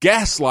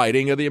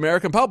gaslighting of the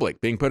American public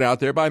being put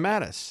out there by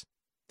Mattis.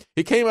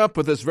 He came up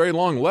with this very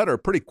long letter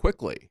pretty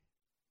quickly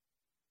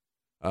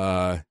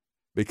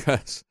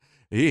because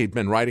he'd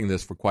been writing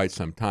this for quite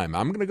some time.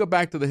 I'm going to go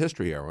back to the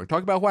history here. We're going to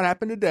talk about what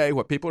happened today,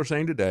 what people are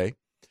saying today,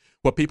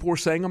 what people were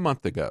saying a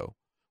month ago,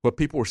 what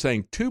people were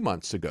saying 2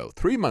 months ago,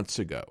 3 months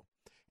ago,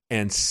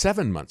 and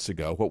 7 months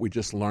ago, what we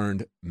just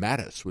learned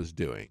Mattis was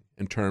doing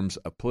in terms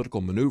of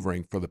political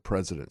maneuvering for the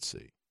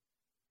presidency.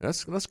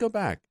 Let's go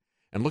back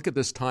and look at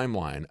this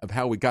timeline of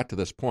how we got to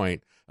this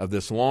point of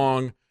this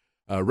long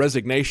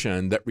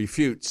resignation that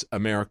refutes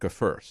America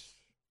first.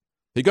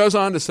 He goes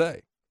on to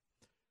say,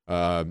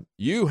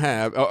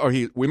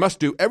 we must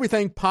do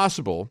everything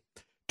possible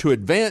to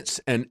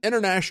advance an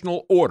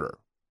international order.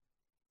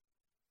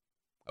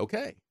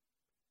 Okay.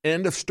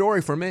 End of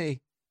story for me.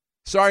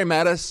 Sorry,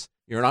 Mattis,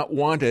 you're not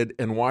wanted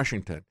in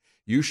Washington.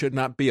 You should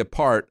not be a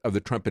part of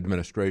the Trump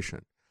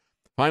administration.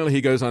 Finally,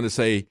 he goes on to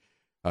say,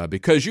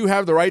 because you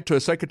have the right to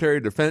a Secretary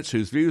of Defense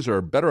whose views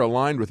are better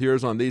aligned with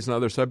yours on these and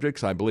other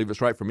subjects, I believe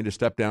it's right for me to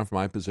step down from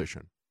my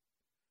position.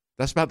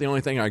 That's about the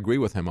only thing I agree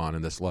with him on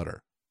in this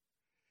letter.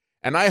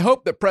 And I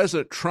hope that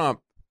President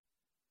Trump,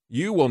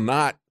 you will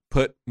not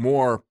put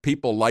more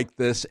people like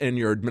this in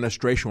your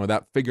administration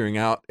without figuring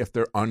out if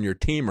they're on your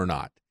team or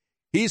not.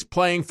 He's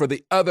playing for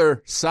the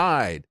other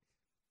side.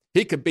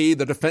 He could be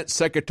the defense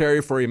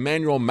secretary for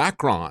Emmanuel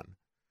Macron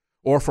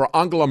or for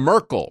Angela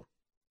Merkel,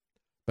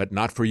 but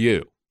not for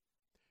you.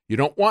 You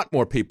don't want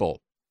more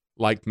people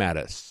like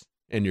Mattis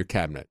in your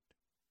cabinet.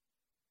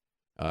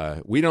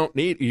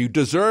 You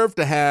deserve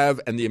to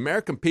have, and the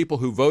American people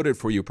who voted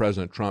for you,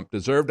 President Trump,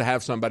 deserve to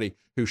have somebody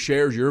who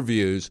shares your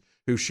views,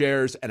 who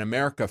shares an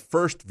America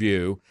First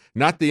view,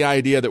 not the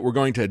idea that we're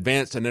going to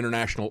advance an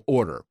international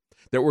order,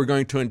 that we're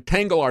going to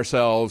entangle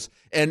ourselves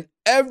in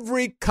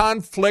every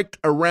conflict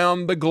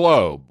around the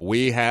globe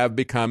we have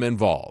become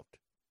involved.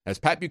 As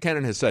Pat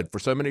Buchanan has said for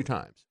so many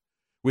times,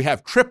 we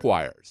have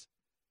tripwires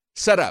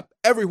set up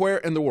everywhere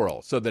in the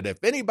world so that if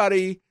any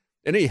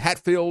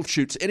Hatfield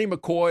shoots any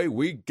McCoy,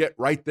 we get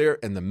right there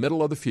in the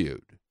middle of the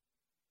feud.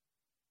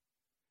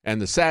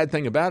 And the sad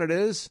thing about it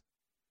is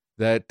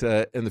that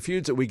in the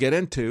feuds that we get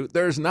into,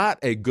 there's not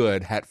a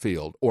good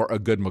Hatfield or a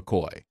good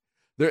McCoy.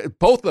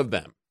 Both of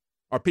them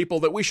are people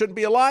that we shouldn't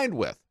be aligned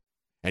with.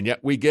 And yet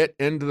we get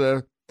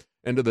into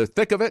the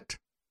thick of it,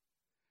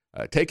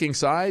 taking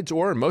sides,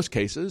 or in most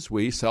cases,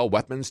 we sell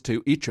weapons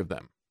to each of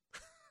them.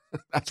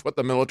 That's what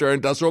the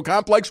military-industrial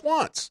complex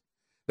wants.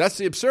 That's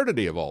the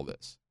absurdity of all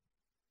this.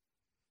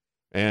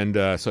 And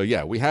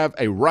we have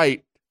a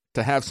right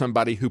to have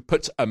somebody who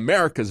puts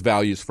America's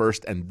values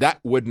first, and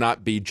that would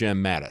not be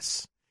Jim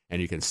Mattis.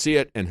 And you can see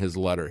it in his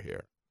letter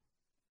here.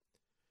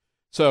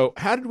 So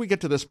how did we get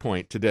to this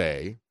point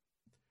today?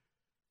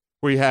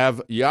 We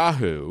have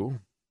Yahoo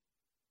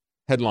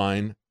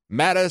headline,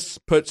 Mattis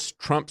puts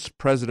Trump's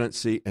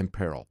presidency in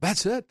peril.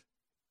 That's it.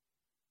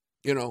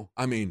 You know,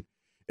 I mean,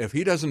 if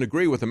he doesn't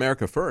agree with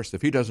America First,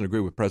 if he doesn't agree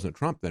with President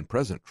Trump, then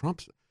President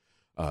Trump's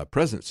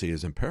presidency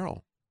is in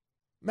peril.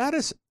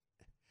 Mattis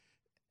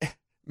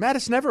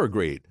never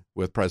agreed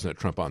with President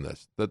Trump on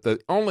this. That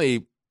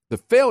the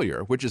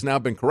failure, which has now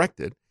been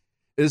corrected,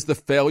 is the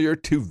failure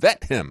to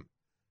vet him,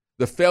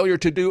 the failure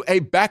to do a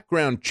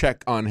background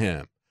check on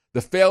him,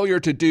 the failure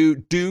to do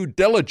due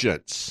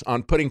diligence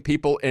on putting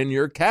people in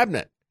your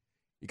cabinet.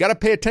 You got to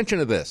pay attention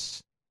to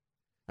this.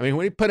 I mean,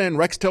 when he put in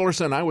Rex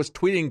Tillerson, I was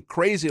tweeting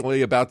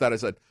crazily about that. I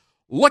said,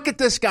 look at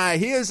this guy.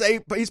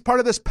 He's part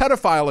of this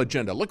pedophile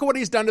agenda. Look at what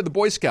he's done to the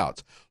Boy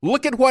Scouts.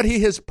 Look at what he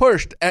has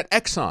pushed at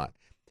Exxon.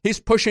 He's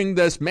pushing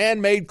this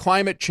man-made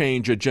climate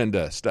change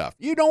agenda stuff.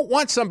 You don't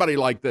want somebody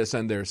like this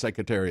in their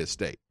Secretary of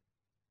State.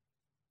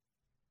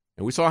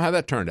 And we saw how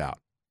that turned out.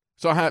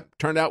 Saw how it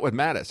turned out with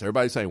Mattis.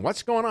 Everybody's saying,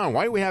 what's going on?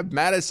 Why do we have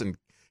Mattis and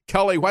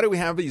Kelly? Why do we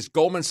have these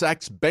Goldman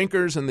Sachs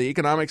bankers in the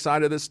economic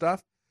side of this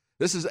stuff?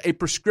 This is a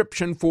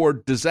prescription for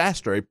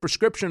disaster, a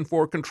prescription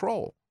for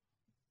control.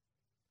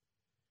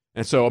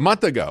 And so a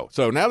month ago,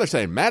 so now they're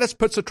saying Mattis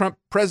puts the Trump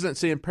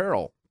presidency in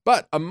peril.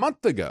 But a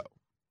month ago,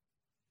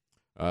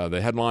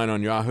 the headline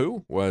on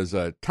Yahoo was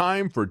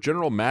time for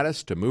General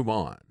Mattis to move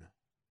on.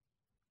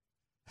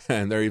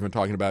 And they're even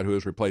talking about who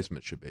his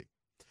replacement should be.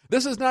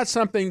 This is not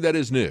something that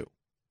is new.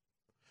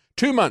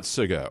 2 months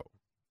ago,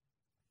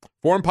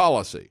 Foreign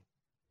Policy,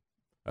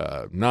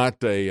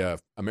 not a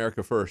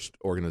America First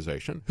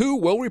organization, who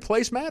will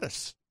replace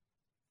Mattis?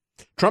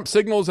 Trump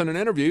signals in an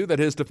interview that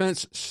his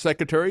defense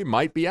secretary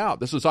might be out.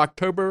 This is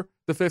October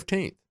the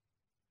 15th.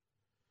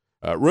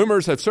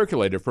 Rumors have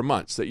circulated for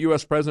months that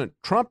U.S. President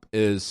Trump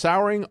is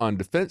souring on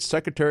Defense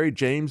Secretary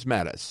James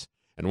Mattis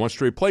and wants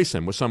to replace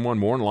him with someone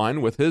more in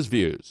line with his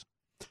views.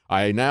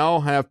 I now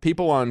have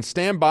people on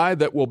standby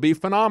that will be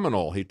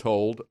phenomenal, he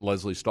told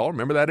Leslie Stahl.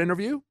 Remember that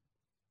interview?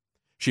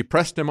 She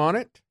pressed him on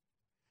it.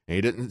 And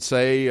he didn't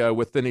say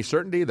with any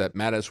certainty that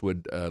Mattis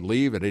would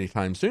leave at any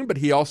time soon, but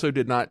he also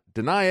did not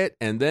deny it.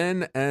 And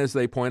then, as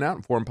they point out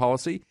in Foreign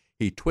Policy,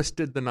 he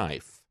twisted the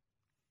knife.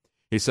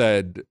 He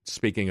said,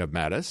 speaking of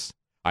Mattis,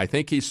 I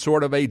think he's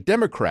sort of a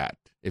Democrat,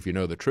 if you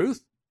know the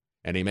truth,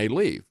 and he may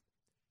leave.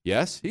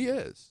 Yes, he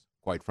is,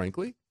 quite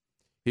frankly.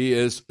 He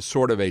is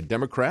sort of a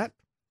Democrat.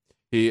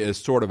 He is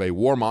sort of a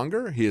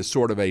warmonger. He is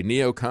sort of a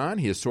neocon.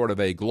 He is sort of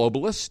a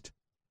globalist.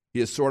 He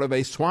is sort of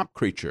a swamp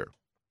creature.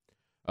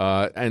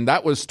 And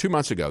that was 2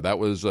 months ago. That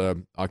was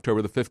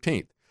October the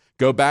 15th.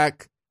 Go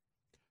back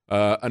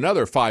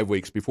another 5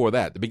 weeks before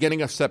that, the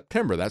beginning of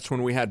September. That's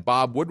when we had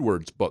Bob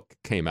Woodward's book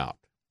came out.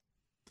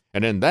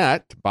 And in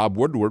that, Bob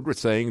Woodward was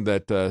saying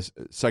that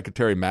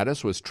Secretary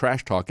Mattis was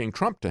trash-talking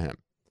Trump to him,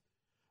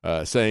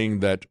 saying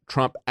that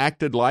Trump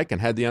acted like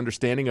and had the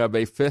understanding of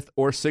a fifth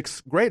or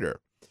sixth grader.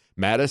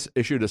 Mattis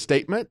issued a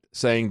statement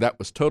saying that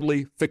was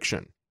totally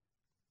fiction.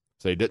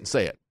 So he didn't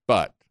say it,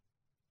 but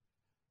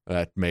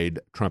that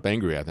made Trump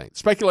angry, I think.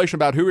 Speculation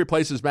about who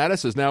replaces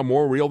Mattis is now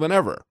more real than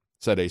ever,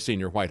 said a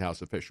senior White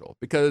House official,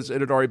 because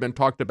it had already been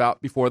talked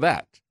about before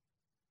that.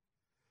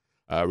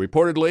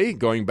 Reportedly,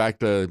 going back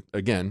to,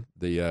 again,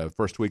 the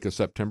first week of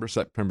September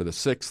the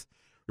 6th,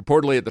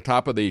 reportedly at the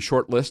top of the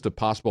short list of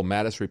possible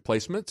Mattis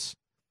replacements,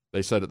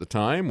 they said at the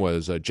time,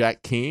 was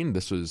Jack Keane.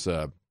 This was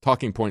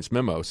Talking Points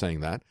memo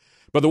saying that.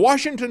 But the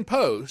Washington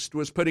Post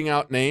was putting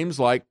out names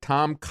like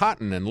Tom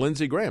Cotton and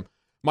Lindsey Graham.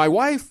 My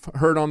wife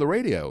heard on the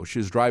radio, she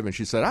was driving,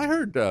 she said, I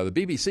heard the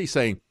BBC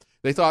saying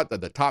they thought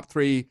that the top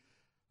three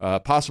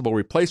possible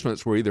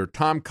replacements were either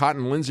Tom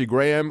Cotton, Lindsey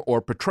Graham,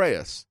 or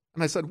Petraeus.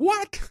 And I said,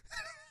 what?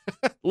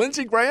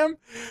 Lindsey Graham?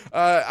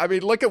 I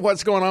mean, look at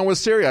what's going on with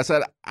Syria. I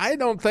said, I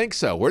don't think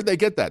so. Where'd they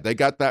get that? They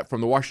got that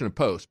from the Washington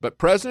Post. But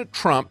President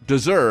Trump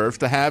deserves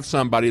to have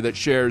somebody that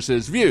shares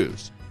his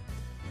views,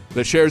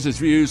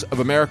 of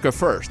America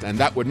First. And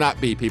that would not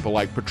be people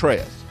like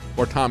Petraeus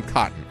or Tom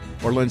Cotton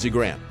or Lindsey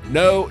Graham.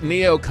 No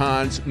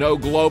neocons, no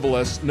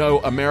globalists, no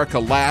America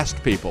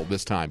Last people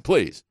this time,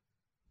 please.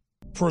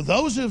 For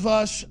those of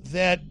us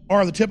that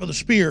are the tip of the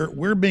spear,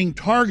 we're being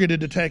targeted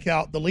to take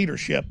out the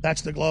leadership.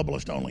 That's the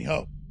globalist only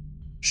hope.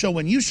 So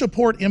when you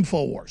support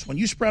InfoWars, when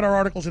you spread our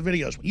articles and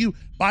videos, when you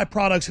buy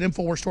products at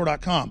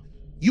InfoWarsStore.com,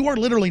 you are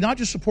literally not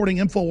just supporting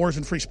InfoWars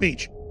and free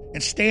speech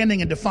and standing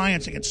in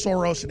defiance against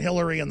Soros and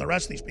Hillary and the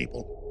rest of these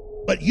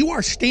people, but you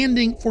are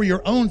standing for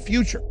your own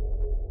future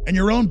and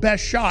your own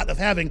best shot of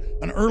having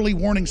an early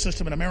warning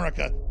system in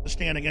America to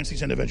stand against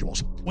these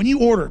individuals. When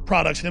you order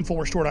products at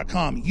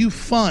InfoWarsStore.com, you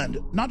fund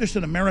not just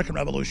an American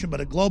revolution,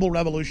 but a global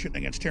revolution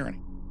against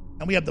tyranny.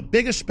 And we have the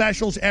biggest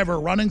specials ever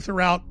running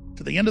throughout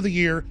to the end of the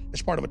year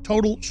as part of a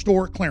total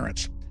store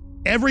clearance.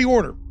 Every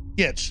order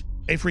gets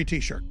a free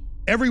t-shirt.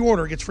 Every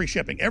order gets free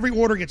shipping. Every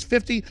order gets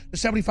 50 to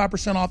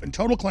 75% off in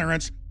total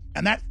clearance.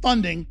 And that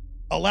funding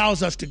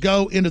allows us to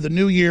go into the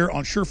new year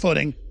on sure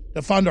footing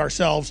to fund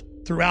ourselves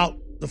throughout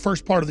the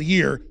first part of the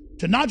year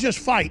to not just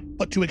fight,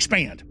 but to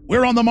expand.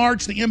 We're on the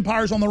march. The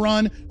empire's on the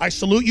run. I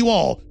salute you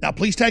all. Now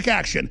please take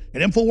action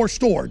at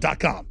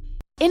InfoWarsStore.com.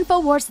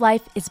 InfoWars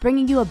Life is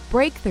bringing you a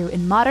breakthrough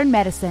in modern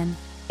medicine.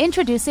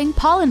 Introducing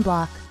Pollen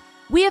Block.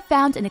 We have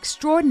found an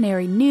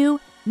extraordinary new,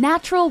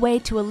 natural way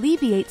to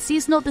alleviate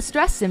seasonal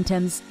distress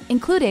symptoms,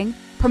 including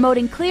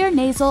promoting clear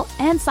nasal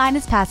and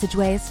sinus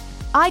passageways,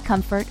 eye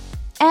comfort,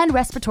 and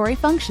respiratory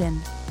function.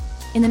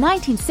 In the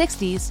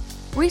 1960s,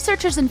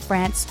 researchers in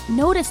France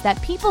noticed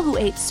that people who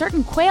ate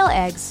certain quail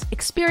eggs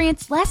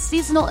experienced less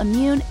seasonal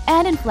immune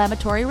and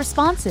inflammatory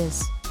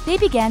responses. They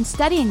began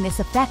studying this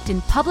effect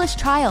in published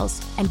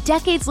trials, and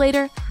decades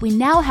later, we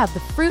now have the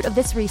fruit of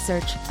this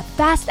research, a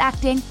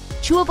fast-acting,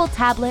 chewable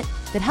tablet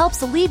that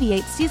helps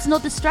alleviate seasonal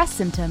distress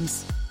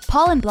symptoms.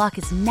 Pollen Block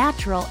is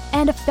natural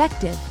and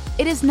effective.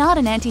 It is not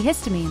an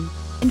antihistamine.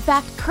 In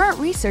fact, current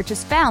research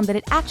has found that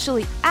it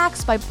actually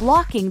acts by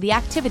blocking the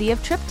activity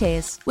of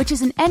tryptase, which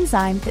is an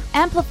enzyme that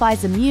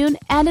amplifies immune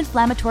and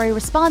inflammatory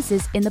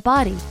responses in the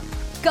body.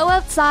 Go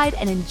outside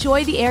and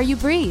enjoy the air you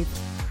breathe.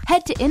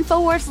 Head to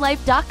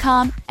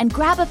InfoWarsLife.com and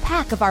grab a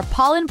pack of our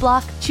Pollen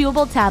Block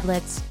chewable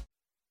tablets.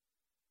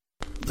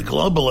 The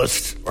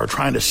globalists are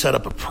trying to set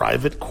up a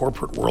private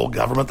corporate world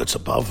government that's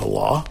above the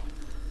law.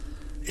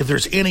 If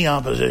there's any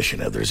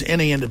opposition, if there's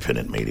any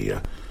independent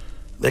media,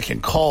 they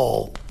can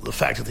call the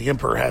fact that the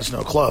emperor has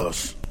no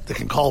clothes. They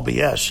can call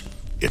BS.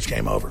 It's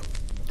game over.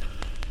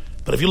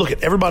 But if you look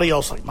at everybody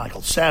else like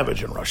Michael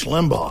Savage and Rush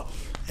Limbaugh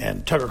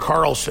and Tucker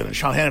Carlson and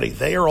Sean Hannity,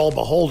 they are all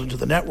beholden to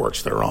the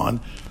networks they're on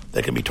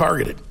that can be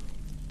targeted.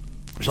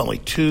 There's only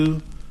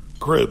two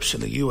groups in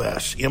the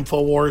U.S.,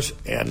 InfoWars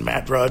and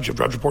Matt Drudge of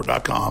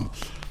DrudgeReport.com,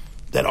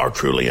 that are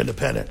truly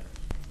independent.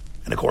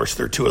 And, of course,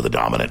 they're two of the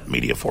dominant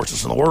media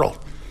forces in the world.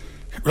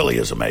 It really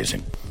is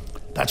amazing.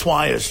 That's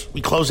why as we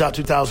close out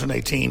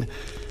 2018,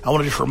 I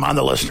want to just remind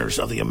the listeners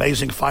of the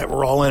amazing fight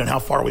we're all in and how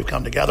far we've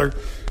come together.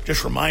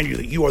 Just remind you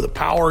that you are the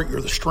power,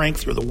 you're the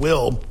strength, you're the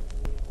will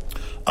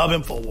of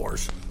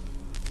InfoWars.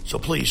 So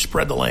please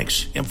spread the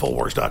links,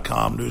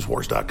 Infowars.com,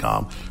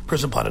 Newswars.com,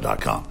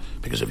 PrisonPlanet.com.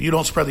 Because if you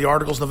don't spread the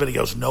articles and the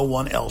videos, no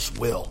one else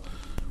will.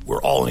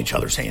 We're all in each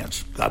other's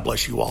hands. God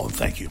bless you all and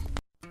thank you.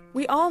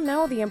 We all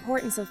know the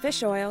importance of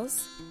fish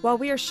oils. While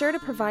we are sure to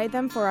provide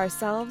them for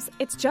ourselves,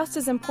 it's just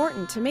as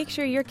important to make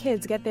sure your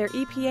kids get their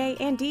EPA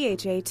and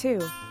DHA too.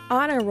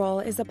 Honor Roll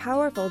is a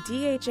powerful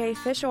DHA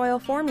fish oil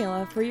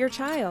formula for your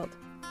child.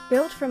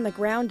 Built from the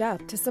ground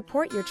up to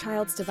support your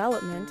child's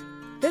development,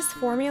 this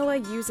formula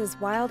uses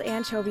wild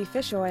anchovy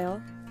fish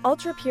oil,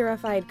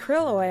 ultra-purified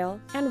krill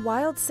oil, and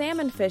wild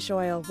salmon fish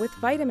oil with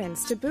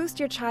vitamins to boost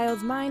your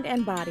child's mind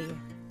and body.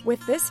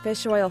 With this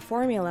fish oil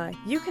formula,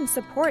 you can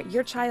support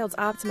your child's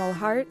optimal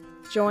heart,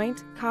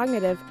 joint,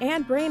 cognitive,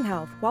 and brain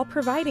health while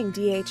providing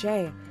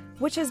DHA,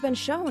 which has been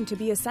shown to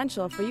be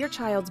essential for your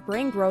child's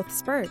brain growth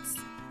spurts.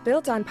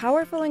 Built on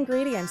powerful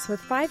ingredients with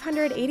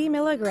 580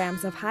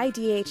 milligrams of high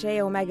DHA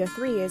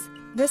omega-3s,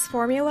 this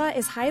formula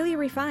is highly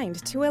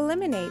refined to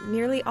eliminate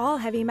nearly all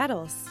heavy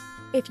metals.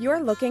 If you're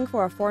looking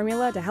for a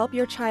formula to help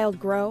your child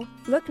grow,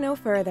 look no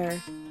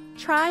further.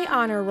 Try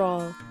Honor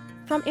Roll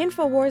from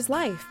InfoWars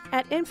Life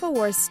at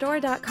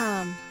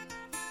InfoWarsStore.com.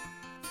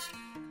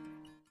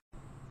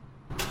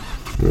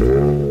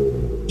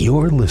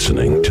 You're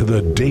listening to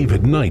The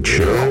David Knight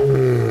Show.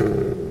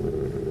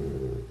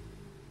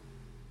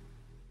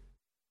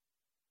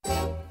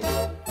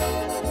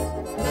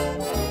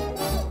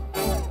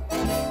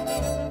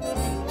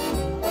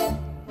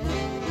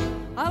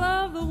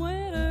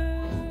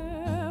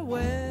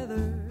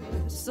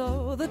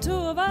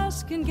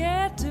 Can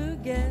get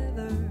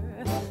together.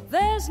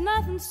 There's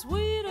nothing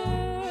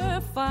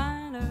sweeter,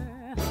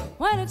 finer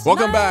when it's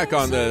Welcome back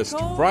on this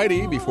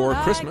Friday before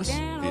Christmas,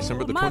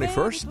 December the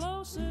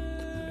 21st.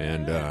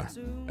 And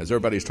as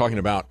everybody's talking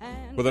about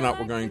whether or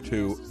not we're going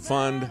to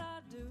fund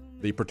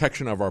the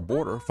protection of our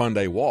border, fund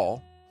a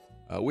wall,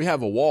 we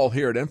have a wall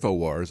here at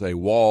InfoWars, a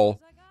wall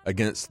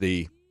against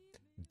the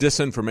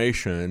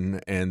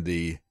disinformation and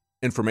the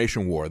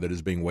information war that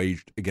is being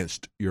waged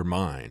against your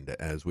mind,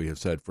 as we have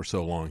said for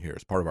so long here.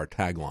 It's part of our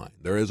tagline.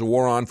 There is a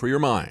war on for your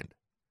mind.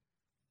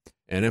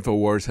 And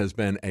InfoWars has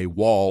been a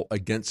wall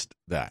against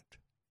that,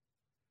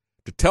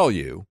 to tell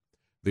you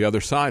the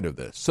other side of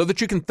this, so that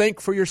you can think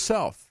for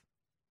yourself.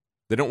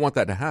 They don't want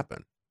that to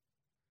happen.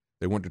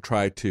 They want to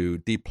try to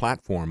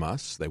deplatform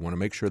us. They want to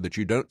make sure that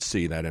you don't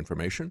see that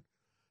information,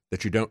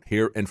 that you don't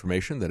hear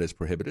information that is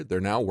prohibited.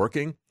 They're now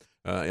working,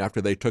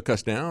 after they took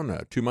us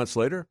down 2 months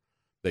later,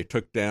 they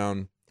took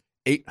down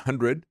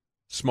 800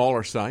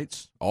 smaller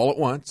sites all at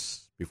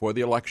once before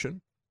the election.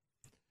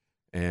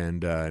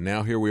 And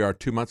now here we are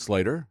 2 months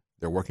later.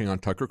 They're working on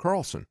Tucker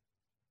Carlson.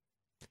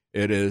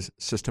 It is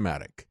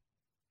systematic.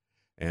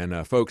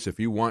 And folks, if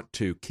you want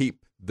to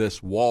keep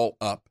this wall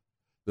up,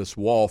 this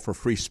wall for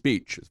free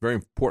speech, it's very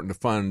important to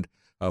fund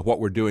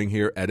what we're doing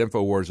here at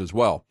InfoWars as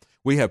well.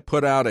 We have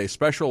put out a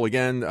special,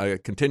 again,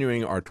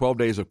 continuing our 12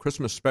 Days of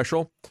Christmas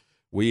special.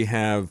 We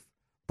have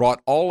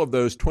brought all of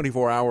those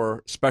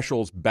 24-hour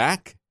specials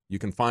back. You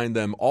can find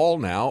them all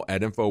now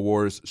at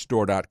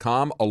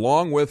InfoWarsStore.com,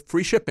 along with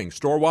free shipping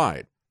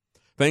store-wide.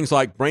 Things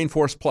like Brain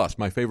Force Plus,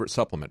 my favorite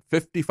supplement,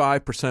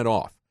 55%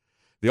 off.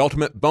 The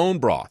Ultimate Bone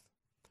Broth,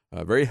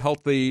 very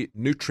healthy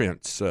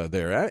nutrients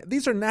there.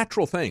 These are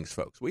natural things,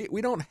 folks.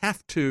 We don't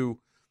have to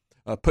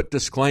put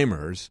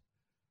disclaimers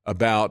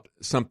about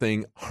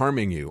something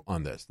harming you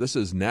on this. This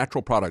is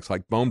natural products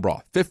like bone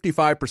broth,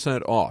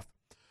 55% off.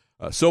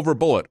 Silver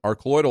Bullet, our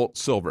colloidal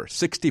silver,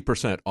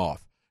 60%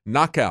 off.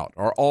 Knockout,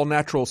 our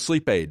all-natural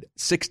sleep aid,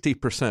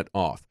 60%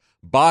 off.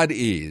 Bod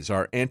Ease,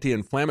 our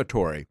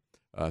anti-inflammatory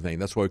thing.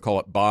 That's why we call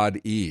it Bod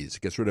Ease.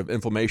 It gets rid of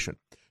inflammation.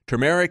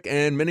 Turmeric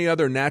and many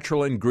other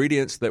natural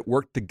ingredients that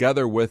work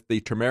together with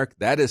the turmeric,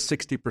 that is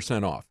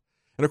 60% off.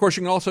 And, of course,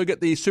 you can also get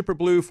the Super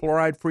Blue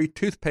fluoride-free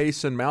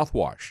toothpaste and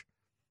mouthwash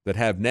that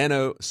have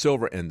nano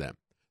silver in them.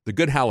 The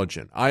good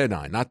halogen,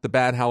 iodine, not the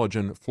bad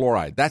halogen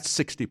fluoride, that's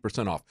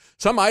 60% off.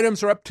 Some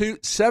items are up to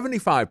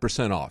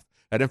 75% off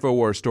at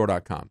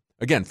InfoWarsStore.com.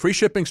 Again, free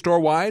shipping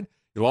store-wide.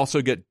 You'll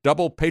also get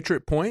double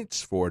Patriot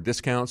points for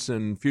discounts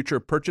in future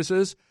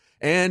purchases,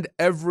 and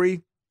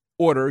every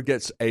order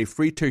gets a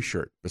free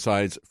T-shirt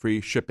besides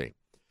free shipping.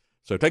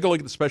 So take a look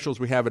at the specials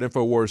we have at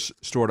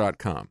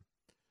InfoWarsStore.com.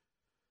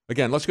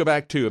 Again, let's go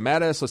back to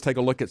Mattis. Let's take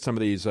a look at some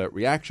of these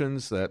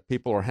reactions that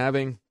people are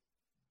having.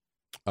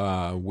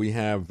 We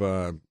have,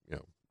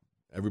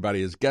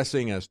 everybody is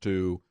guessing as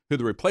to who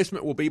the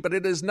replacement will be, but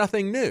it is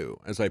nothing new,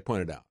 as I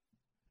pointed out.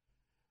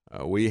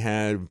 We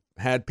had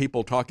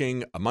people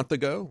talking a month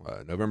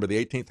ago, November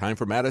the 18th, time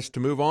for Mattis to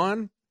move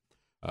on.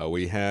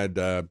 We had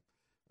 2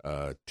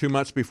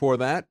 months before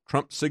that,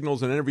 Trump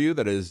signals in an interview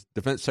that his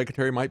defense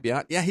secretary might be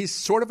out. Yeah, he's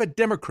sort of a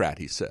Democrat,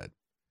 he said.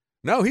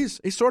 No, he's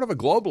sort of a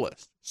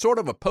globalist, sort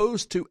of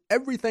opposed to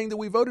everything that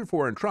we voted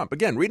for in Trump.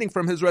 Again, reading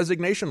from his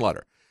resignation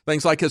letter.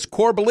 Things like his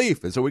core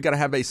belief is that we got to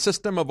have a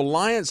system of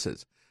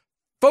alliances.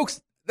 Folks,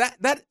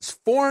 that's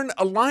foreign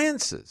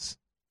alliances.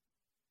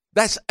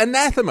 That's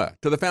anathema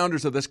to the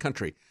founders of this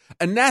country.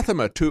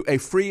 Anathema to a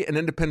free and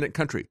independent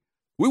country.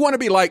 We want to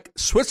be like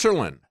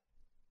Switzerland.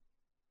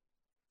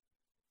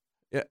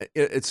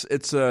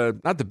 It's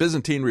not the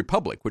Byzantine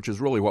Republic, which is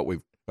really what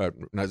we've. It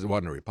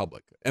wasn't a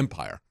republic,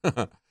 empire.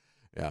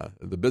 Yeah,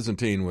 the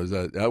Byzantine was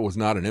that was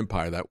not an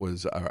empire. That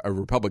was a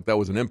republic. That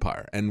was an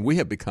empire, and we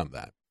have become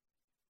that,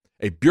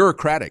 a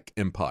bureaucratic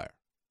empire.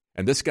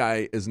 And this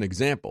guy is an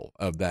example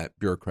of that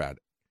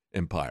bureaucratic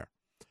empire.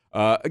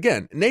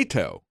 Again,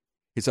 NATO.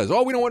 He says,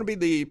 "Oh, we don't want to be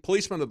the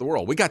policeman of the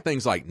world. We got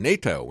things like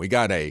NATO. We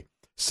got a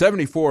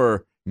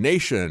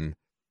 74-nation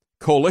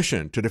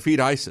coalition to defeat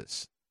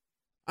ISIS."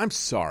 I'm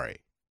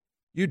sorry,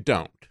 you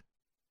don't.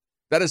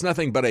 That is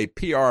nothing but a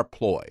PR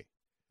ploy.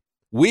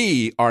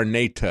 We are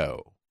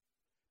NATO.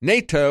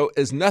 NATO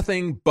is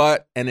nothing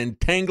but an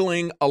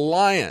entangling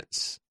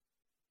alliance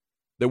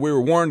that we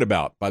were warned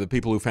about by the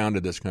people who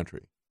founded this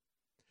country.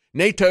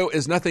 NATO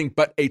is nothing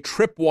but a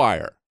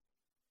tripwire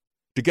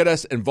to get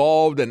us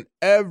involved in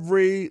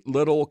every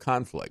little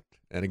conflict.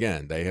 And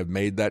again, they have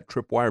made that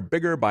tripwire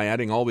bigger by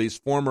adding all these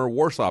former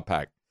Warsaw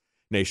Pact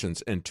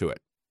nations into it.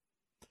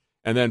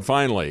 And then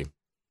finally,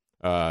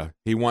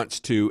 he wants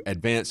to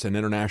advance an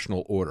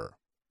international order.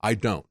 I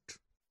don't.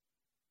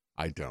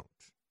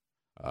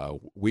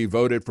 We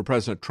voted for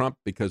President Trump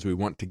because we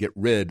want to get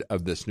rid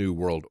of this new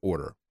world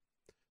order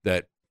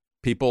that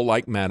people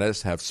like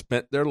Mattis have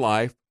spent their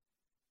life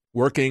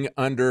working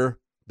under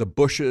the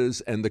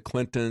Bushes and the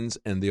Clintons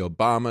and the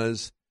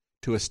Obamas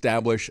to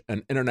establish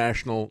an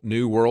international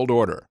new world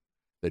order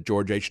that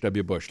George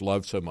H.W. Bush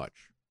loved so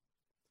much.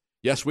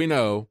 Yes, we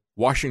know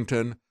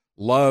Washington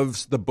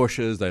loves the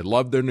Bushes. They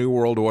love their new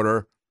world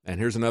order. And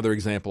here's another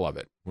example of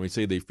it. When we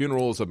see the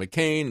funerals of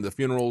McCain, the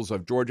funerals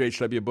of George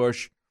H.W.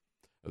 Bush,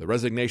 the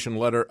resignation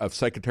letter of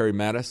Secretary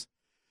Mattis.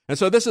 And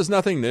so this is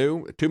nothing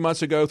new. 2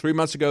 months ago, 3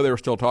 months ago, they were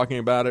still talking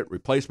about it,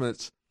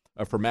 replacements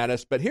for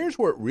Mattis. But here's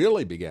where it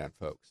really began,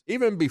 folks.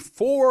 Even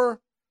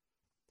before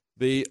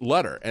the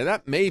letter, and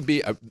that may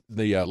be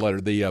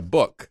the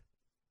book,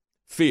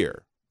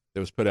 Fear, that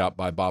was put out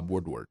by Bob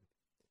Woodward.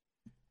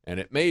 And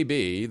it may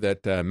be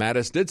that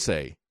Mattis did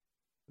say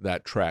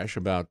that trash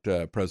about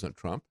President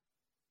Trump,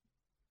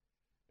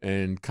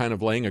 and kind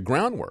of laying a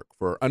groundwork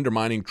for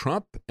undermining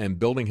Trump and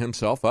building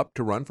himself up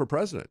to run for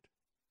president.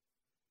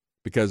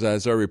 Because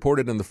as I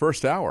reported in the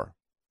first hour,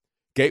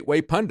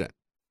 Gateway Pundit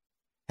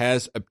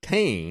has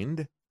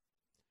obtained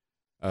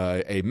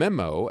a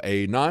memo,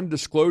 a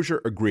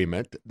non-disclosure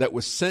agreement that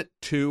was sent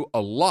to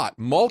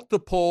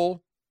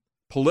multiple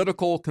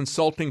political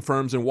consulting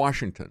firms in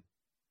Washington.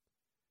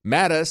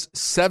 Mattis,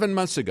 7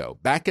 months ago,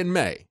 back in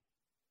May,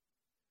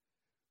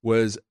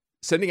 was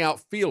sending out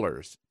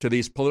feelers to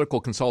these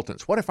political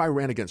consultants. What if I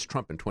ran against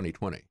Trump in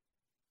 2020?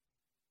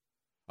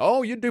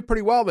 Oh, you'd do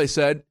pretty well, they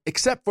said,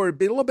 except for it'd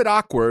be a little bit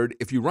awkward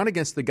if you run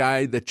against the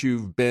guy that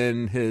you've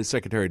been his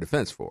Secretary of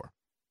Defense for.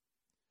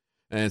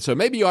 And so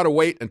maybe you ought to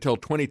wait until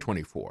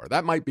 2024.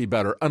 That might be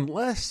better,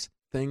 unless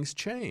things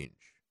change.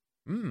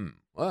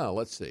 Well,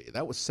 let's see.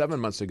 That was 7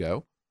 months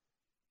ago.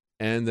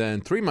 And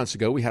then 3 months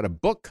ago, we had a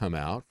book come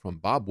out from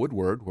Bob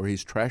Woodward where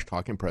he's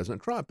trash-talking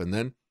President Trump. And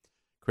then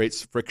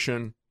creates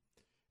friction,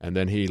 and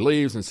then he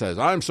leaves and says,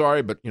 I'm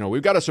sorry, but,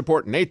 we've got to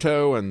support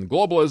NATO and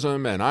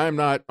globalism, and I'm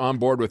not on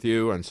board with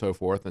you, and so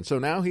forth. And so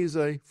now he's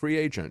a free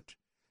agent,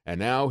 and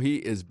now he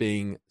is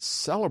being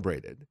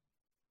celebrated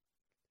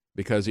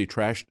because he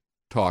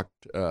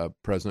trash-talked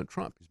President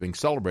Trump. He's being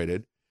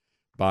celebrated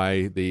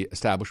by the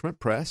establishment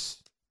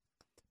press,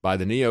 by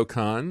the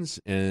neocons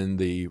in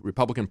the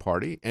Republican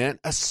Party, and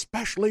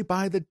especially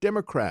by the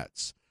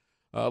Democrats.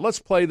 Let's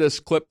play this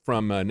clip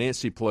from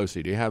Nancy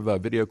Pelosi. Do you have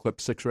video clip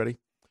 6 ready?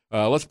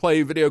 Let's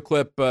play video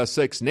clip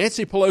 6.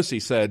 Nancy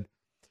Pelosi said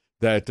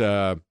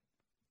that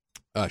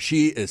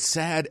she is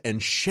sad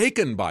and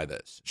shaken by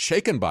this.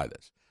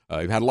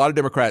 You've had a lot of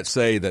Democrats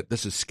say that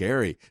this is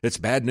scary. It's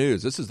bad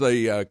news. This is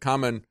the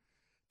common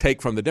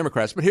take from the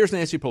Democrats. But here's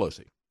Nancy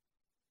Pelosi.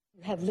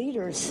 You have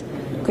leaders,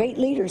 great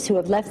leaders, who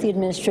have left the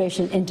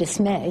administration in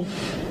dismay,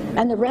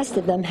 and the rest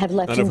of them have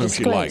left in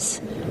disgrace.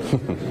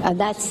 And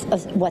that's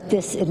what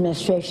this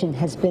administration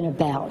has been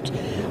about.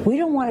 We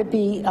don't want to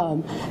be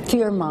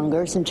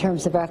fear-mongers in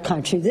terms of our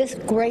country. This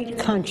great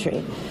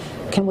country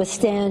can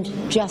withstand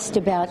just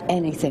about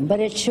anything, but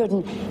it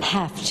shouldn't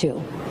have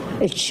to.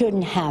 It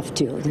shouldn't have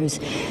to.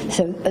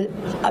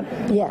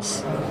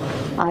 Yes,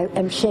 I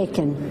am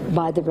shaken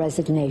by the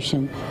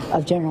resignation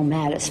of General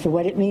Mattis for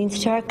what it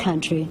means to our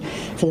country,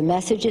 for the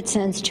message it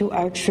sends to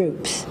our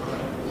troops,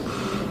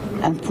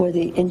 and for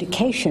the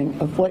indication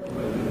of what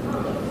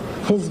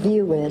his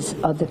view is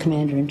of the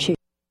commander-in-chief.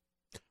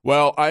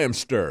 Well, I am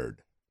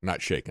stirred,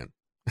 not shaken.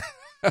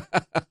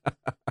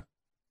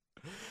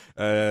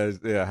 Have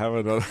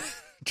another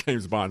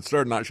James Bond,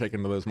 stirred, not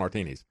shaken to those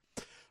martinis.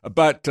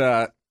 But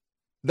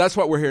that's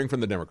what we're hearing from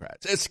the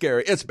Democrats. It's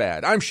scary. It's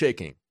bad. I'm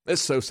shaking.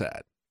 It's so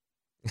sad.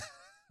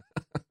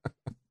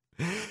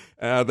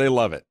 They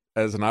love it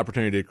as an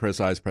opportunity to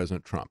criticize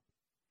President Trump.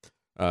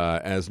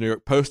 As New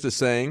York Post is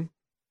saying,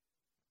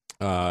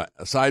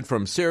 aside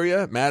from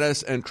Syria,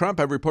 Mattis and Trump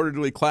have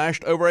reportedly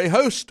clashed over a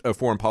host of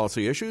foreign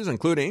policy issues,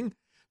 including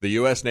the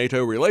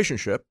U.S.-NATO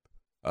relationship,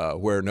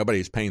 where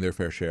nobody's paying their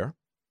fair share,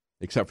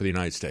 except for the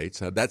United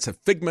States. That's a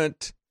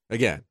figment,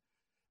 again,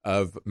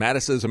 of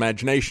Mattis's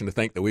imagination to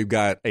think that we've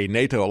got a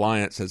NATO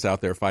alliance that's out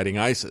there fighting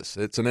ISIS.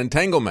 It's an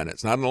entanglement.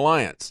 It's not an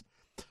alliance.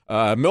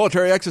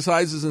 Military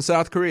exercises in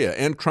South Korea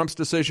and Trump's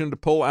decision to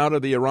pull out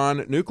of the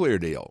Iran nuclear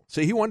deal.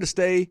 See, he wanted to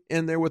stay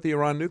in there with the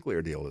Iran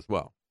nuclear deal as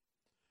well.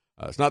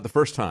 It's not the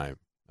first time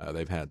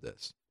they've had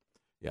this.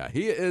 Yeah,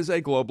 he is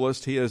a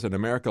globalist. He is an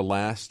America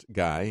Last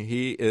guy.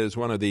 He is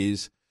one of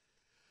these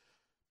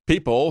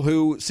people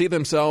who see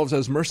themselves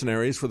as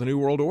mercenaries for the New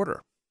World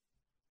Order.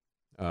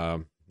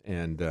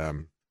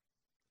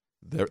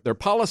 Their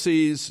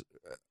policies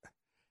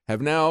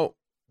have now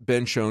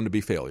been shown to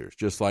be failures,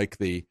 just like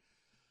the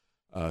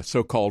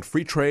so-called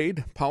free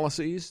trade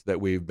policies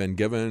that we've been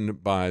given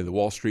by the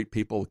Wall Street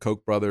people, the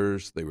Koch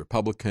brothers, the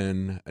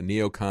Republican,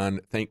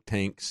 neocon think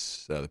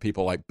tanks, the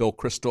people like Bill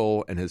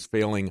Kristol and his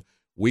failing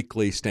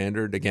Weekly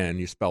Standard. Again,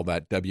 you spell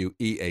that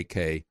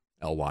Weakly.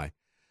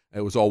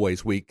 It was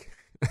always weak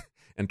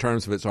in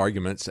terms of its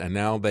arguments, and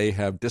now they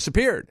have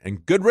disappeared.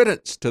 And good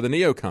riddance to the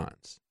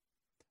neocons.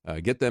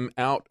 Get them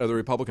out of the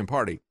Republican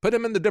Party. Put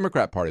them in the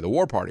Democrat Party, the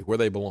war party, where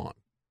they belong.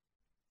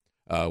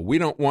 We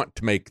don't want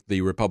to make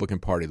the Republican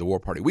Party the war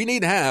party. We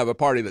need to have a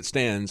party that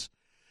stands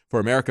for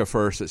America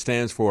first, that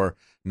stands for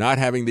not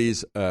having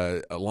these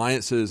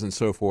alliances and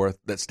so forth,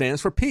 that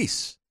stands for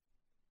peace.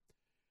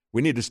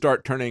 We need to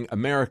start turning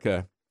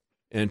America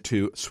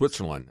into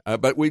Switzerland.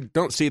 But we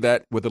don't see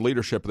that with the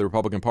leadership of the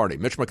Republican Party.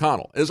 Mitch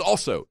McConnell is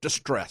also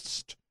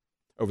distressed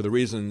over the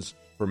reasons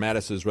for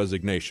Mattis's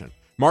resignation.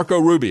 Marco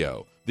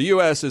Rubio, the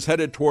U.S. is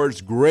headed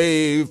towards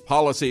grave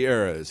policy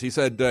errors. He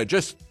said,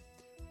 just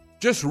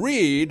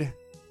read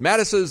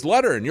Mattis's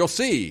letter and you'll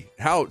see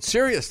how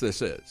serious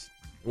this is.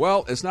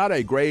 Well, it's not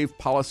a grave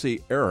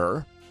policy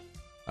error.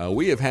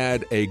 We have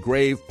had a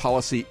grave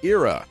policy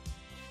era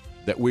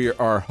that we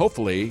are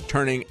hopefully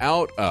turning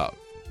out of.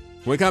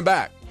 When we come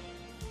back,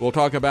 we'll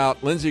talk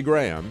about Lindsey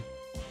Graham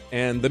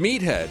and the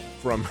meathead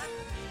from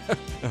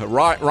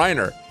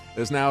Reiner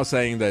is now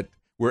saying that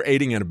we're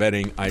aiding and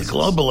abetting ISIS. The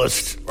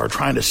globalists are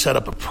trying to set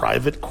up a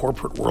private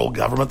corporate world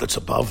government that's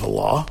above the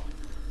law.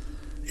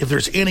 If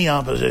there's any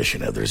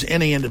opposition, if there's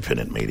any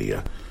independent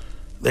media,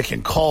 they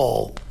can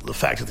call the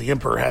fact that the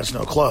emperor has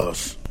no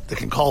clothes, they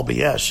can call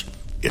BS,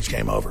 it's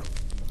game over.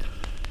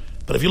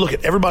 But if you look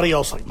at everybody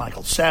else like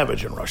Michael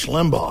Savage and Rush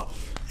Limbaugh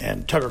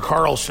and Tucker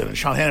Carlson and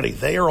Sean Hannity,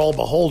 they are all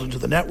beholden to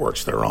the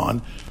networks they're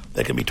on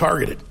that can be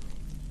targeted.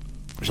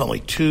 There's only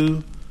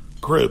two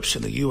groups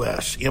in the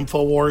U.S.,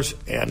 InfoWars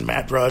and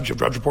Matt Drudge of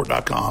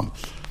DrudgeReport.com,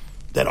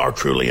 that are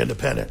truly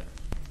independent.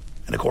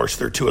 And, of course,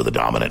 they're two of the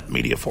dominant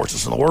media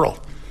forces in the world.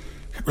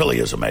 It really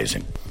is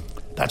amazing.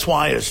 That's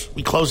why as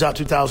we close out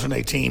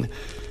 2018,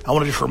 I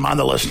want to just remind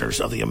the listeners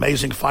of the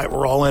amazing fight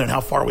we're all in and how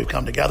far we've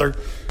come together.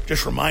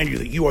 Just remind you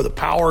that you are the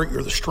power,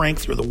 you're the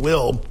strength, you're the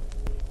will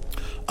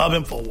of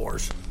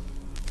InfoWars.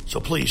 So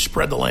please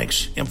spread the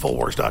links,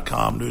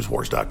 Infowars.com,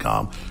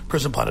 Newswars.com,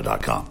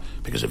 PrisonPlanet.com.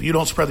 Because if you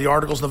don't spread the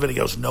articles and the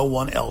videos, no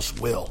one else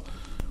will.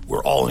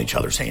 we're all in each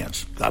other's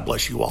hands. God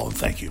bless you all, and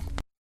thank you.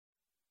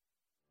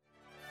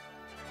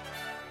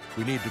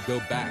 We need to go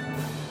back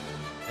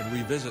and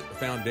revisit the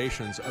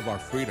foundations of our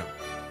freedom.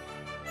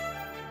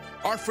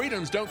 Our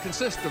freedoms don't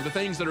consist of the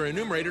things that are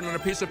enumerated on a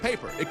piece of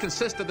paper. It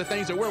consists of the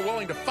things that we're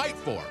willing to fight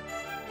for.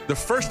 The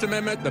First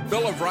Amendment, the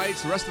Bill of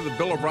Rights, the rest of the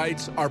Bill of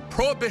Rights are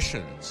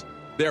prohibitions.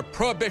 They're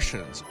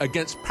prohibitions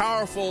against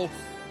powerful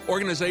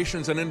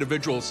organizations and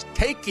individuals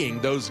taking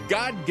those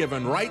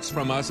God-given rights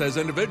from us as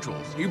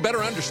individuals. You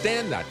better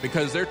understand that,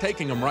 because they're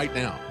taking them right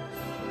now.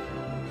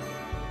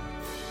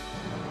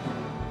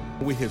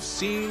 We have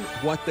seen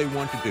what they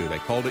want to do. They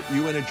called it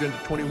UN Agenda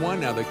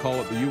 21. Now they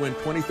call it the UN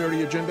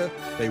 2030 Agenda.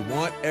 They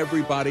want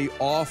everybody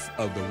off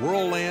of the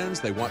rural lands.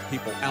 They want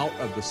people out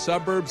of the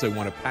suburbs. They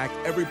want to pack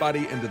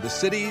everybody into the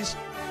cities,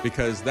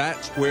 because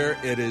that's where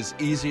it is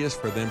easiest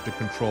for them to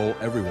control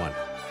everyone.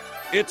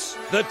 It's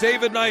the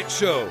David Knight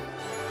Show.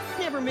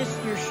 Never miss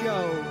your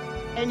show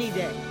any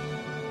day.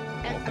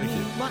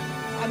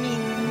 I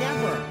mean,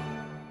 never.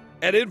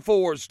 At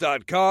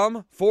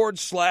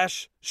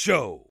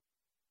Infowars.com/show.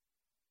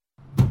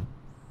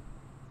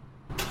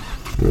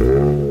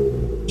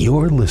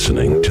 You're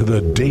listening to The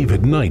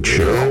David Knight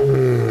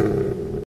Show.